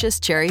delicious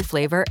cherry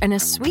flavor and a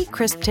sweet,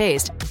 crisp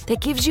taste that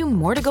gives you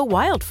more to go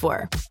wild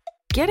for.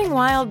 Getting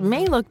wild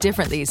may look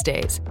different these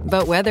days,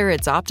 but whether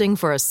it's opting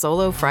for a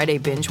solo Friday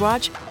binge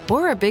watch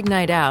or a big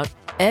night out,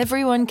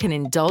 everyone can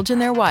indulge in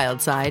their wild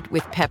side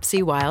with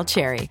Pepsi Wild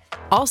Cherry.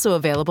 Also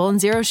available in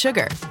Zero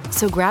Sugar.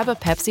 So grab a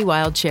Pepsi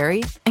Wild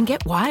Cherry and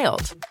get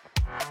wild.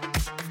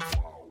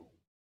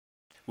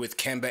 With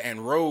Kemba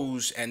and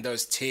Rose, and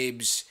does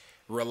Tibbs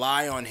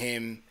rely on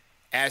him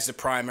as the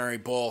primary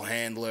ball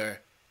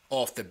handler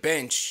off the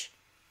bench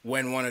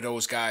when one of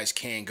those guys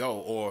can't go,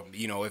 or,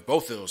 you know, if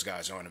both of those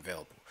guys aren't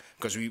available?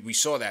 Because we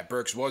saw that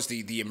Burks was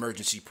the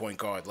emergency point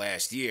guard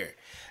last year.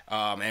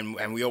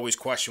 And we always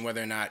question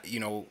whether or not, you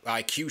know,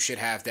 IQ should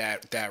have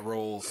that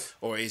role,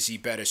 or is he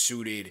better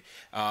suited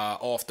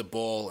off the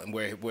ball, and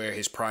where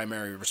his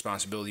primary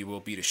responsibility will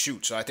be to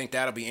shoot. So I think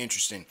that'll be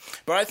interesting.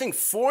 But I think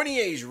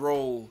Fournier's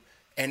role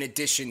and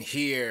addition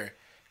here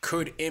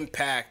could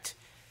impact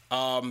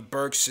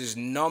Burks'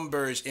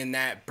 numbers, in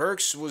that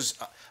Burks was,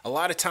 a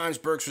lot of times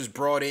Burks was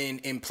brought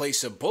in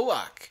place of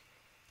Bullock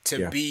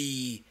to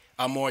be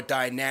a more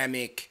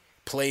dynamic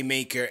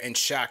playmaker and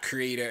shot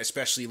creator,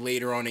 especially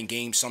later on in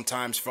games.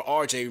 Sometimes for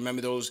RJ,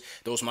 remember those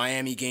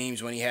Miami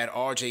games when he had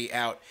RJ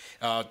out,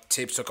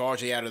 Tibbs took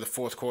RJ out of the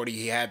fourth quarter,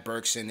 he had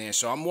Burks in there.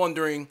 So I'm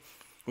wondering,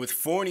 with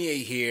Fournier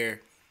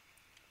here,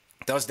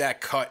 does that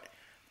cut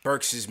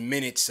Burks'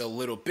 minutes a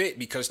little bit?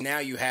 Because now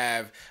you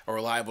have a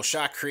reliable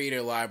shot creator,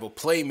 a reliable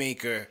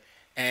playmaker,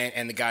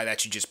 and the guy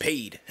that you just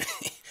paid,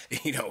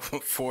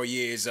 4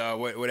 years,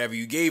 whatever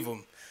you gave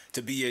him,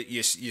 to be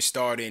your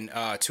starting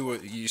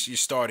your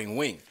starting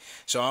wing.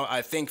 So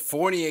I think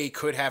Fournier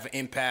could have an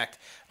impact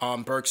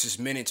on Burks'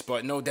 minutes,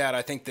 but no doubt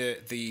I think the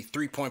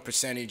 3-point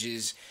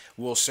percentages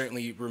will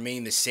certainly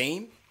remain the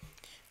same.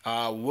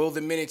 Will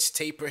the minutes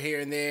taper here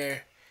and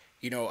there?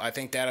 I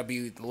think that'll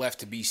be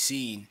left to be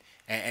seen.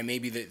 And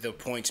maybe the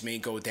points may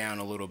go down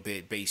a little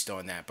bit based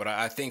on that. But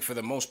I think for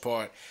the most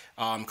part,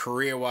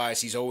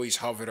 career-wise, he's always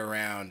hovered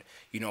around,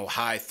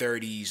 high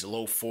 30s,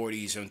 low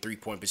 40s on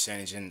 3-point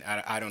percentage. And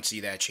I don't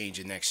see that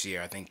changing next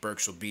year. I think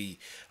Burks will be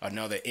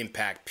another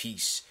impact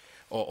piece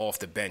off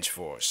the bench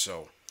for us.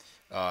 So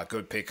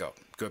good pickup.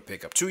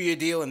 2-year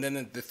deal, and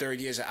then the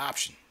third year is an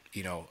option,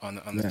 on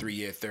the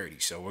 3-year 30.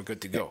 So we're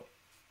good to go.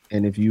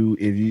 And if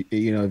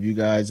you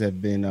guys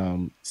have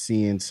been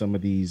seeing some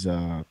of these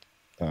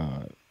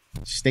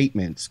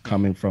statements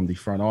coming from the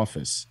front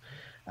office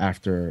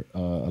after a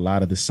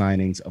lot of the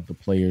signings of the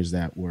players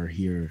that were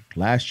here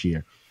last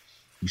year,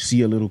 you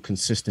see a little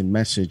consistent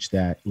message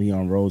that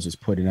Leon Rose is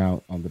putting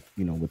out on the,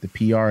 with the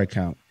PR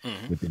account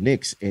with the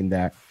Knicks, in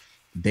that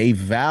they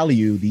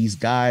value these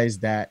guys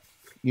that,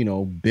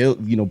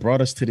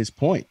 brought us to this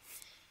point.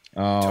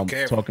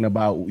 talking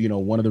about,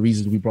 one of the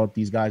reasons we brought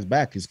these guys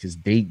back is because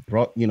they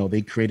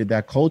they created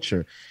that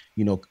culture,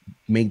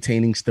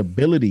 maintaining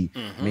stability,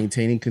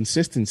 maintaining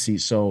consistency.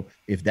 So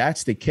if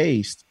that's the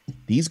case,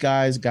 these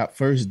guys got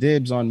first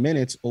dibs on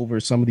minutes over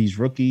some of these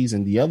rookies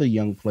and the other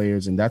young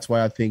players. And that's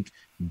why I think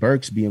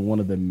Burks, being one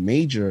of the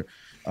major,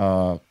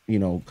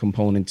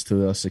 components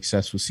to a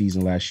successful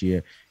season last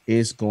year,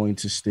 is going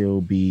to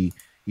still be,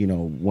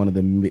 one of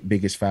the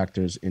biggest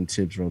factors in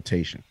Tibbs'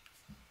 rotation.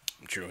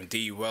 True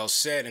indeed. Well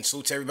said. And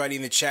salute to everybody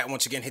in the chat.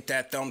 Once again, hit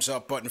that thumbs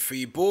up button for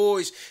you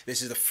boys.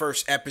 This is the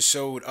first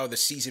episode of the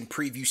season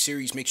preview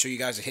series. Make sure you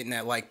guys are hitting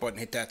that like button,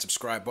 hit that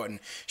subscribe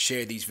button,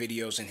 share these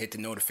videos, and hit the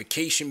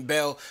notification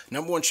bell.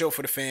 Number one show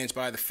for the fans,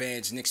 by the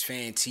fans, Knicks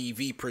Fan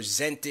TV,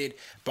 presented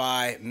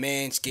by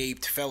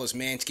Manscaped. Fellas,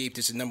 Manscaped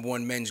is the number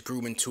one men's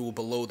grooming tool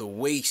below the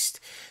waist.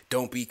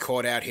 Don't be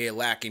caught out here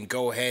lacking.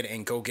 Go ahead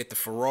and go get the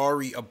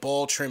Ferrari of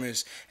ball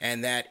trimmers,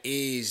 and that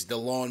is the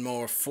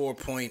Lawnmower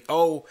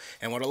 4.0.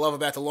 And what I love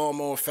about the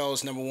Lawnmower,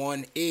 fellas, number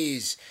one,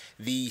 is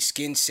the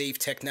skin-safe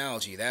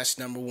technology. That's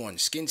number one.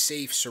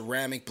 Skin-safe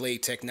ceramic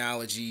blade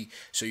technology,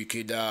 so you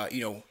could,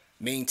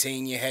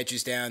 maintain your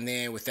hedges down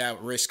there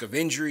without risk of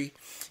injury.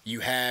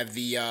 You have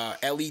the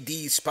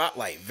LED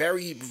spotlight,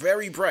 very,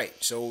 very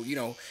bright. So,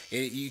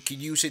 you could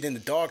use it in the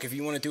dark. If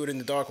you want to do it in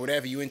the dark,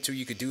 whatever you're into,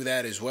 you could do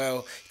that as well.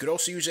 You could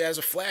also use it as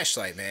a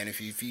flashlight, man.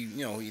 If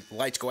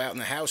lights go out in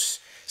the house,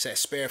 it's that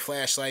spare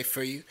flashlight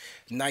for you.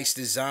 Nice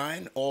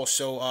design.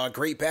 Also,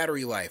 great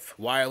battery life.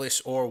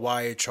 Wireless or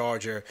wired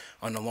charger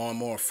on the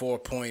Lawnmower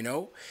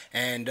 4.0.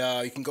 And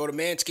you can go to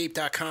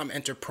manscaped.com,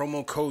 enter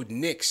promo code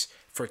Knicks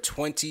for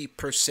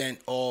 20%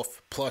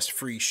 off plus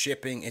free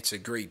shipping. It's a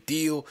great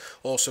deal.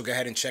 Also, go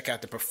ahead and check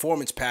out the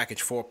Performance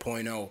Package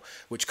 4.0,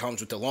 which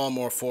comes with the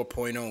Lawnmower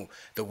 4.0,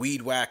 the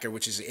Weed Whacker,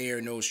 which is the air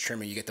nose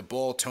trimmer. You get the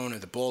ball toner,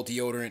 the ball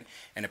deodorant,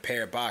 and a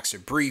pair of boxer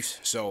briefs.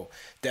 So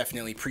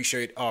definitely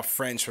appreciate our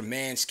friends from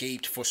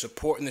Manscaped for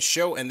supporting the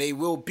show, and they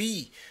will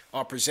be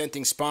our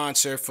presenting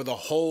sponsor for the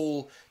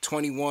whole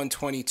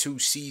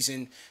 21-22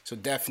 season. So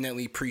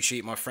definitely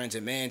appreciate my friends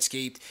at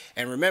Manscaped.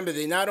 And remember,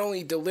 they not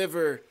only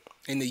deliver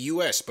in the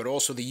U.S., but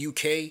also the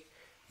UK,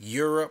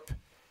 Europe,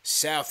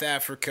 South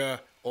Africa,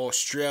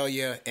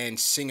 Australia, and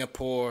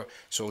Singapore.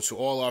 So to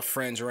all our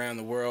friends around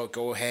the world,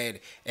 go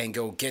ahead and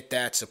go get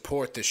that.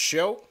 Support the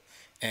show,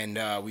 and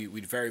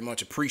we'd very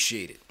much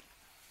appreciate it.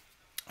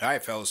 All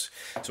right, fellas.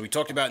 So we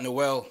talked about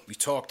Noel. We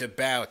talked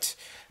about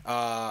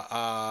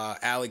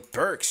Alec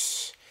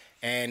Burks.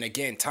 And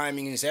again,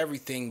 timing is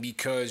everything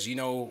because,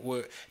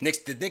 the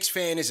Knicks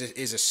fan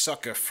is a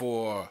sucker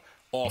for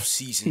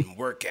off-season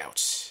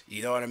workouts.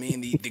 You know what I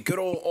mean? The good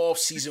old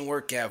off-season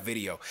workout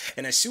video.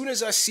 And as soon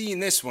as I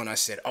seen this one, I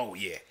said, oh,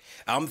 yeah,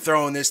 I'm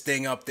throwing this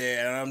thing up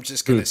there, and I'm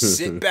just going to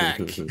sit back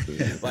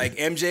like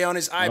MJ on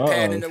his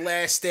iPad in The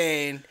Last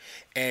Stand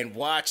and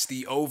watch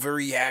the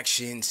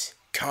overreactions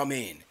come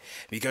in.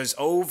 Because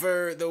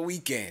over the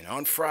weekend,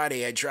 on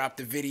Friday, I dropped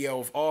a video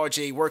of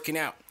RJ working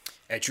out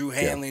at Drew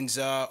Hanlon's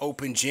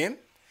open gym,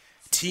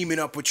 teaming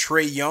up with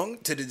Trae Young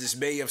to the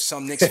dismay of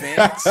some Knicks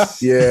fans.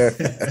 Yeah.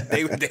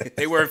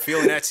 They weren't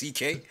feeling that,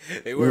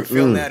 CK. They weren't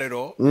feeling that at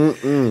all.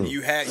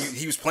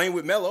 He was playing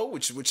with Melo,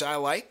 which I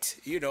liked.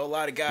 A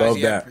lot of guys.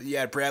 You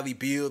had Bradley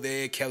Beal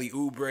there, Kelly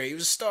Oubre. It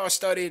was a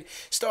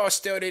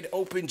star-studded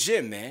open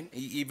gym, man.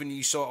 Even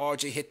you saw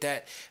RJ hit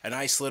a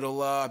nice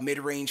little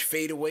mid-range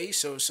fadeaway,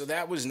 so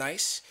that was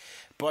nice.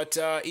 But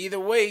either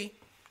way,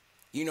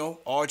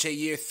 RJ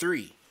year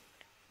 3.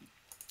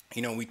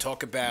 We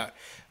talk about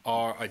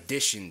our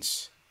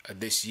additions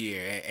this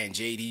year, and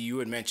JD, you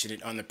had mentioned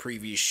it on the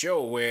previous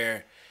show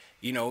where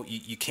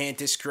you can't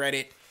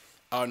discredit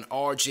an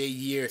RJ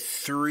year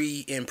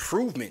 3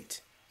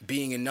 improvement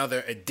being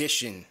another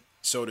addition,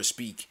 so to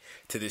speak,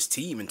 to this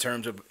team in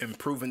terms of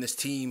improving this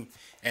team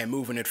and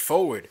moving it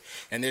forward.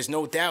 And there's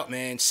no doubt,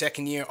 man,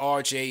 second year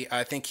RJ,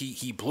 I think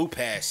he blew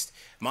past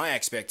my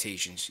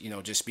expectations,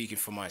 just speaking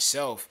for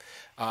myself.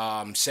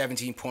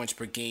 17 points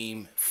per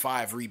game,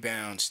 5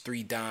 rebounds,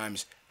 3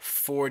 dimes,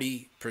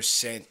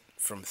 40%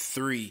 from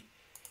 3,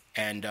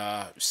 and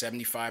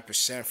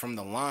 75% from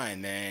the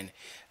line, man.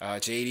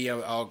 JD,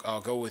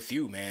 I'll go with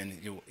you,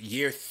 man.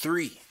 Year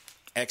 3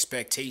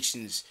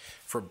 expectations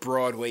for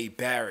Broadway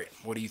Barrett.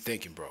 What are you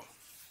thinking, bro?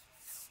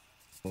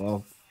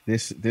 Well,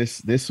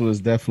 this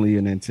was definitely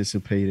an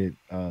anticipated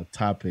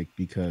topic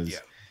because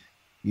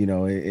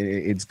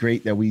it's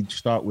great that we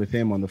start with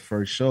him on the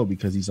first show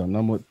because he's our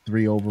number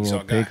 3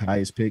 overall pick,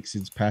 highest pick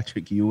since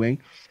Patrick Ewing,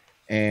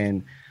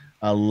 and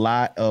a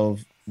lot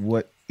of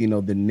what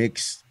the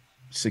Knicks'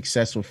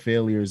 successful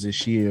failures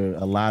this year,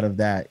 a lot of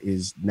that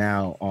is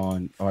now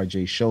on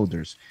RJ's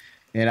shoulders.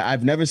 And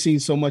I've never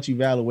seen so much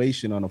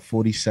evaluation on a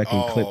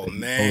 40-second clip that he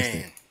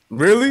posted.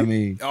 Really?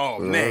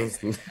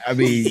 I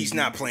mean, he's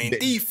not playing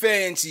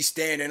defense. He's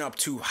standing up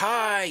too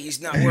high.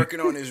 He's not working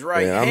on his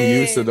right hand. I'm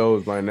used to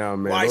those by now,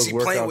 man. Why is he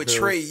playing with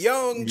Trae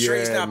Young? Yeah,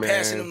 Trae's not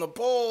passing him the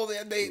ball.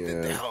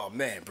 Oh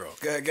man, bro.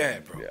 Go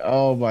ahead, bro.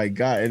 Oh my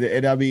God.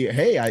 And I mean,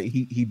 hey,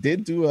 he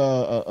did do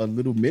a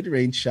little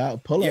mid-range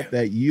shot pull up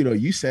that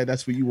you said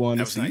that's what you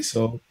wanted to see. Nice.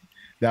 So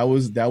that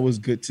was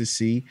good to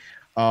see.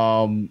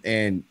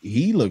 And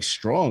he looks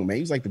strong, man.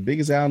 He was like the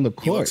biggest guy on the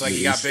court. He looks like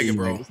he got bigger,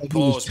 bro. Like he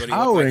was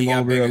towering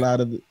over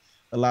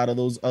a lot of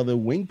those other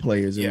wing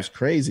players. It was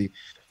crazy.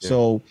 Yeah.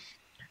 So,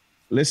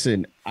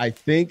 listen, I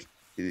think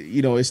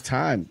it's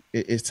time.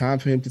 It's time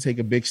for him to take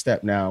a big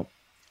step. Now,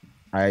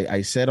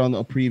 I said on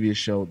a previous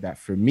show that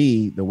for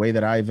me, the way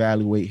that I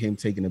evaluate him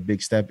taking a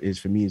big step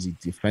is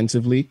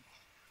defensively.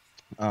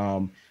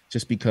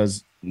 Just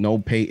because no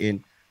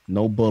Peyton,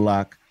 no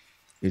Bullock,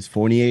 is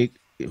Fournier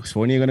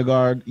going to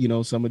guard,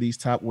 some of these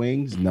top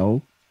wings?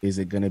 No. Is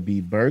it going to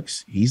be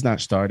Burks? He's not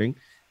starting.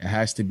 It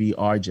has to be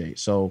RJ.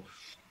 So,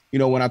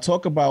 when I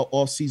talk about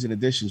off-season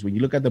additions, when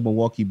you look at the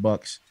Milwaukee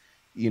Bucks,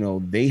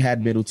 they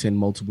had Middleton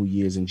multiple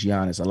years and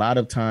Giannis. A lot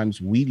of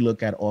times we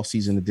look at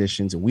off-season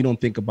additions and we don't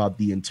think about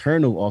the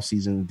internal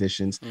off-season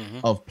additions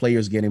of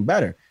players getting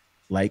better,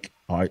 like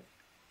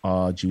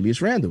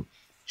Julius Randle.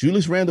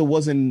 Julius Randle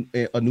wasn't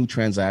a new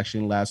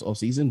transaction last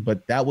offseason,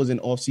 but that was an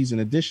offseason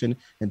addition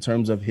in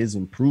terms of his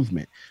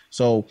improvement.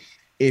 So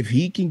if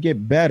he can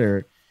get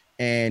better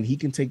and he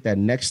can take that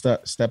next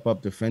step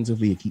up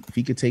defensively, if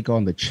he could take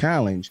on the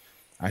challenge,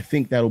 I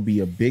think that'll be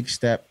a big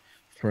step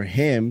for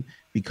him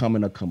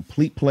becoming a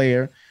complete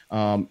player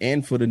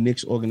and for the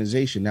Knicks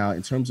organization. Now,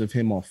 in terms of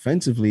him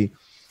offensively,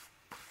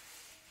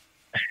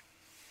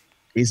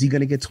 is he going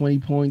to get 20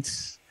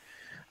 points?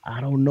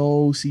 I don't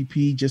know,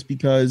 CP, just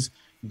because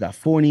you got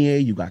Fournier,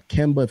 you got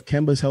Kemba. If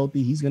Kemba's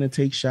healthy, he's going to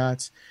take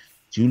shots.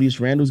 Julius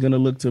Randle's going to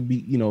look to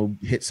be,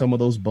 hit some of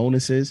those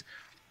bonuses.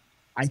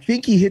 I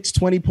think he hits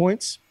 20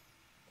 points.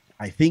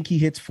 I think he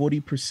hits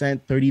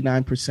 40%,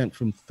 39%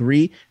 from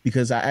three,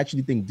 because I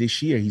actually think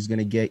this year he's going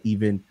to get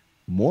even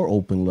more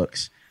open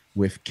looks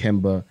with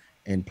Kemba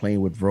and playing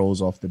with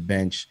Rose off the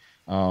bench.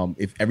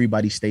 If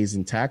everybody stays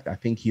intact, I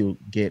think he'll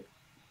get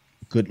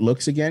good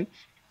looks again.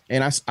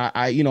 And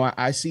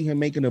I see him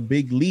making a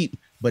big leap,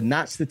 but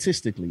not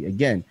statistically.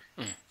 Again,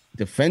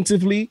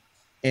 defensively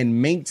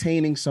and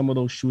maintaining some of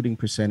those shooting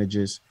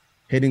percentages,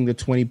 hitting the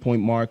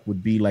 20-point mark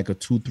would be like a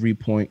 2-3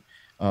 point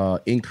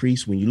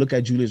increase. When you look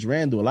at Julius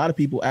Randle, a lot of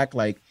people act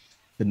like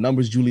the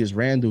numbers Julius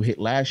Randle hit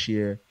last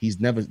year, he's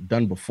never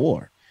done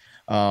before.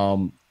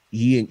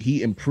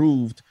 He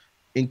improved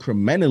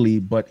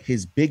incrementally, but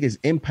his biggest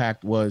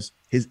impact was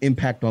his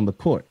impact on the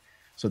court.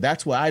 So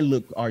that's why I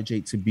look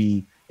RJ to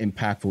be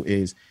impactful,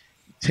 is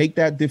take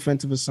that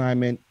defensive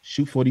assignment,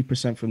 shoot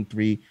 40% from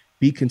three,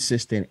 be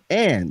consistent,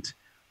 and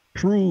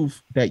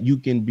prove that you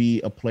can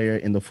be a player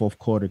in the fourth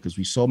quarter, because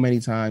we saw many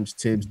times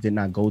Tibbs did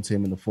not go to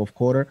him in the fourth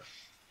quarter.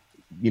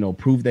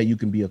 Prove that you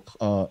can be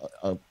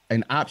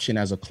an option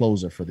as a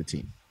closer for the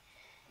team.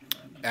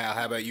 Al,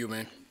 how about you,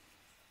 man?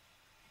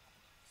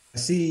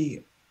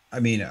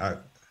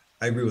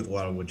 I agree with a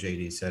lot of what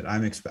JD said.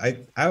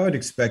 I would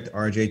expect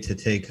RJ to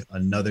take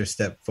another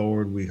step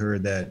forward. We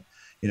heard that,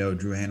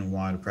 Drew Hannon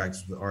wanted to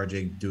practice with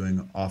RJ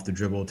doing off the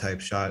dribble type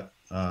shot,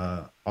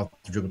 off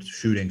the dribble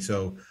shooting.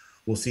 So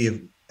we'll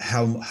see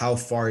how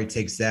far he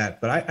takes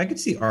that. But I could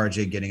see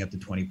RJ getting up to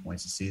 20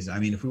 points a season. I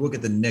mean, if we look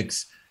at the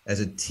Knicks as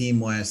a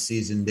team last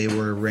season, they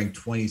were ranked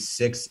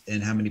 26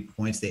 in how many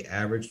points they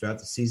averaged throughout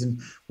the season,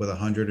 with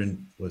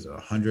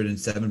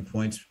 107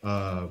 points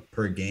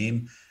per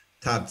game.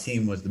 Top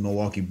team was the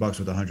Milwaukee Bucks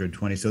with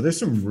 120. So there's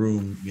some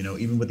room,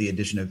 even with the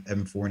addition of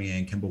Evan Fournier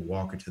and Kemba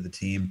Walker to the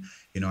team.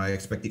 I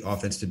expect the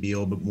offense to be a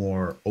little bit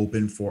more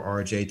open for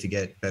RJ to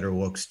get better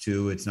looks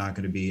too. It's not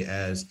going to be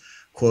as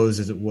closed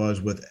as it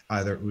was with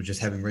just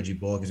having Reggie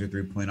Bullock as your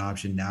 3-point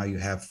option. Now you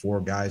have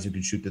 4 guys who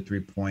can shoot the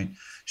 3-point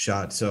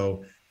shot.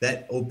 So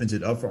that opens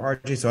it up for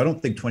RJ. So I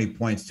don't think 20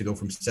 points to go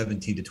from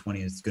 17 to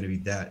 20 is going to be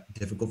that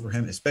difficult for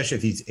him, especially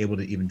if he's able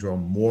to even draw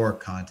more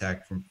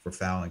contact for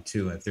fouling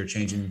too. If they're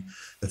changing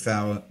the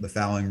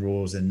fouling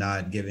rules and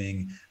not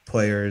giving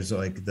players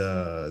like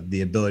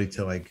the ability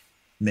to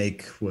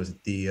make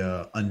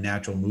the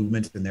unnatural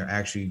movements, and they're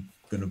actually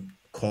going to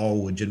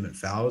call legitimate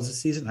fouls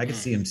this season, I could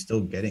see him still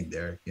getting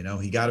there.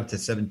 He got up to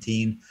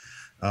 17.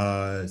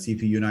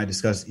 CP, you and I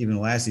discussed even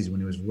last season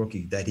when he was a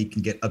rookie that he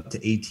can get up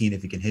to 18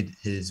 if he can hit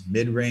his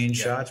mid-range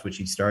shots, which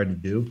he started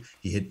to do.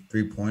 He hit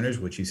 3-pointers,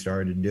 which he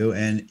started to do,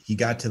 and he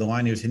got to the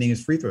line. He was hitting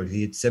his free throws. He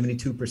hit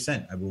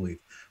 72%, I believe,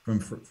 from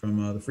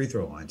the free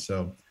throw line.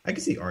 So I can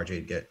see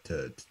RJ get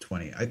to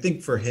 20. I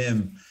think for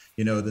him,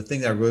 the thing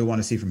that I really want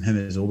to see from him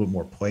is a little bit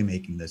more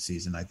playmaking this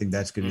season. I think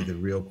that's going to be the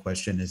real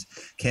question: is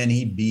can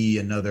he be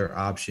another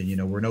option? We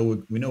know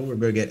we're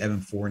going to get Evan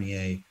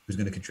Fournier, who's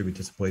going to contribute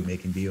to some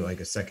playmaking, be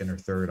like a second or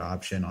third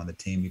option on the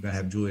team. You're going to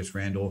have Julius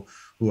Randle,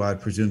 who I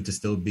presume to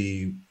still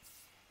be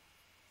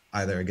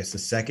either, I guess, the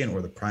second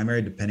or the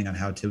primary, depending on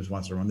how Tibbs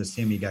wants to run this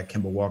team. You got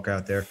Kemba Walker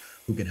out there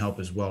who can help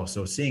as well.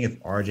 So seeing if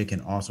RJ can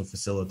also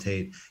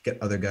facilitate,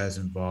 get other guys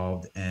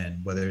involved,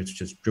 and whether it's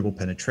just dribble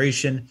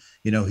penetration,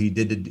 he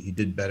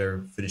did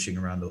better finishing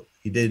around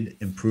he did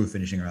improve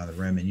finishing around the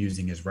rim and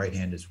using his right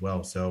hand as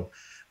well. So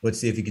let's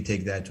see if he can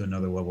take that to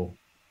another level.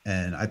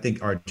 And I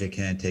think RJ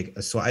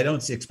can so I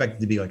don't expect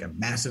it to be like a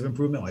massive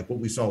improvement. Like what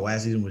we saw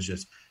last season was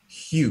just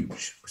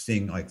huge. We're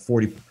seeing like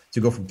to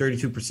go from 32%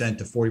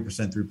 to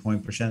 40%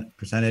 3-point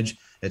percentage,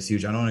 it's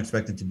huge. I don't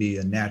expect him to be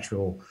a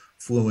natural,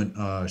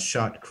 fluent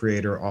shot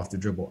creator off the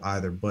dribble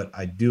either, but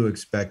I do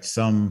expect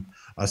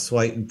a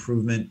slight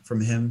improvement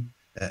from him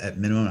at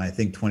minimum. I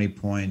think 20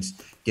 points,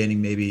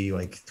 getting maybe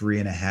like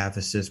 3.5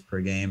 assists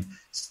per game.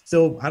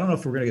 Still, I don't know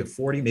if we're going to get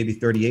 40, maybe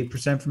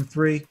 38% from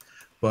three,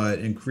 but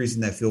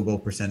increasing that field goal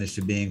percentage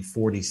to being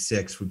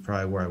 46 would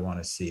probably where I want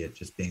to see it,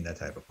 just being that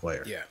type of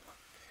player. Yeah.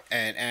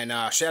 And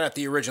shout out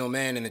the original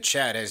man in the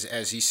chat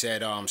as he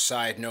said.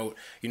 Side note,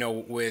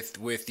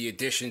 with the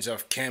additions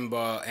of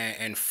Kemba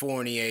and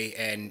Fournier,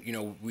 and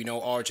we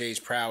know RJ's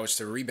prowess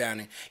to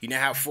rebounding. You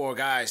now have 4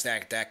 guys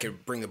that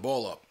could bring the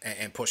ball up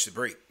and push the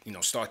break.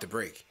 Start the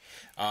break.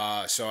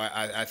 So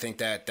I think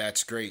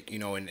that's great.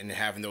 And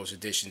having those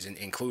additions,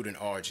 including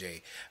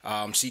RJ.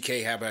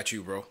 CK, how about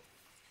you, bro?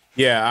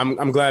 Yeah,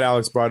 I'm glad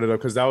Alex brought it up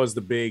because that was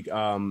the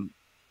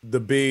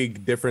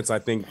big difference I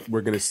think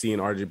we're going to see in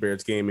RJ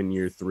Barrett's game in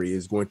year 3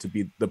 is going to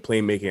be the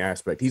playmaking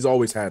aspect. He's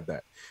always had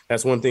that.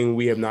 That's one thing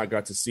we have not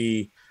got to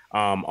see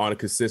on a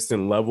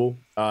consistent level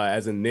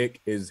as a Knick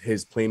is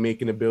his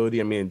playmaking ability.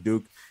 I mean,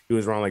 Duke, he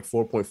was around like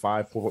 4.5,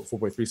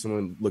 4.3.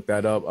 Someone looked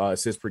that up,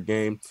 assists per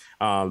game.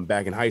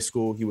 Back in high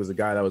school, he was a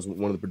guy that was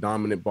one of the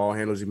predominant ball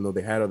handlers, even though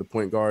they had other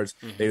point guards.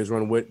 Mm-hmm. They was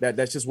running with that.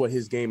 That's just what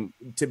his game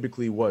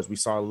typically was. We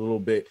saw a little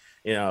bit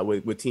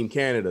with Team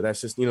Canada.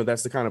 That's just,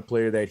 that's the kind of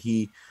player that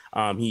he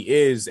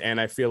is.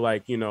 And I feel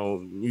like, you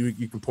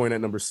can point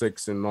at number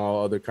 6 and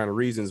all other kind of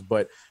reasons,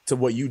 but to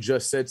what you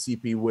just said,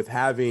 CP, with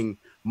having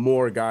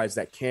more guys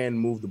that can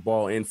move the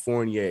ball in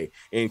Fournier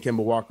and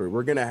Kemba Walker,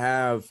 we're going to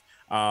have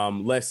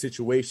less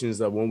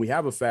situations of when we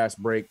have a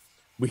fast break,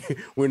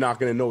 we're not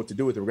going to know what to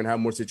do with it. We're going to have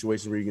more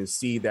situations where you can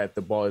see that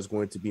the ball is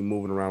going to be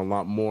moving around a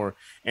lot more.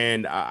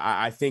 And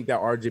I think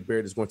that RJ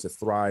Barrett is going to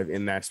thrive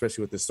in that,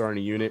 especially with the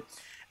starting unit.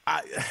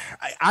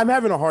 I'm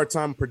having a hard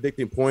time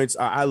predicting points.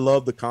 I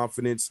love the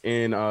confidence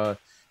in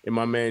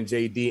my man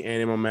JD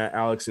and in my man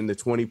Alex in the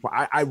 20.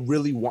 I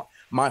really want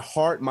my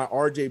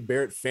RJ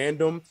Barrett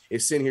fandom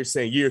is sitting here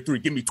saying year 3,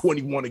 give me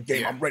 21 a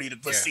game. Yeah. I'm ready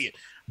to see it.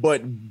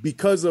 But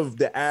because of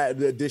the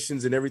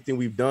additions and everything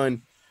we've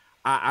done,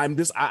 and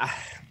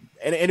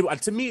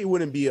to me it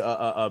wouldn't be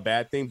a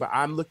bad thing. But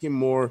I'm looking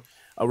more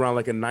around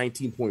like a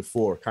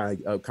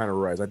 19.4 kind of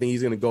rise. I think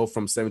he's going to go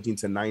from 17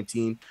 to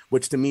 19,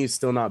 which to me is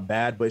still not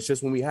bad, but it's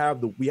just when we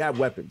have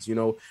weapons,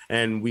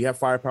 and we have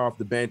firepower off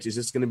the bench, it's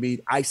just going to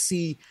be, I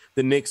see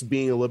the Knicks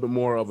being a little bit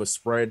more of a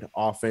spread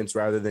offense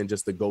rather than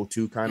just the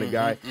go-to kind of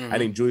guy. Mm-hmm. I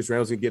think Julius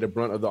Randle's going to get a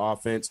brunt of the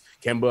offense.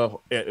 Kemba,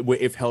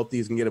 if healthy,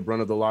 is going to get a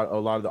brunt of a lot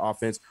of the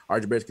offense.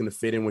 RJ Barrett's going to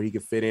fit in where he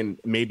can fit in.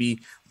 Maybe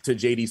to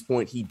JD's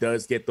point, he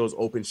does get those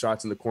open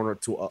shots in the corner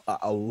to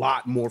a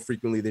lot more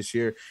frequently this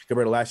year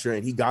compared to last year,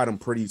 and he got them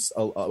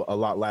a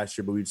lot last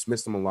year, but we just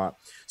missed him a lot.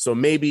 So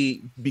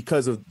maybe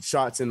because of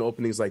shots and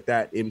openings like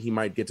that, he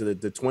might get to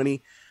the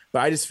 20.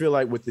 But I just feel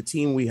like with the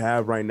team we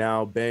have right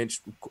now,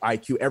 bench,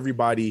 IQ,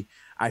 everybody,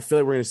 I feel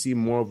like we're going to see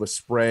more of a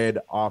spread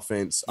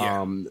offense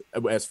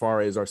as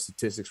far as our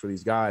statistics for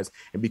these guys.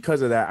 And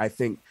because of that, I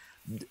think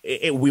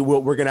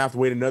we're going to have to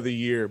wait another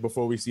year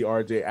before we see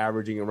RJ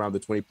averaging around the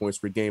 20 points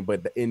per game,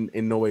 but in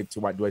no way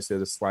do I say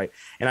it's a slight.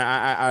 And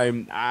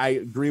I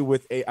agree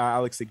with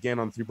Alex again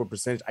on 3-point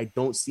percentage. I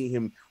don't see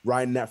him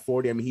riding that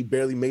 40. I mean, he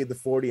barely made the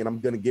 40, and I'm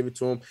going to give it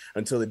to him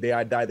until the day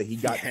I die that he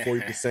got the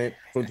 40%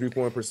 from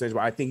 3-point percentage.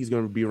 But I think he's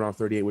going to be around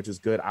 38, which is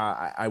good.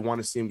 I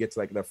want to see him get to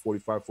like that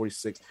 45,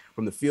 46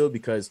 from the field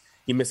because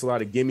he missed a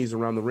lot of gimmies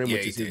around the rim,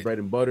 which is his bread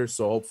and butter.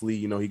 So hopefully,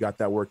 he got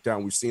that worked out.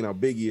 And we've seen how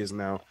big he is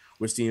now.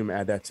 We're seeing him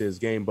add that to his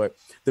game. But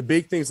the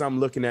big things I'm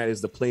looking at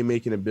is the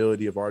playmaking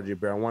ability of RJ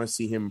Barrett. I want to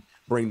see him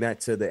bring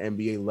that to the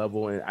NBA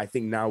level. And I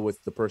think now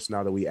with the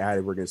personnel that we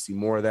added, we're going to see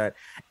more of that.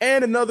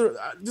 And another,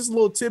 just a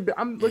little tidbit,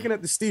 I'm looking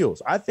at the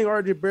steals. I think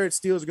RJ Barrett's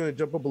steals are going to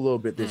jump up a little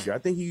bit this year. I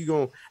think he's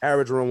going to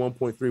average around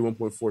 1.3,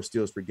 1.4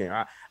 steals per game.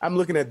 I'm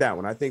looking at that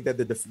one. I think that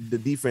the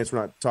defense,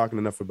 we're not talking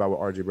enough about with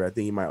RJ Barrett. I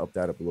think he might up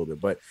that up a little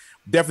bit. But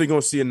definitely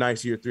going to see a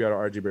nice year 3 out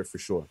of RJ Barrett for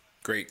sure.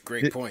 Great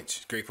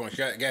points. Go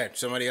ahead.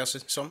 Somebody else?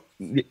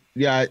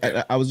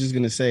 Yeah, I was just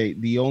going to say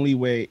the only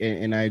way,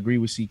 and I agree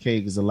with CK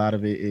because a lot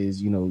of it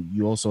is,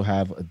 you also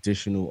have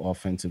additional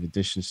offensive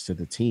additions to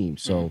the team.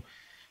 So,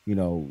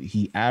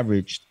 he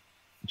averaged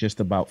just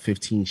about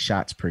 15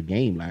 shots per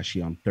game last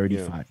year on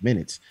 35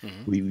 minutes.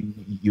 Mm-hmm.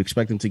 You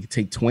expect him to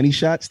take 20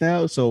 shots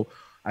now. So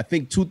I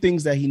think 2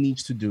 things that he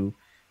needs to do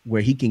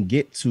where he can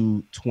get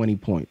to 20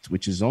 points,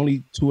 which is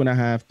only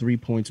 2.5, 3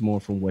 points more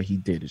from what he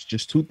did. It's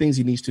just 2 things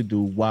he needs to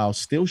do while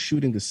still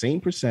shooting the same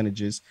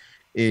percentages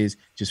is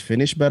just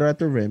finish better at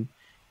the rim.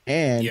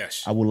 And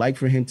I would like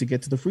for him to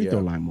get to the free throw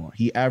line more.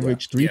 He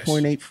averaged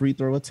 3.8 free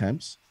throw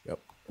attempts,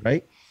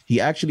 right?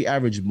 He actually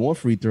averaged more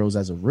free throws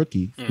as a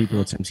rookie, free throw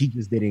attempts. He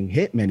just didn't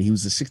hit many. He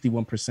was a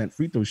 61%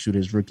 free throw shooter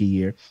his rookie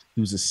year.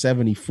 He was a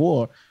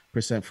 74%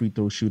 free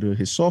throw shooter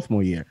his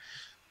sophomore year.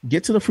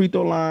 Get to the free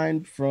throw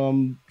line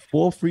from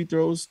 4 free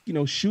throws,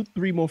 shoot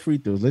 3 more free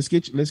throws. Let's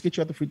get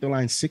you at the free throw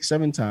line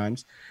 6-7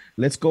 times.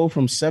 Let's go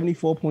from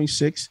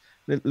 74.6.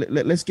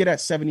 Let's get at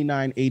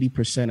 79,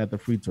 80% at the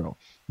free throw.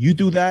 You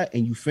do that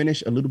and you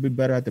finish a little bit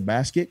better at the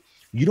basket.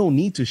 You don't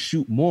need to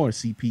shoot more,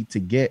 CP, to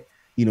get,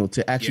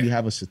 to actually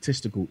have a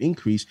statistical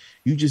increase.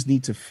 You just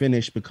need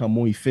to become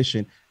more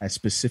efficient at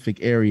specific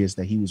areas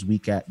that he was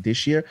weak at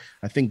this year.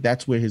 I think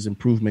that's where his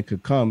improvement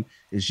could come,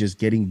 is just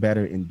getting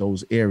better in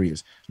those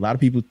areas. A lot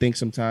of people think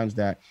sometimes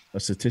that a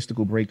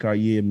statistical breakout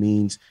year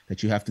means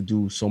that you have to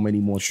do so many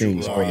more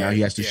things. Or now he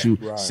has to shoot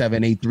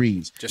 7, 8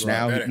 threes. Just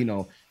now,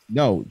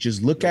 no,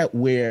 just look at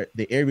where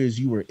the areas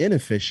you were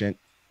inefficient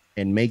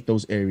and make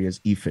those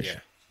areas efficient.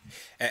 Yeah.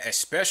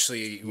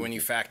 Especially when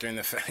you factor in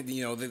the fact,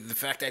 the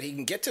fact that he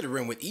can get to the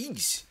rim with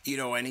ease,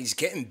 and he's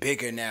getting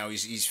bigger now.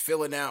 He's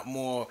filling out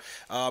more.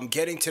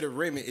 Getting to the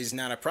rim is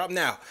not a problem.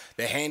 Now,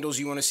 the handles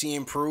you want to see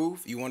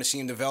improve. You want to see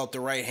him develop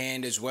the right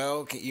hand as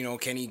well.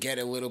 Can he get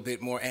a little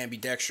bit more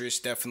ambidextrous?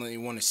 Definitely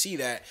want to see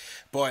that.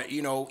 But,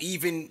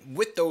 even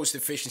with those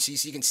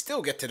deficiencies, he can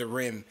still get to the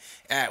rim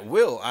at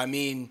will. I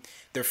mean,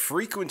 the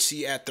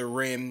frequency at the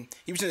rim,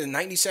 he was in the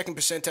 92nd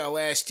percentile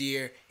last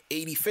year,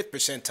 85th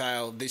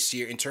percentile this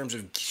year in terms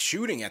of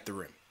shooting at the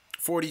rim.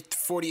 48%,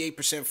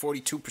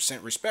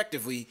 42%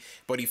 respectively,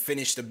 but he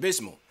finished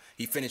abysmal.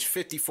 He finished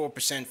 54%,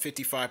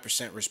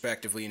 55%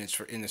 respectively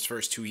in his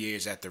first 2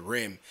 years at the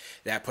rim.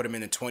 That put him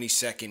in the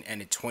 22nd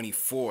and the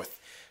 24th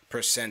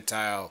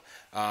percentile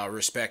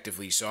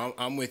respectively. So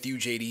I'm with you,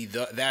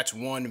 JD. That's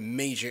one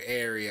major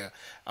area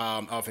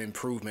of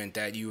improvement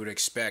that you would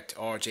expect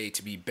RJ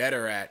to be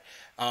better at.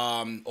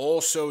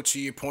 Also, to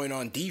your point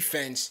on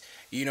defense,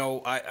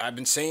 I've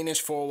been saying this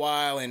for a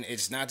while, and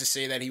it's not to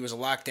say that he was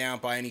locked down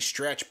by any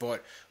stretch,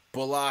 but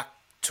Bullock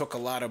took a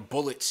lot of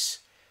bullets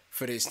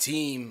for this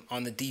team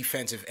on the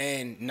defensive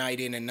end, night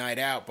in and night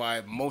out,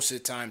 by most of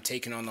the time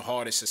taking on the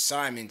hardest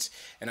assignments.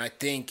 And I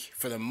think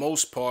for the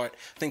most part,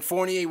 I think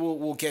Fournier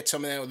will get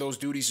some of those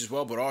duties as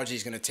well, but RJ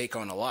is going to take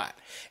on a lot.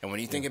 And when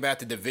you think about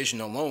the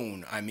division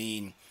alone, I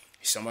mean,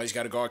 somebody's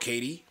got to guard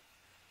KD,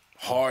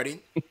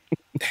 Harden.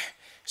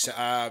 So,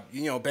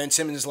 Ben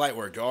Simmons is light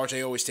work.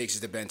 RJ always takes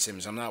it to Ben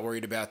Simmons. I'm not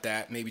worried about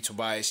that. Maybe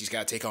Tobias, he's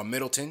got to take on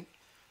Middleton,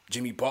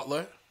 Jimmy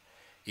Butler.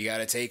 You got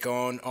to take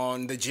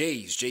on the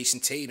Jays,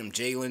 Jason Tatum,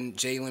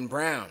 Jaylen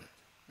Brown,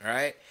 all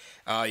right?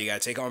 You got to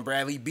take on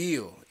Bradley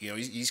Beal.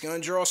 He's going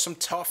to draw some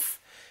tough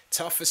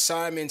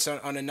assignments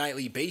on a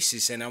nightly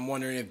basis, and I'm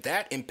wondering if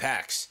that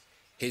impacts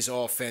his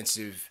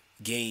offensive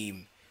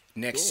game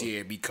next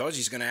year, because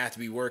he's going to have to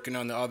be working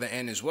on the other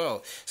end as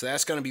well. So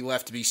that's going to be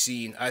left to be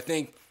seen. I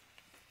think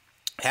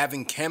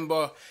having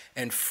Kemba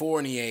and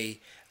Fournier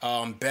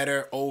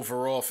better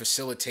overall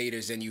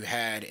facilitators than you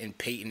had in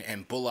Peyton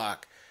and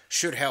Bullock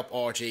should help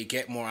RJ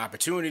get more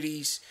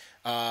opportunities.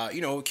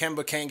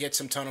 Kemba can get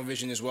some tunnel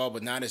vision as well,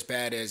 but not as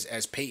bad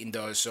as Peyton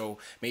does. So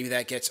maybe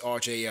that gets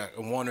RJ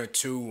a 1 or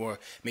 2 or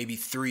maybe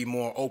 3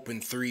 more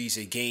open threes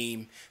a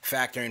game.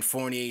 Factor in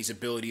Fournier's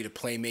ability to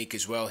play make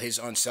as well, his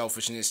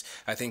unselfishness.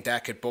 I think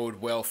that could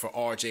bode well for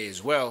RJ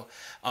as well.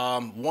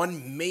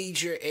 One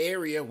major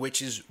area,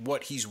 which is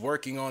what he's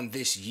working on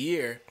this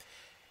year,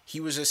 he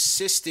was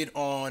assisted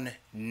on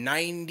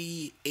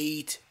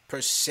 98%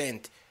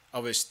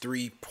 of his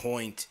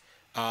three-point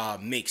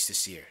makes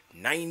this year.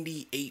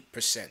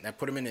 98%. That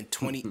put him in the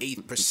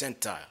 28th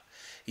percentile.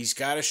 He's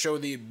got to show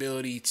the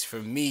ability for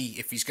me,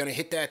 if he's going to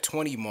hit that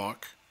 20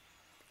 mark,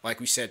 like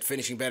we said,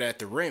 finishing better at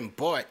the rim,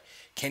 but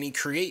can he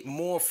create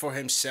more for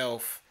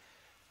himself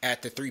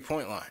at the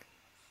three-point line?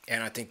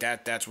 And I think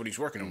that's what he's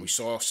working on. We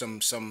saw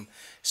some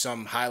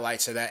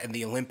highlights of that in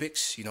the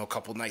Olympics. A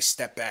couple nice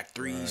step-back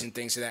threes and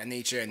things of that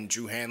nature. And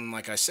Drew Hanlon,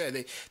 like I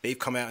said, they've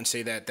come out and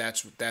say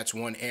that's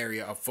one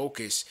area of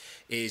focus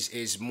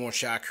is more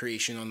shot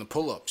creation on the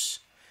pull-ups.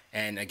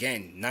 And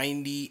again,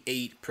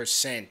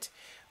 98%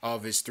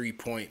 of his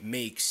three-point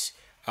makes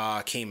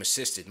came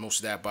assisted. Most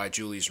of that by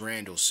Julius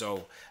Randle.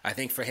 So I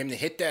think for him to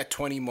hit that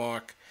 20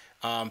 mark,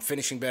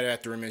 finishing better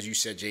at the rim, as you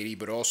said, JD,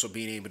 but also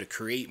being able to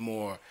create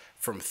more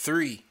from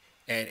three,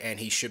 and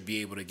he should be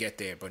able to get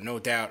there. But no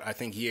doubt, I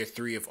think year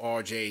 3 of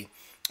RJ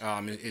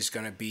is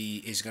going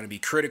to be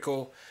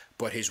critical.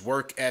 But his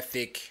work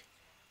ethic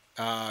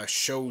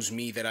shows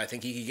me that I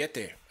think he can get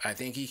there. I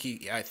think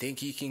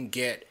he can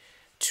get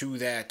to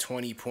that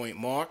 20-point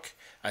mark.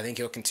 I think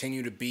he'll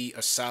continue to be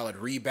a solid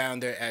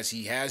rebounder as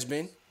he has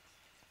been.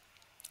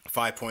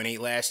 5.8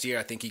 last year.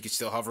 I think he could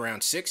still hover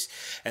around 6.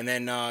 And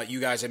then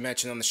you guys had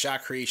mentioned on the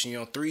shot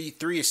creation,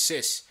 three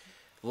assists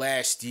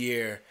last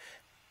year.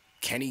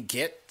 Can he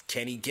get to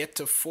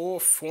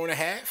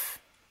 4.5?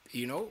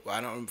 I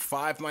don't.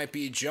 5 might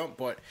be a jump,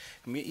 but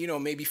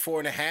maybe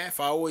 4.5.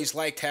 I always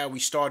liked how we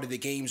started the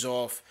games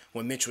off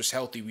when Mitch was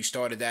healthy. We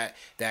started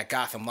that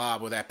Gotham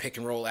lob or that pick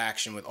and roll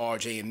action with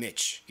RJ and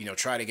Mitch.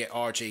 Try to get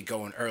RJ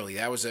going early.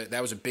 That was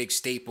a big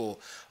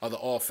staple of the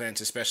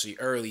offense, especially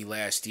early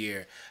last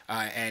year.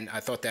 And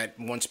I thought that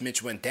once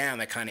Mitch went down,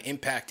 that kind of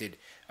impacted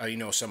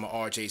some of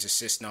RJ's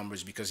assist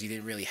numbers, because he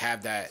didn't really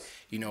have that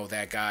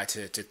that guy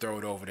to throw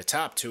it over the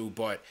top to.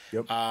 But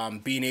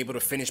being able to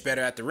finish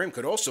better at the rim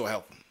could also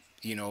help him.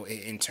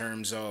 in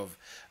terms of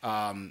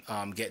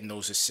getting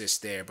those assists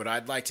there. But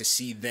I'd like to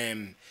see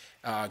them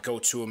go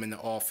to him in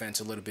the offense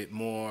a little bit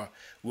more.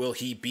 Will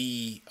he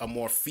be a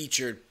more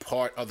featured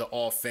part of the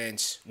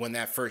offense when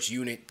that first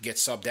unit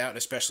gets subbed out,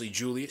 especially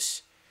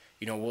Julius?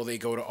 Will they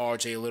go to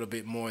RJ a little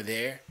bit more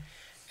there?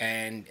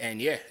 And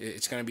yeah,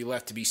 it's going to be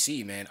left to be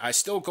seen, man. I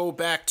still go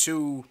back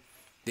to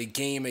the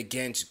game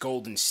against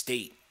Golden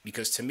State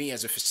because to me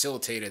as a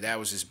facilitator, that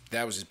was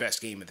his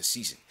best game of the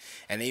season.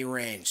 And they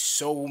ran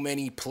so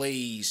many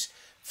plays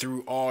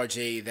through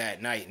RJ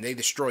that night, and they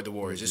destroyed the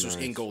Warriors. This was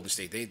in Golden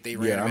State. They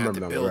ran them out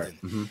the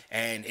building,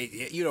 and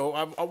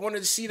I wanted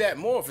to see that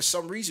more. For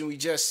some reason,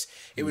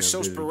 it was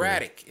so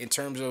sporadic in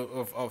terms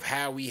of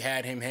how we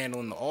had him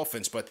handling the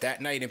offense. But that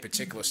night in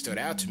particular stood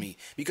out to me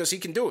because he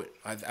can do it.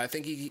 I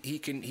think he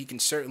can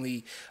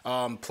certainly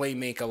play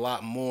make a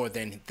lot more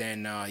than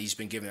he's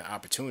been given the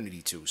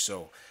opportunity to.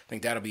 So I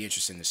think that'll be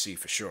interesting to see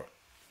for sure.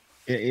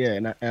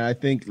 Yeah, and I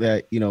think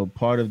that,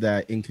 part of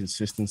that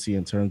inconsistency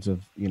in terms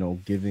of,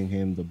 giving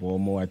him the ball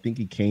more, I think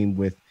he came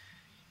with,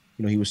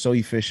 he was so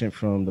efficient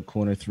from the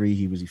corner three.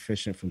 He was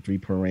efficient from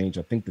three-point range.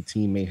 I think the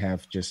team may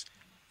have just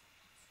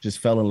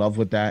fell in love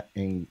with that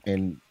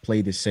and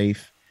played it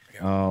safe.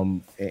 Yeah.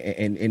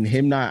 And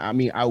him not,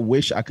 I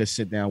wish I could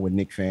sit down with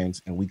Knicks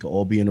fans and we could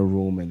all be in a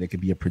room and there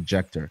could be a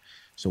projector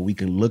so we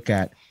can look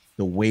at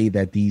the way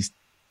that these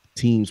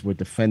teams were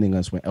defending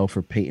us when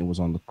Elfrid Payton was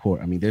on the court.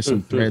 There's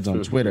some threads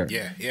on Twitter.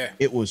 Yeah.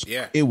 It was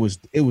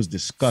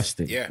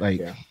disgusting.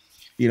 Yeah.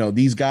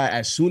 These guys,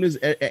 as soon as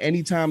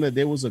any time that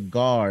there was a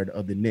guard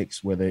of the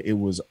Knicks, whether it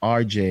was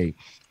RJ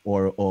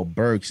or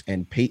Burks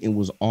and Payton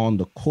was on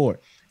the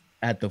court,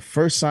 at the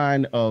first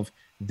sign of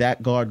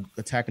that guard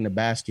attacking the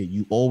basket,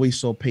 you always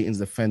saw Payton's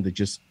defender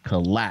just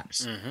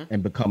collapse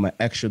and become an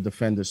extra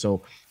defender.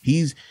 So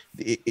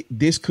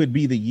this could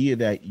be the year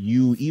that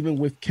even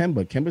with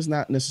Kemba's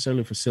not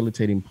necessarily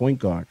facilitating point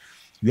guard.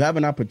 You have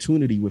an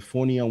opportunity with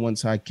Fournier on one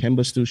side.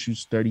 Kemba still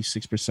shoots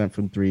 36%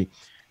 from three.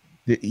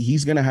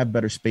 He's going to have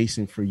better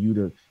spacing for you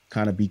to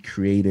kind of be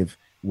creative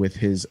with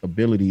his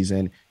abilities.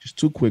 And just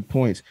 2 quick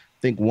points. I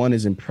think one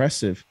is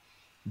impressive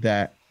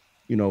that,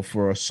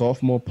 for a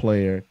sophomore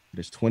player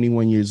that's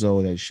 21 years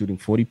old, that's shooting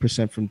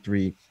 40% from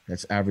three,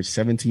 that's averaged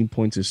 17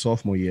 points his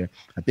sophomore year.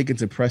 I think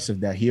it's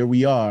impressive that here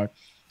we are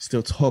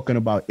still talking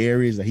about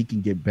areas that he can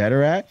get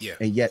better at. Yeah.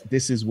 And yet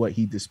this is what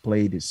he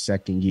displayed his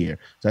second year.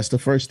 So that's the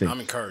first thing. I'm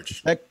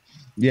encouraged.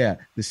 The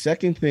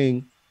second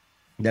thing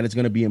that is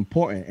going to be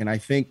important, and I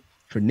think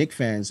for Knicks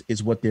fans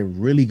is what they're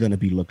really going to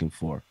be looking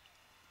for,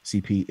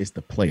 CP, is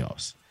the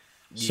playoffs.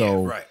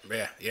 So, right.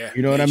 Yeah.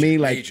 You know what I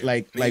mean? Like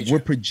we're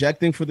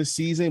projecting for the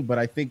season, but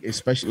I think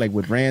especially like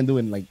with Randall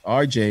and like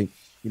RJ,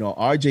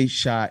 RJ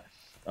shot,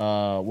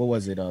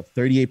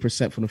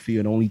 38% from the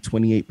field and only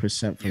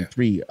 28% from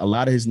three. A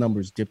lot of his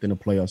numbers dipped in the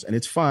playoffs, and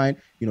it's fine.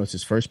 It's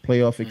his first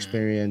playoff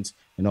experience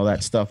and all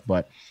that stuff.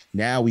 But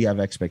now we have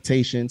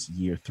expectations,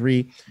 year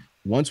 3.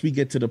 Once we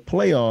get to the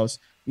playoffs,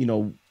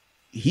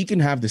 he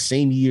can have the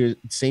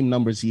same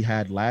numbers he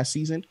had last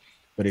season.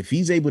 But if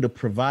he's able to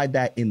provide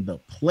that in the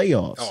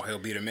playoffs, he'll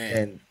be the man.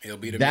 And he'll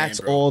be the man. That's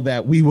all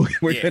that we're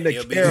going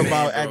to care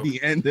about at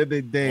the end of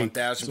the day.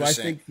 1,000%. So I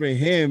think for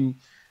him,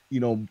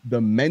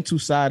 the mental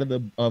side of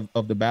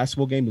the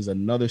basketball game is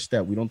another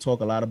step. We don't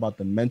talk a lot about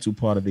the mental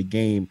part of the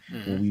game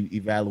when we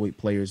evaluate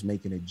players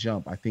making a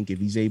jump. I think if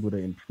he's able to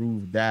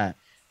improve that,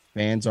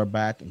 fans are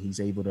back, and he's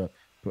able to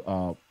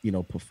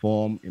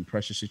perform in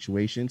pressure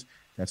situations,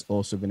 that's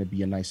also going to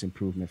be a nice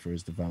improvement for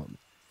his development.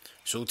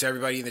 Salute to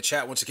everybody in the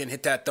chat. Once again,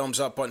 hit that thumbs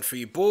up button for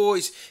you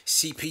boys.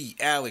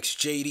 CP, Alex,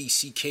 JD,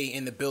 CK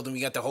in the building.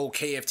 We got the whole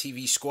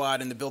KFTV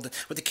squad in the building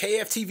with the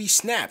KFTV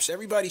snaps.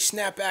 Everybody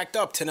snap act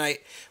up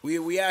tonight.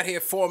 We out here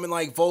forming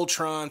like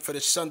Voltron for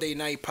the Sunday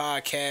night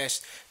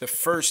podcast. The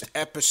first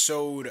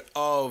episode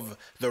of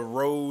the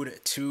road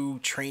to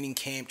training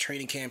camp.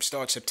 Training camp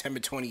starts September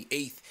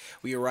 28th.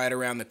 We are right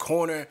around the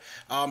corner.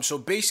 So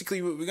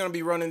basically, we're going to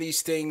be running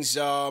these things.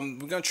 We're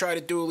going to try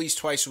to do at least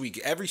twice a week.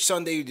 Every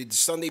Sunday, the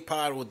Sunday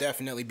pod will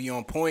definitely be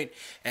on point,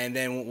 and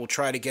then we'll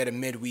try to get a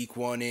midweek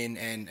one in.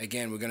 And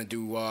again, we're going to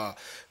do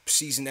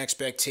season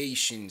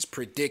expectations,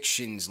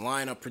 predictions,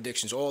 lineup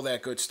predictions, all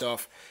that good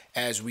stuff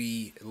as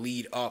we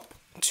lead up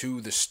to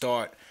the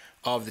start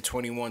of the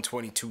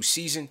 21-22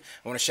 season.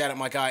 I want to shout out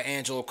my guy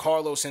Angelo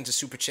Carlos, sent a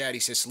super chat. He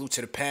says, salute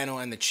to the panel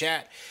and the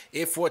chat.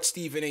 If what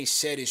Stephen A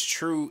said is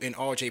true in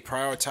RJ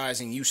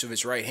prioritizing use of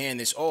his right hand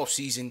this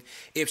offseason,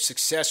 if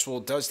successful,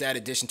 does that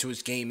addition to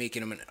his game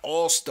making him an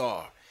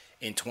all-star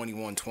in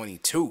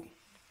 21-22?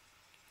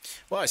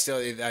 Well,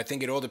 I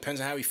think it all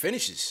depends on how he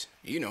finishes.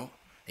 He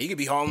could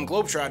be Harlem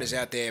Globetrotters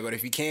out there, but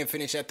if he can't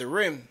finish at the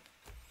rim,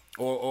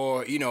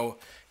 or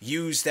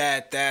use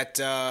that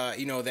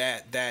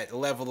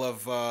level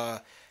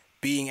of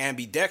being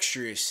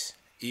ambidextrous,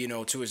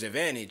 to his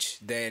advantage,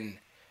 then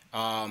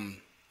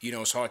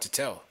it's hard to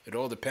tell. It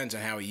all depends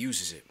on how he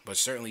uses it, but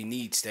certainly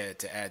needs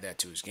to add that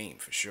to his game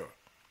for sure.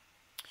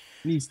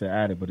 Needs to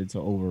add it, but it's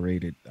an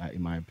overrated,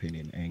 in my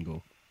opinion,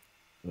 angle.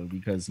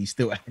 because he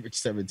still averaged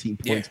 17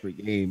 points per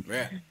game,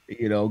 Yeah.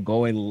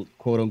 Going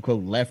quote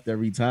unquote left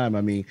every time.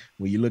 I mean,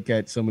 when you look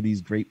at some of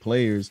these great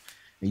players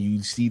and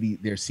you see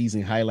their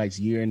season highlights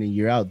year in and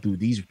year out, do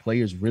these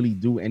players really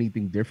do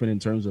anything different in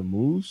terms of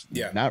moves?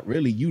 Yeah. Not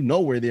really.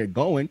 Where they're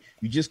going.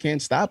 You just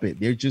can't stop it.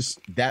 They're just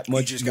that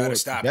much more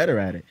better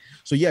at it.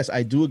 So yes,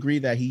 I do agree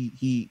that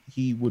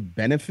he would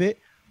benefit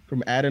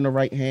from adding a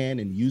right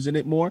hand and using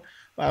it more.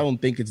 But I don't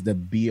think it's the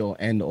be all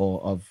end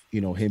all of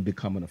him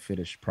becoming a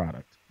finished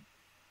product.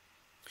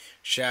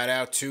 Shout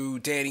out to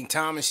Danny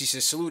Thomas. He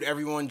says, salute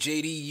everyone.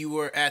 JD, you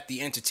were at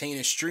the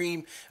entertainer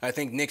stream. I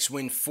think Knicks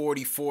win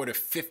 44 to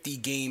 50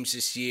 games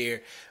this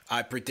year.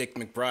 I predict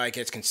McBride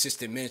gets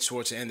consistent minutes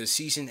towards the end of the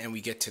season, and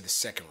we get to the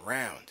second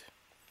round.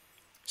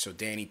 So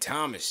Danny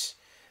Thomas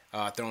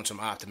throwing some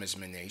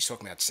optimism in there. He's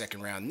talking about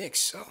second round Knicks.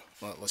 So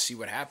well, let's see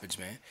what happens,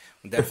 man.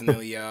 We'll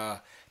definitely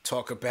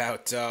talk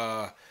about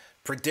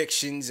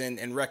predictions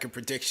and record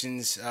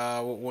predictions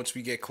once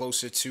we get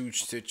closer to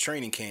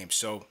training camp.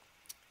 So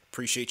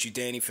appreciate you,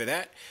 Danny, for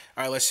that.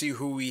 All right, let's see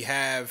who we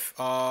have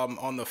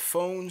on the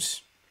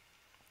phones.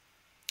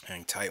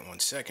 Hang tight 1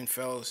 second,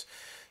 fellas.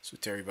 So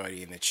to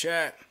everybody in the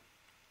chat.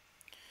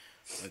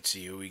 Let's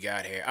see who we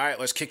got here. All right,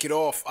 let's kick it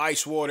off.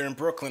 Icewater in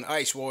Brooklyn.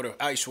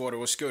 Icewater,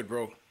 what's good,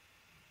 bro?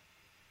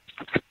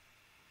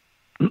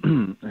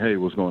 Hey,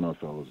 what's going on,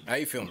 fellas? How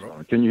you feeling,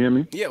 bro? Can you hear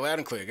me? Yeah, loud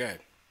and clear. Go ahead.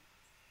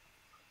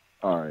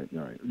 All right.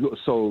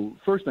 So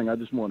first thing, I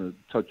just want to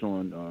touch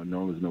on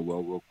Nerlens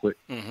Noel real quick.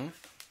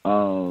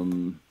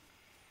 Mm-hmm.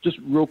 Just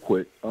real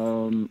quick,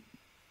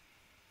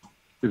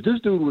 if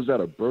this dude was at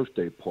a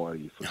birthday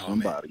party for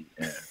somebody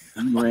and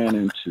he ran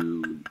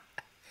into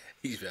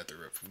he's about to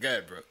rip. Go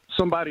ahead, bro.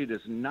 Somebody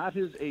that's not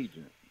his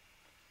agent,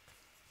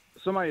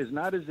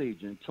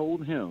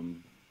 told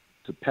him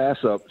to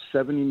pass up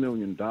 $70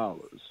 million,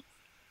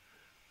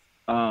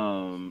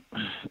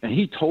 and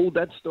he told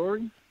that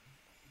story.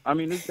 I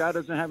mean, this guy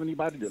doesn't have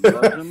anybody that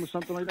loves him or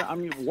something like that. I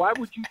mean, why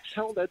would you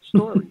tell that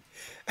story?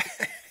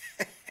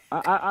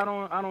 I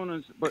don't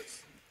understand. But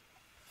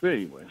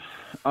anyway,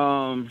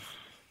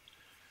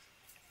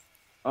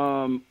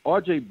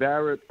 RJ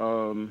Barrett,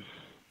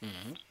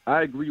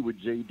 I agree with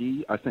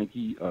JD. I think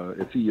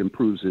if he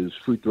improves his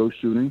free throw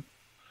shooting,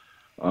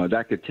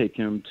 that could take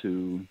him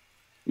to,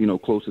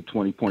 close to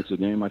 20 points a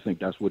game. I think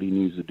that's what he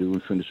needs to do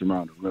and finish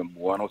around the rim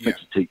more. I don't think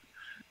he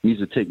needs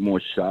to take more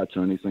shots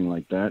or anything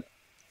like that.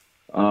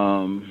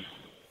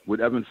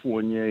 With Evan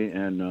Fournier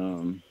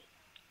and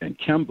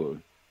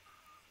Kemba,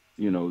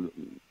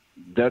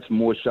 that's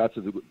more shots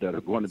that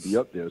are going to be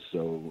up there.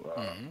 So,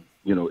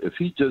 if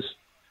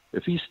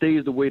he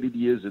stays the way that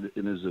he is and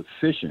is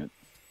efficient,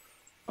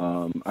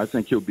 I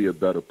think he'll be a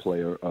better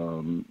player.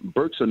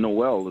 Burks and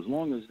Noel, as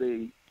long as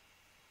they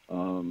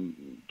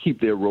keep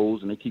their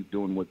roles and they keep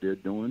doing what they're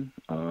doing,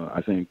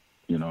 I think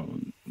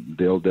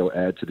they'll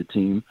add to the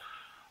team.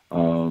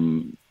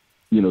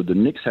 The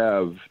Knicks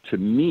have, to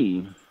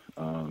me,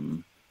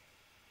 and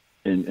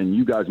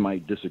you guys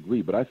might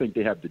disagree, but I think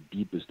they have the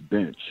deepest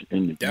bench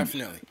in the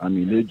Definitely. East. I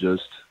mean,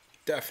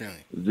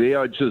 Definitely. They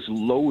are just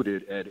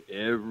loaded at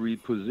every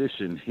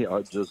position. They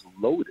are just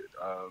loaded,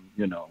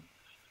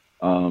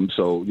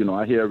 So,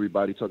 I hear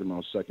everybody talking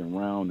about second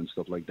round and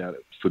stuff like that.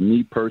 For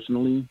me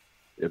personally,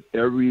 if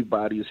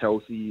everybody is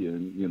healthy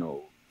and,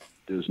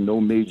 there's no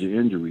major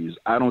injuries,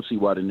 I don't see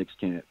why the Knicks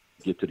can't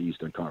get to the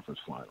Eastern Conference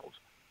Finals.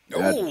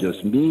 That's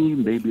just me.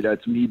 Maybe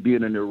that's me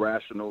being an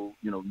irrational,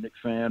 Knicks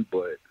fan,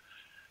 but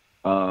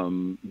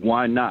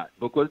why not?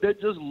 Because they're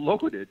just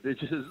loaded. They're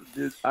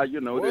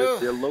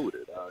they're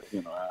loaded.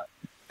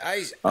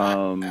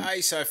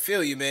 I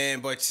feel you, man,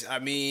 but I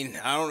mean,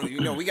 I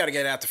don't. We got to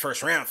get out the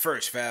first round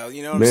first, Val.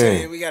 You know what I'm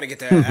saying? We got to get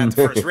that out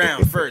the first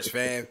round first,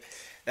 man.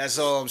 That's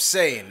all I'm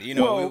saying.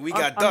 We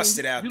got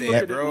dusted out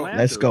there, bro. Atlanta.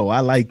 Let's go. I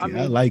like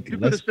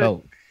it. Let's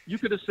go. You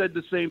could have said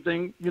the same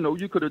thing.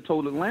 You could have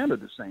told Atlanta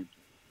the same thing.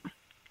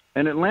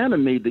 And Atlanta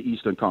made the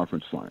Eastern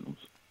Conference Finals.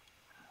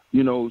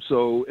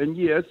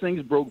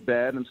 Things broke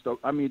bad and stuff.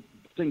 I mean,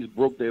 things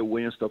broke their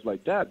way and stuff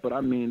like that. But, I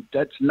mean,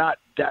 that's not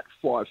that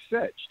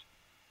far-fetched,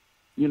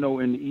 in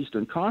the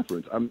Eastern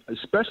Conference,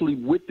 especially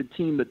with the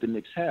team that the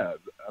Knicks have.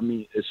 I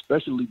mean,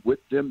 especially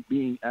with them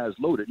being as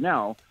loaded.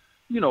 Now,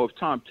 if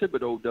Tom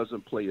Thibodeau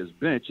doesn't play his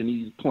bench and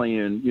he's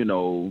playing,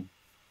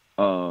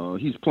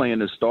 he's playing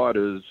the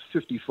starters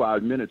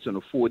 55 minutes in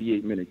a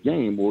 48-minute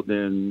game, well,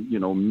 then,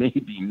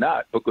 maybe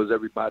not, because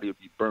everybody will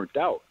be burnt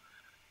out.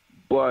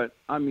 But,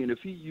 I mean, if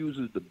he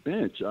uses the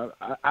bench,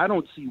 I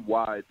don't see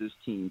why this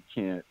team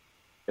can't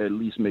at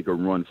least make a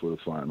run for the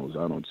finals.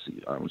 I don't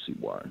see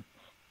why.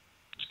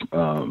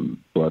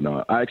 But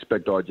I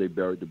expect RJ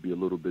Barrett to be a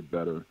little bit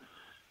better.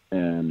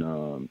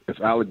 And if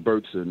Alec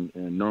Burks and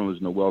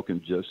Nerlens Noel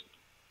can just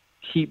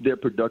keep their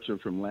production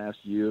from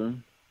last year,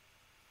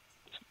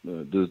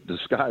 the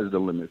sky is the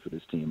limit for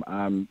this team.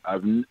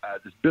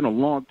 It's been a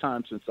long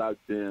time since I've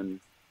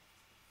been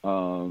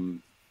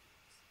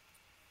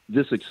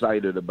this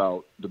excited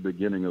about the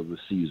beginning of the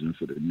season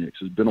for the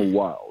Knicks. It's been a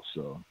while,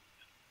 so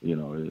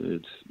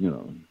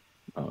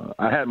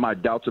I had my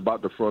doubts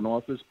about the front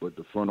office, but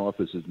the front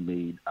office has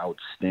made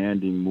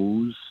outstanding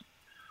moves.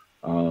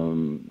 I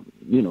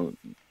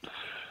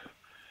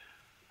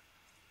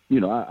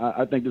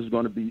think this is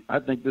going to be. I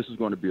think this is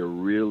going to be a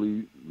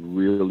really,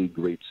 really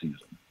great season.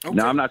 Okay.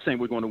 Now, I'm not saying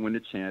we're going to win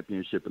the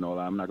championship and all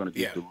that. I'm not going to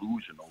get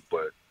delusional,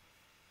 but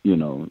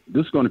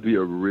this is going to be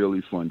a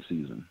really fun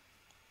season.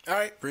 All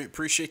right,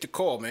 appreciate the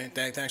call, man.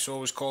 Thanks for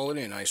always calling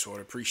in, Ice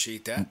Water.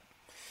 Appreciate that.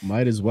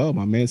 Might as well.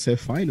 My man said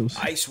finals.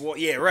 Ice Water,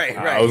 yeah, right.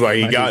 I was like,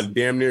 he got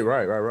damn near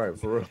right,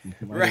 for real.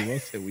 Might as well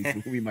say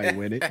we might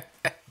win it.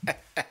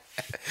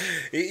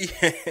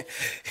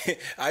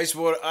 Ice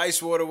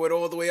water went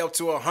all the way up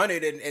to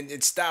 100 and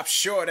it stopped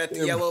short at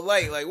the yellow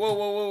light. Like,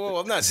 whoa.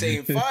 I'm not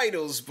saying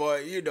finals, but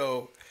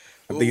I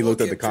think he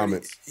looked at the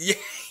comments. Yeah,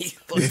 he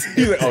looked.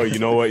 He's like, oh, you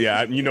know what?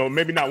 Yeah,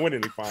 maybe not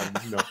winning the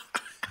finals.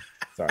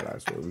 Sorry,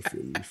 Ice Water. We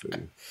feel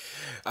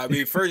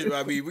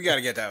you. We got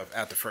to get that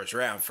out the first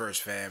round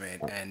first, fam,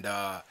 and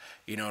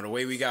the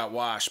way we got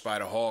washed by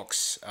the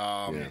Hawks.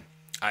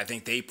 I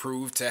think they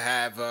proved to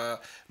have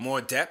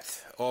more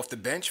depth off the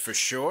bench for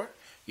sure.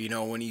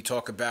 When you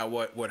talk about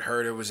what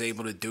Herter was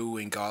able to do,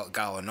 and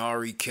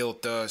Gallinari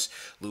killed us,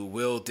 Lou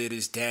Will did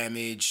his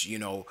damage.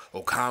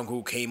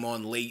 Okongwu came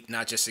on late,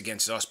 not just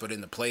against us, but in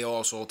the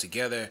playoffs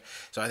altogether.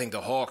 So I think the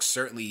Hawks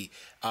certainly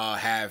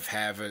have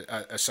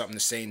something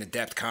to say in the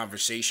depth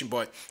conversation.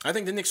 But I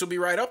think the Knicks will be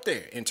right up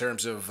there in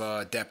terms of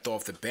depth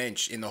off the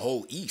bench in the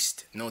whole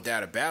East, no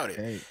doubt about it.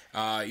 Hey.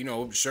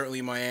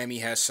 Certainly Miami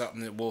has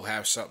something that will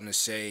have something to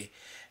say.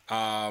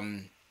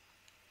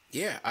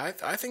 Yeah,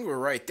 I think we're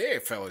right there,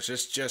 fellas.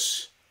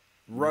 Just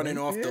running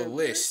off the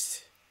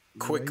list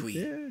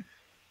quickly, right,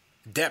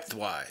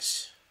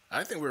 depth-wise.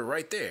 I think we're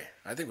right there.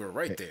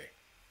 there.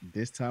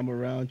 This time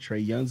around,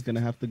 Trae Young's going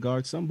to have to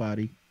guard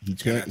somebody.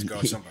 He's going to have to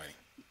guard somebody.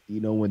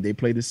 When they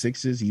played the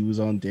Sixers, he was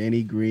on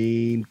Danny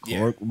Green,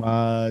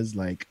 Korkmaz.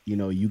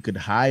 You could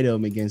hide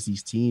him against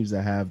these teams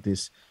that have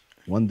this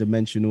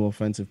one-dimensional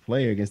offensive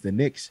player. Against the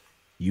Knicks,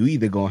 you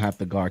either going to have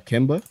to guard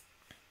Kemba,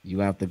 you're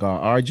going to have to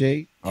guard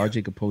RJ.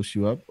 RJ could post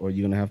you up, or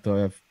you're going to have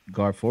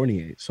guard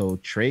Fournier. So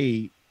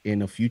Trae,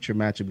 in a future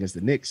matchup against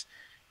the Knicks,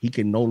 he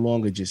can no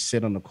longer just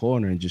sit on the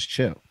corner and just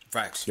chill.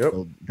 Facts. Yep.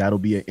 So that'll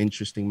be an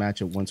interesting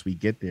matchup once we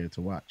get there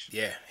to watch.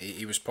 Yeah,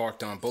 he was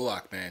parked on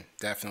Bullock, man.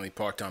 Definitely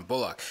parked on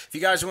Bullock. If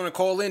you guys want to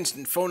call in,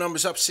 phone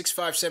number's up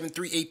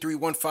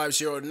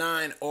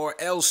 657-383-1509, or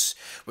else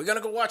we're going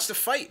to go watch the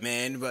fight,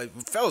 man. But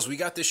fellas, we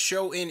got this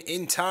show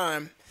in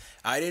time.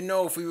 I didn't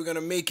know if we were going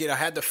to make it. I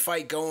had the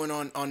fight going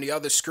on the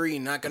other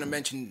screen. Not going to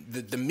mention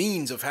the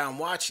means of how I'm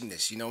watching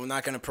this. We're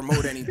not going to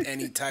promote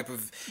any type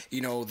of,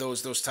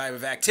 those type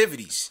of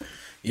activities.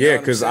 Yeah,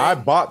 because I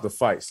bought the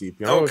fight, CP.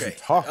 I know what you're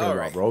talking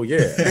about, bro.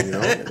 Yeah.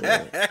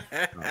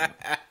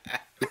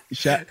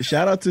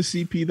 Shout out to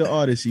CP the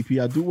artist.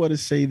 CP, I do want to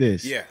say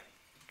this. Yeah.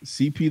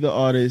 CP the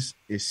artist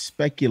is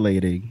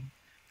speculating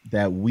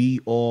that we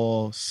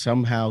all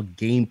somehow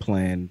game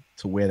plan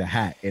to wear the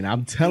hat. And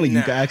I'm telling you,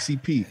 you can ask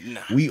CP.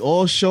 We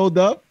all showed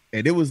up,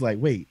 and it was like,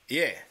 wait.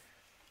 Yeah.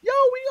 Yo,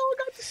 we all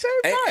got the same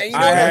hat.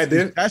 I had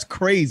this. That's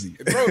crazy.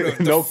 Bro,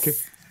 go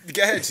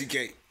ahead,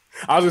 CK.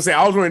 I was going to say,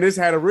 I was wearing this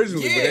hat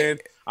originally, but then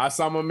I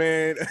saw my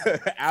man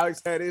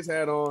Alex had his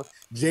hat on.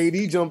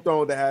 JD jumped on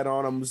with the hat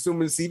on. I'm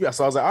assuming CP.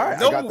 So I was like, all right,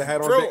 I got the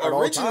hat on.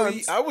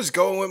 Originally, I was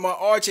going with my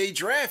RJ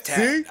draft hat.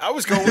 See? I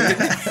was going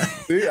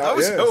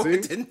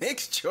with the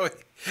Knicks joint.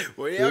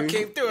 When y'all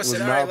came through, I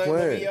said, all right,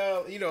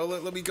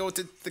 let me go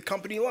to the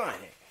company line.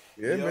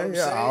 Yeah, man.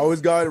 Yeah, I always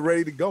got it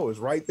ready to go. It's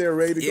right there,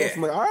 ready to go. So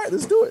I'm like, all right,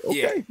 let's do it.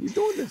 Okay, he's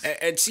doing this.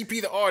 And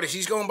CP the artist,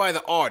 he's going by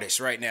the artist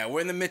right now.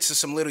 We're in the midst of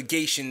some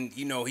litigation.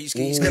 He's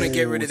going to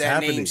get rid of that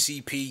name,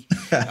 CP.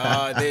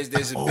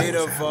 There's a bit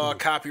of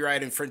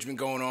copyright infringement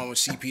going on with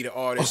CP the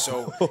artist.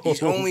 So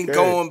he's only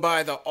going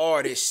by the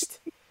artist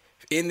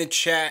in the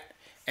chat.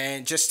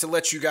 And just to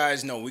let you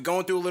guys know, we're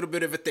going through a little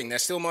bit of a thing.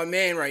 That's still my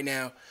man right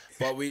now.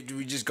 But we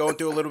just going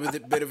through a little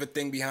bit of a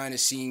thing behind the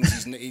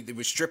scenes.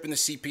 We're stripping the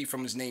CP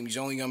from his name. He's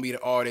only going to be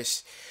the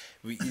artist.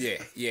 I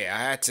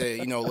had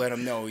to, let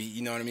him know.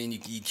 You know what I mean?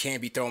 You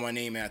can't be throwing my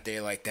name out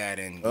there like that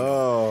and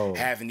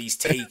having these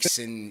takes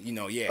and,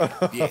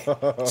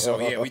 So,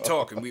 we're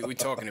talking. We're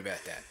talking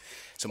about that.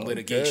 Some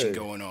litigation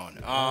going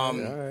on. All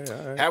right.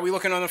 How are we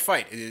looking on the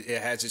fight?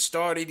 Has it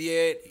started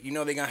yet? They're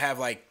going to have,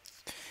 the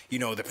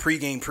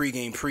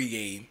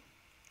pregame.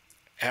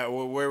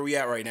 Where are we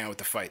at right now with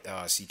the fight,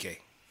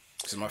 CK?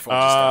 My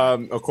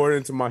phone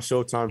according to my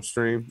Showtime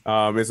stream,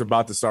 it's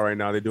about to start right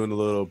now. They're doing a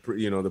little, I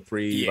don't want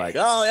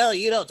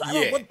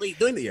to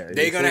doing it yet.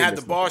 They're gonna have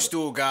the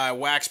Barstool guy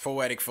wax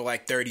poetic for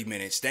like 30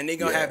 minutes. Then they're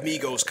gonna have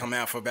Migos come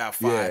out for about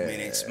 5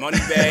 minutes.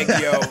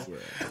 Moneybag Yo,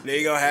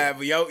 they're gonna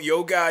have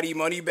Yo Gotti,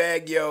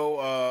 Moneybag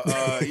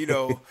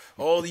Yo,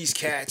 all these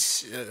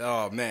cats.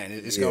 Oh man,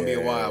 it's gonna be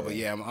a while. But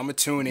I'm gonna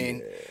tune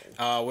in.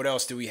 What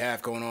else do we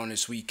have going on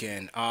this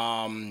weekend?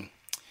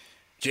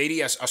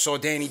 JD, I saw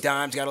Danny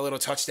Dimes got a little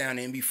touchdown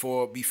in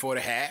before the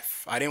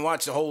half. I didn't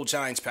watch the whole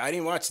Giants. I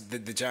didn't watch the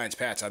Giants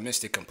Pats. I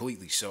missed it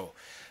completely. So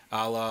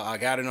I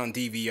got it on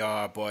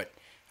DVR. But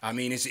I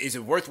mean, is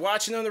it worth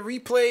watching on the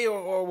replay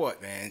or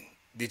what, man?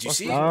 Did you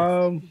see it?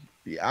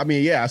 I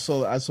mean, yeah, I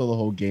saw the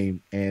whole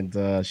game, and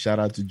shout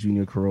out to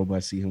Junior Koroba. I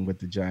see him with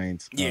the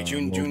Giants. Yeah,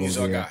 Junior's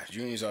our guy.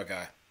 Junior's our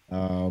guy.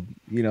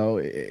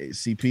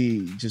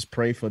 CP, just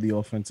pray for the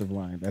offensive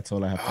line. That's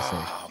all I have to say.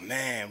 Oh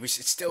man,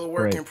 it's still a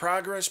work in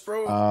progress,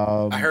 bro.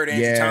 I heard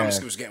Andrew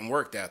Thomas was getting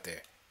worked out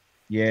there.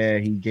 Yeah,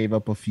 he gave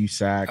up a few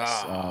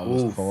sacks.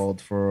 Was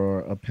called for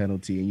a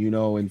penalty, and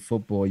in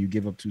football, you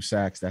give up 2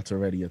 sacks, that's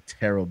already a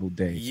terrible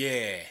day.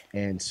 Yeah,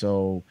 and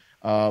so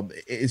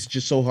it's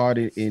just so hard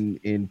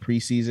in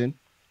preseason.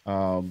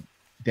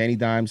 Danny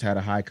Dimes had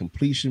a high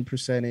completion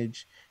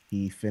percentage.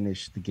 He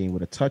finished the game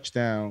with a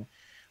touchdown.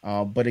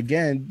 But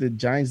again, the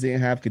Giants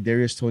didn't have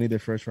Kadarius Toney, their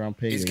first-round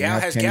pick. Has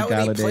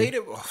Galladay played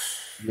it?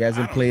 He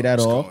hasn't played at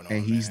all,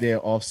 and he's their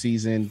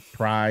off-season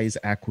prize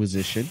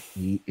acquisition.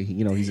 He's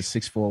a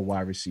 6'4"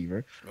 wide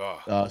receiver.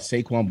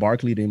 Saquon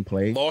Barkley didn't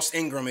play. Lost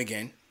Ingram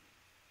again.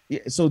 Yeah,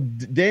 so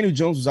Daniel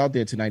Jones was out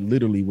there tonight,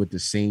 literally with the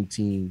same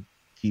team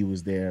he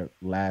was there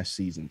last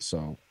season.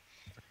 So,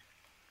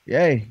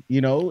 yeah,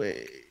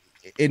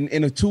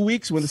 in 2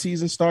 weeks when the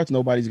season starts,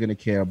 nobody's gonna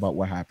care about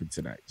what happened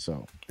tonight.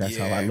 So that's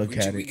how I look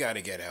at it. We got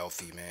to get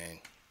healthy, man.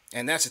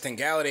 And that's the thing.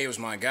 Galladay was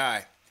my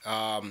guy,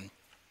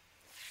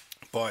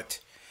 but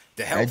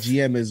the health. That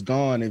GM is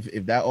gone.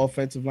 If that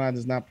offensive line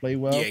does not play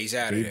well, he's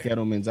out of there.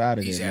 Gettleman's out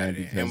of there. He's out of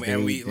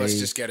there. Let's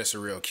just get us a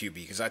real QB,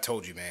 because I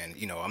told you, man.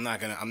 I'm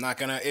not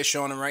gonna ish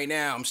on him right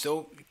now. I'm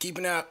still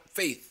keeping out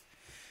faith,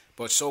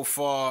 but so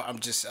far I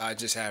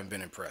just haven't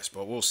been impressed.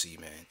 But we'll see,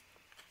 man.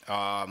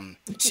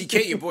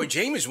 CK, your boy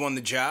Jameis won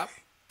the job.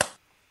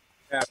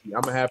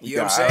 I'm a happy guy. You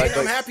know what I'm saying?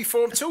 I'm happy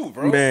for him too,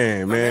 bro.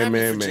 Man.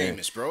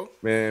 Jameis, bro.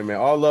 Man.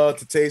 All love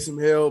to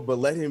Taysom Hill, but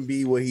let him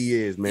be what he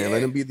is, man. Yeah.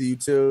 Let him be the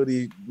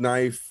utility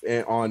knife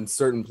on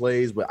certain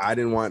plays, but I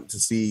didn't want to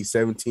see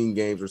 17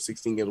 games or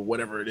 16 games or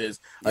whatever it is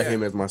of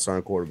him as my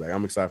starting quarterback.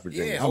 I'm excited for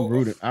Jameis. Yeah,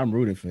 I'm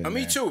rooting for him.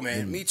 Me too,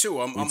 man. Me too.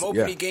 I'm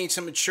hoping he gained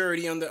some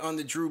maturity on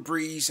the Drew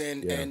Brees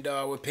and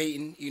with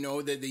Peyton,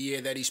 the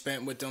year that he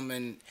spent with them,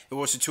 and it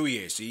was 2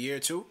 years. A year or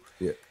two?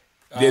 Yeah.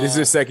 This is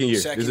his second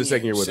year. This is his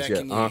second year with us.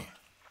 Yeah.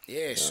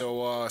 Yeah,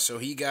 so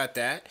he got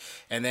that,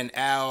 and then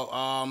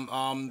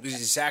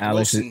Zach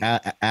Wilson.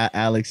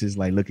 Alex is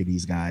like, look at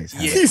these guys.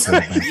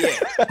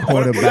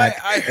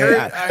 Quarterback. I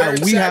heard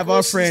we Zach have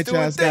our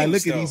franchise guy.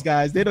 Look at these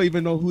guys. They don't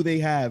even know who they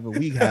have, and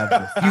we have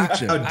the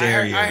future. How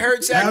dare you? I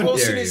heard Zach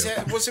Wilson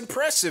was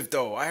impressive,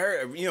 though. I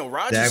heard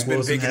Rodgers has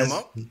been picking him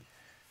up.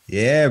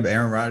 Yeah, but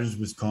Aaron Rodgers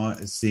was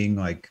seeing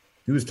like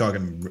he was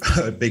talking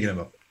bigging him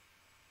up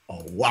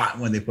a lot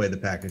when they played the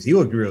Packers. He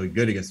looked really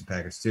good against the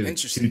Packers too. 2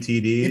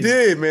 TDs. He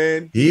did,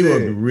 man. He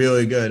looked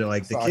really good.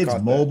 Like the kid's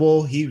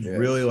mobile. He's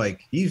really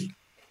he's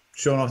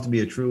shown off to be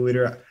a true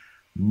leader.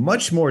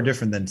 Much more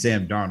different than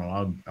Sam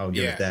Darnold. I'll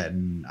give it that.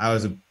 And I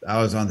was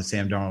on the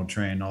Sam Darnold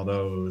train,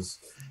 although it was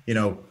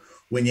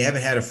when you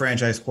haven't had a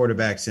franchise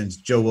quarterback since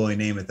Joe Willie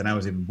Namath, and I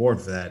was even born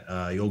for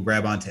that, you'll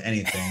grab onto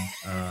anything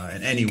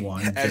and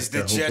anyone. As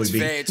the Jets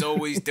fans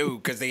always do,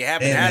 because they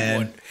haven't had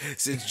one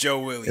since Joe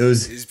Willie. It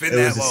was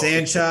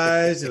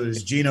Sanchez. It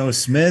was Geno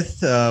Smith.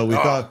 We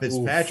thought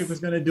Fitzpatrick was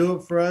going to do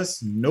it for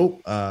us.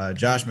 Nope.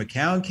 Josh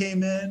McCown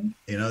came in.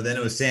 Then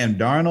it was Sam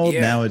Darnold.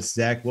 Yeah. Now it's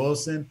Zach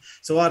Wilson.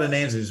 So a lot of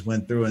names I just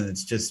went through, and it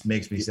just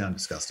makes me sound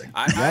disgusting.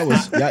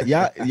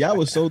 Y'all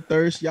was so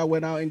thirsty. Y'all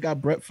went out and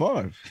got Brett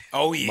Favre.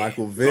 Oh yeah,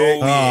 Michael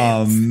Vick.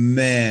 Oh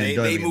man,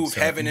 they moved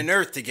heaven and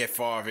earth to get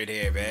Favre in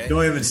here, man.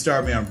 Don't even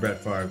start me on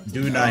Brett Favre.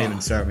 Do not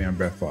even start me on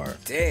Brett Favre.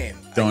 Damn.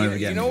 Don't even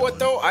get me. You know what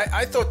though?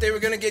 I thought they were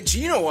gonna get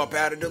Geno up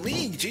out of the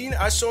league.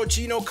 I saw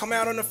Geno come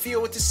out on the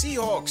field with the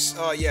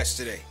Seahawks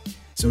yesterday.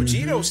 So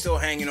Geno's still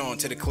hanging on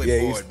to the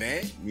clipboard,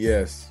 man.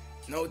 Yes.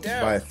 No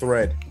doubt. By a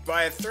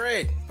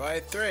thread.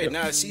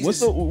 Now,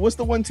 what's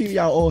the one team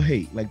y'all all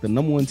hate? Like the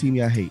number one team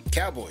y'all hate?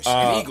 Cowboys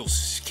and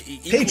Eagles.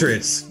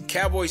 Patriots.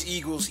 Cowboys,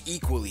 Eagles,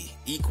 equally.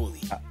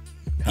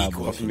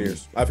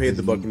 Buccaneers. I've hated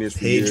the Buccaneers for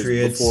Patriots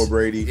years before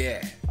Brady.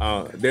 Yeah.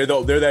 They're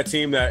that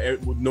team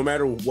that no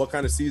matter what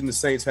kind of season the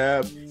Saints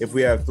have, if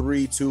we have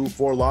 3, 2,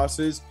 4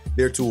 losses,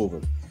 they're 2 of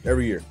them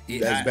every year.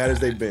 As bad as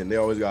they've been, they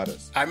always got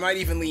us. I might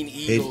even lean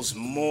Eagles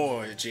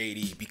more,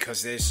 JD,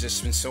 because there's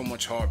just been so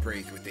much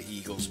heartbreak with the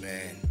Eagles,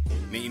 man.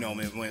 When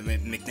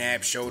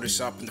McNabb showed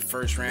us up in the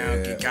first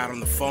round, got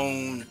on the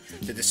phone,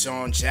 the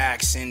Deshaun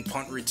Jackson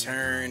punt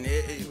return.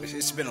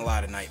 It's been a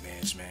lot of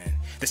nightmares, man.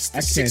 The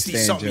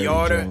 60-something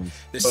yarder,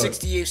 the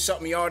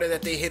 68-something yarder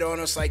that they hit on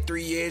us like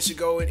 3 years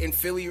ago in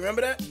Philly.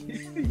 Remember that?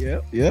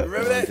 Yep.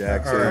 Remember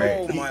that? All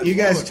right. You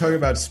guys are talking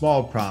about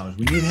small problems.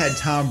 When you had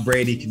Tom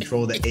Brady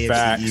control the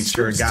AFC East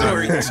for a guy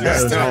who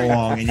knows how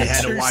long, and you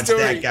had to watch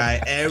that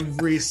guy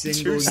every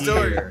single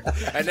year.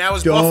 And that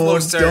was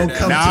Buffalo's turn.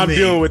 Now I'm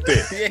dealing with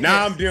it.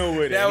 Now I'm dealing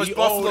with it. That was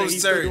Buffalo's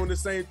He's turn. still doing the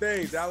same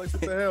things. Alex,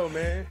 what the hell,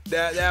 man?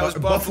 That was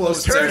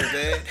Buffalo's turn,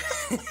 man.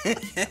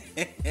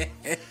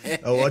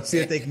 Let's see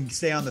if they can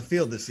stay on the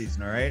field this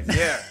season, all right?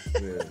 Yeah.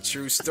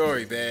 True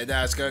story, man.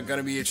 Now it's going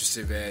to be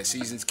interesting, man.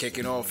 Season's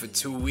kicking off in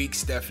 2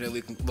 weeks.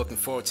 Definitely looking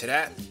forward to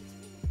that.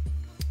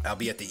 I'll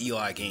be at the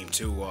Eli game,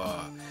 too,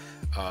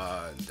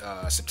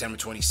 September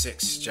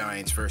 26th,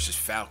 Giants versus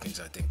Falcons.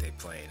 I think they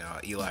played.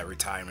 Eli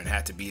retirement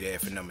had to be there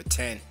for number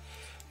 10,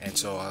 and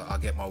so I'll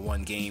get my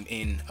one game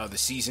in of the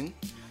season,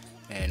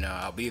 and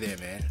I'll be there,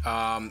 man.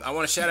 I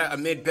want to shout out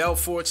Amid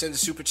Belfort, sends a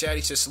super chat.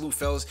 He says, "Salute,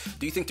 fellas.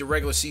 Do you think the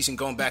regular season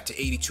going back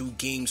to 82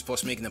 games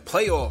plus making the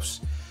playoffs,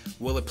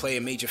 will it play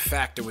a major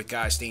factor with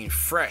guys staying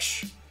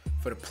fresh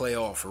for the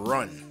playoff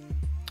run?"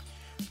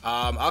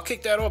 I'll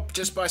kick that off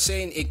just by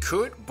saying it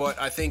could, but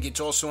I think it's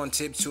also on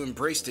Tibbs to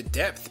embrace the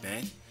depth,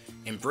 man.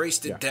 Embrace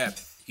the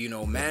depth. You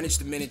know, manage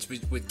the minutes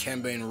with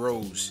Kemba and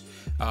Rose.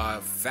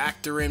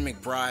 Factor in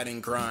McBride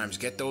and Grimes.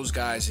 Get those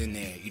guys in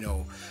there. You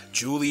know,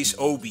 Julius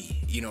Obi.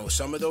 You know,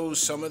 some of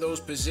those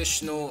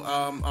positional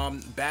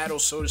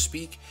battles, so to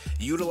speak.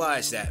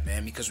 Utilize that,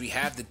 man, because we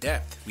have the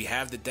depth. We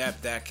have the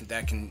depth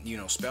that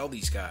can spell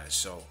these guys.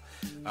 So,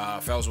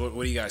 fellas, what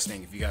do you guys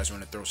think? If you guys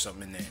want to throw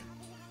something in there.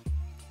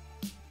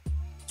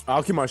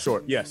 I'll keep mine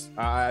short. Yes,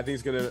 I think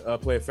it's going to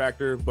play a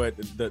factor, but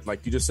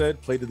like you just said,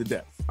 play to the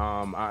depth.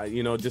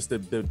 Just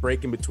the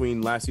break in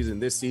between last season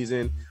and this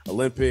season,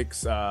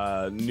 Olympics,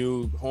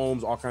 new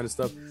homes, all kinds of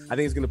stuff. I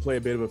think it's going to play a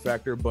bit of a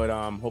factor, but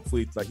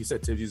hopefully, like you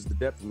said, Tibbs uses the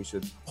depth, and we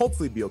should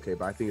hopefully be okay.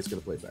 But I think it's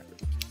going to play a factor.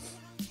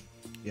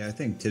 Yeah, I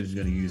think Tibbs is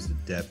going to use the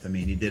depth. I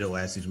mean, he did it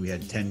last season. We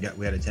had a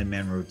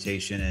 10-man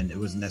rotation, and it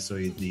wasn't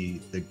necessarily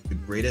the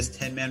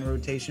greatest 10-man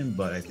rotation,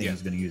 but I think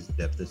he's going to use the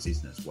depth this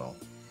season as well.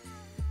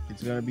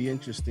 It's going to be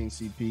interesting,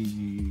 CP.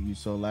 You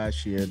saw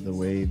last year the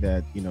way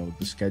that,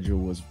 the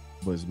schedule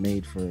was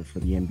made for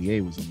the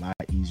NBA was a lot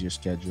easier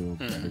schedule,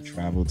 better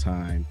travel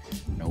time,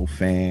 no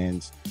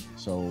fans.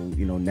 So,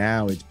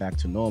 now it's back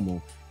to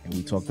normal. And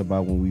we talked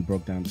about when we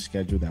broke down the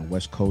schedule, that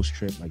West Coast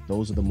trip, like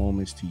those are the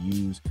moments to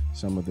use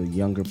some of the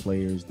younger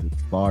players, the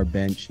far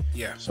bench.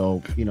 Yeah.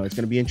 So, it's going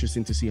to be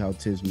interesting to see how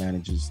Tibbs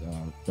manages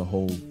the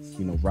whole,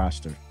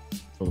 roster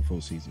for the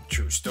full season.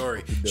 True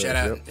story.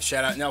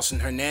 Shout out Nelson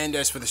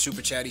Hernandez for the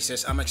super chat. He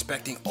says, "I'm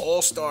expecting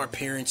all-star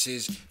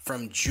appearances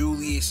from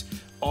Julius,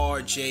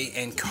 RJ,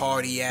 and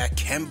Cardiac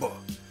Kemba."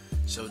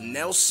 So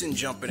Nelson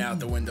jumping out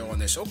the window on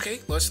this. Okay,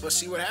 let's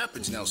see what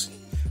happens, Nelson.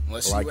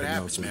 Let's see what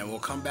happens, man. We'll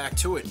come back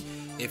to it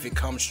if it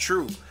comes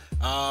true.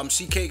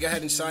 CK, go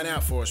ahead and sign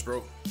out for us,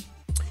 bro.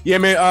 Yeah,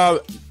 man.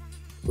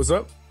 What's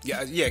up?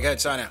 Yeah. Go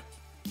ahead, sign out.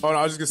 Oh, no,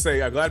 I was just going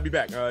to say, glad to be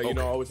back.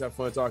 Always have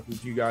fun talking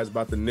to you guys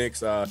about the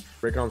Knicks.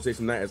 Great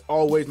conversation tonight. As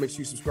always, make sure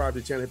you subscribe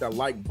to the channel, hit that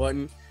like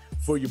button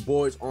for your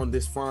boys on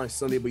this fine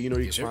Sunday. But you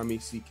can find me,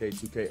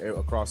 CK2K,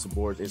 across the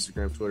boards,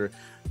 Instagram, Twitter.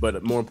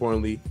 But more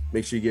importantly,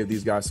 make sure you give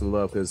these guys some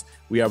love because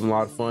we having a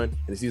lot of fun.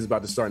 And the season's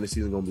about to start, and the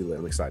season's going to be lit.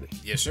 I'm excited.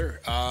 Yes, sir.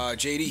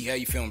 JD, how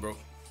you feeling, bro?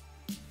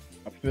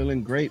 I'm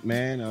feeling great,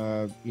 man.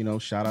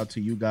 Shout out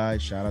to you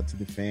guys. Shout out to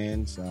the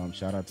fans.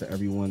 Shout out to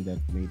everyone that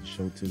made the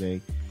show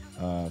today.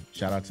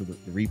 Shout out to the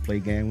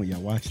replay gang when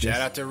y'all watch this. Shout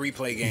out to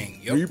replay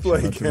gang. Yep.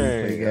 Replay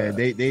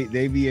gang.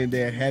 They be in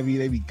there heavy.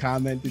 They be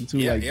commenting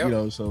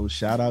too. So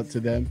shout out to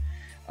them.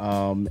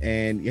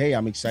 And hey,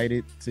 I'm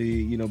excited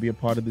to be a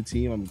part of the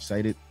team. I'm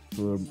excited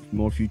for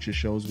more future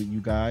shows with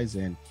you guys.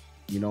 And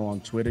on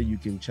Twitter you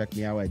can check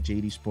me out at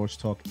JD Sports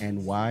Talk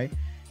NY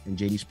and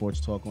JD Sports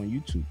Talk on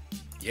YouTube.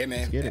 Yeah,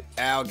 man.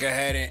 Al, go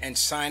ahead and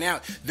sign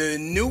out. The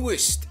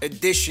newest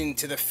addition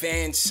to the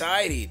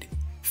fan-sided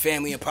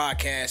family and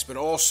podcast, but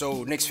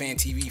also Knicks Fan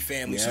TV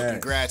family. Yes. So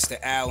congrats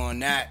to Al on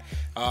that.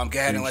 Go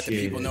ahead and let the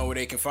people know where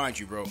they can find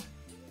you, bro.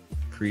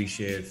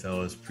 Appreciate it,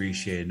 fellas.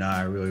 Appreciate it.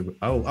 Nah,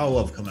 I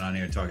love coming on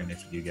here and talking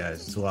Knicks with you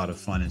guys. It's a lot of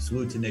fun. And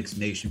salute to Knicks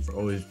Nation for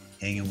always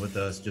hanging with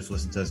us. Just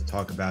listen to us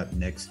talk about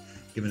Knicks,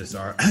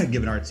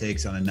 giving our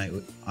takes on I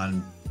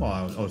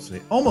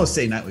would almost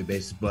say nightly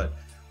basis, but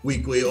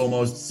weekly,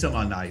 almost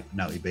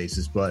semi-nightly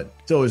basis. But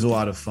it's always a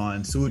lot of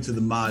fun. Salute to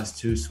the mods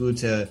too. Salute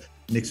to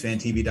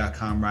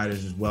KnicksFanTV.com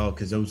writers as well,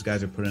 because those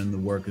guys are putting in the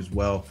work as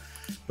well.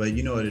 But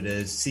you know what it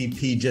is.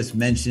 CP just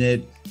mentioned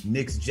it.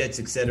 Knicks, Jets,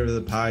 etc.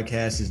 The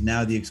podcast is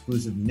now the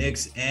exclusive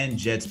Knicks and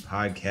Jets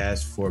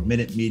podcast for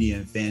Minute Media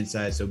and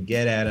Fanside. So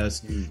get at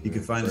us. You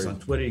can find us on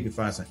Twitter. You can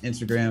find us on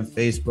Instagram,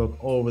 Facebook,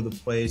 all over the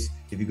place.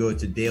 If you go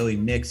to Daily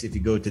Knicks, if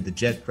you go to the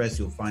Jet Press,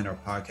 you'll find our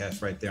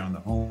podcast right there on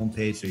the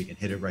homepage. So you can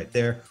hit it right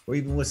there, or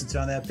even listen to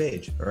it on that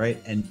page. All right.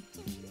 And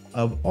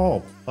of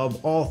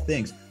all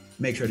things,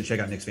 make sure to check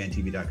out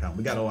KnicksFanTV.com.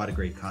 We got a lot of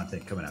great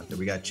content coming out there.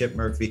 We got Chip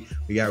Murphy,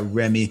 we got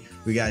Remy,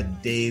 we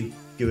got Dave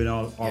giving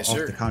off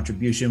the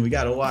contribution. We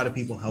got a lot of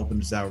people helping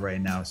us out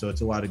right now, so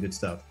it's a lot of good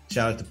stuff.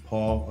 Shout out to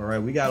Paul. All right,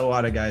 we got a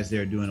lot of guys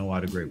there doing a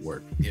lot of great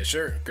work. Yes,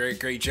 sir.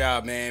 Great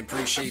job, man.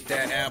 Appreciate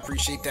that, Al.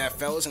 Appreciate that,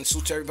 fellas. And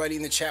salute to everybody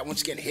in the chat.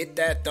 Once again, hit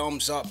that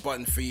thumbs up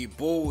button for you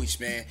boys,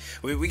 man.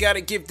 We got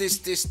to give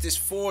this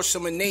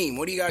foursome a name.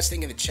 What do you guys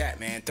think in the chat,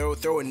 man?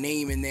 Throw a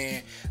name in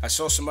there. I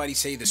saw somebody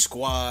say the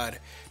squad.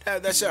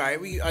 That's all right.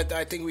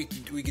 I think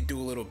we could do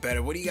a little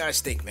better. What do you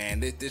guys think, man?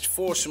 This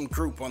foursome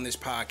group on this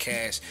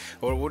podcast,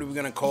 or what are we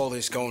gonna to call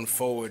this going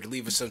forward.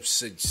 Leave us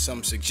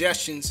some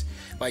suggestions.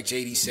 Like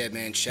JD said,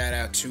 man, shout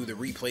out to the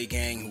Replay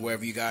Gang,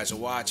 whoever you guys are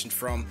watching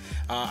from.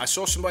 I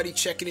saw somebody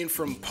checking in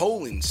from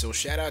Poland, so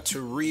shout out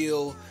to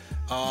Real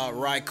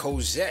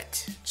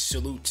Rykozet.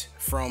 Salute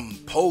from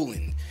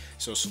Poland.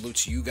 So salute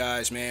to you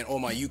guys, man. All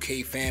my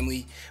UK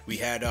family. We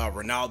had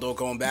Ronaldo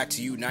going back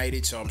to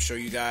United, so I'm sure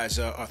you guys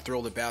are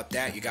thrilled about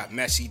that. You got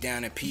Messi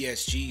down at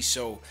PSG,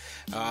 so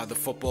the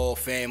football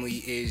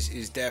family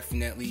is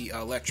definitely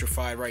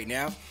electrified right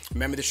now.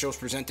 Remember, the show's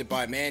presented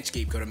by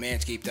Manscaped. Go to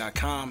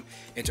manscaped.com,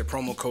 enter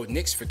promo code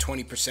Knicks for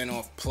 20%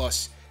 off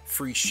plus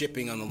free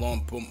shipping on the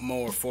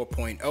Lawnmower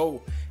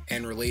 4.0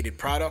 and related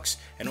products.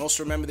 And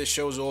also remember, this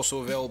show is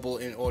also available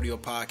in audio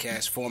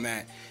podcast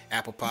format,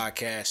 Apple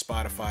Podcasts,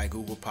 Spotify,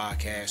 Google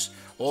Podcasts,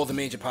 all the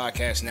major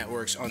podcast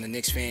networks on the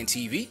Knicks Fan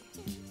TV.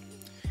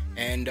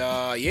 And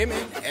yeah,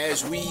 man,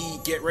 as we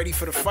get ready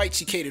for the fight,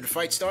 CK, did the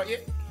fight start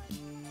yet?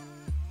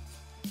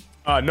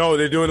 No,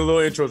 they're doing a little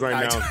intros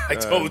right now. I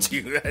told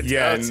you. The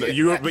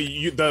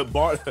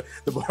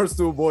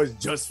Barstool Boys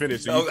just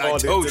finished. So I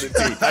told you.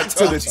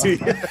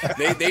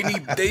 They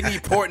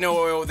need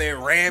Portnoy over there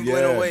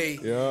rambling away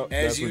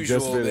as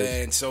usual,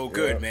 man. So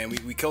good, man.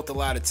 We killed a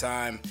lot of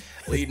time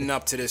leading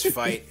up to this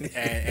fight,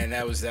 and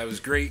that was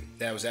great.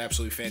 That was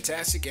absolutely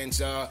fantastic. And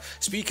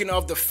speaking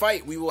of the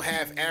fight, we will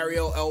have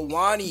Ariel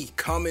Helwani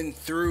coming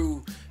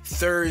through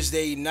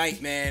Thursday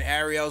night, man.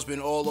 Ariel's been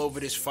all over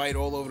this fight,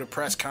 all over the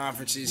press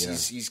conferences. Yeah.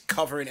 He's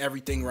covering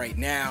everything right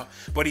now,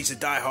 but he's a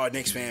diehard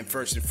Knicks fan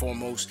first and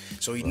foremost,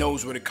 so he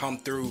knows where to come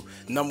through.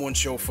 Number one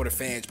show for the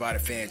fans, by the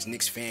fans,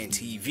 Knicks Fan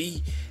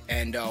TV,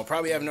 and I'll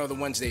probably have another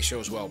Wednesday show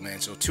as well, man.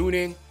 So tune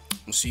in.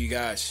 We'll see you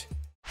guys.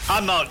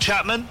 I'm Mark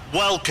Chapman.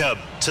 Welcome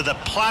to the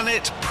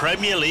Planet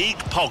Premier League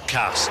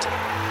podcast.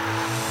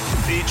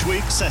 Each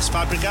week, Cesc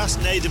Fabregas,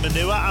 Nader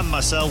Manua and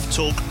myself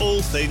talk all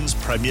things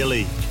Premier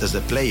League. As a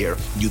player,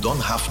 you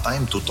don't have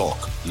time to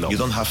talk. No. You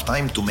don't have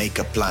time to make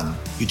a plan.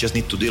 You just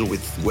need to deal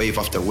with wave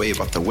after wave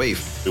after wave.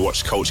 We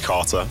watched Coach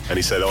Carter, and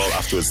he said,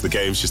 afterwards, the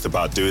game's just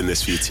about doing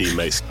this for your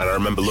teammates. And I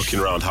remember looking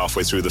around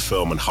halfway through the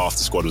film, and half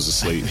the squad was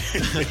asleep.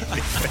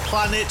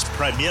 Planet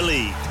Premier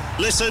League.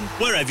 Listen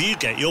wherever you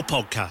get your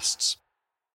podcasts.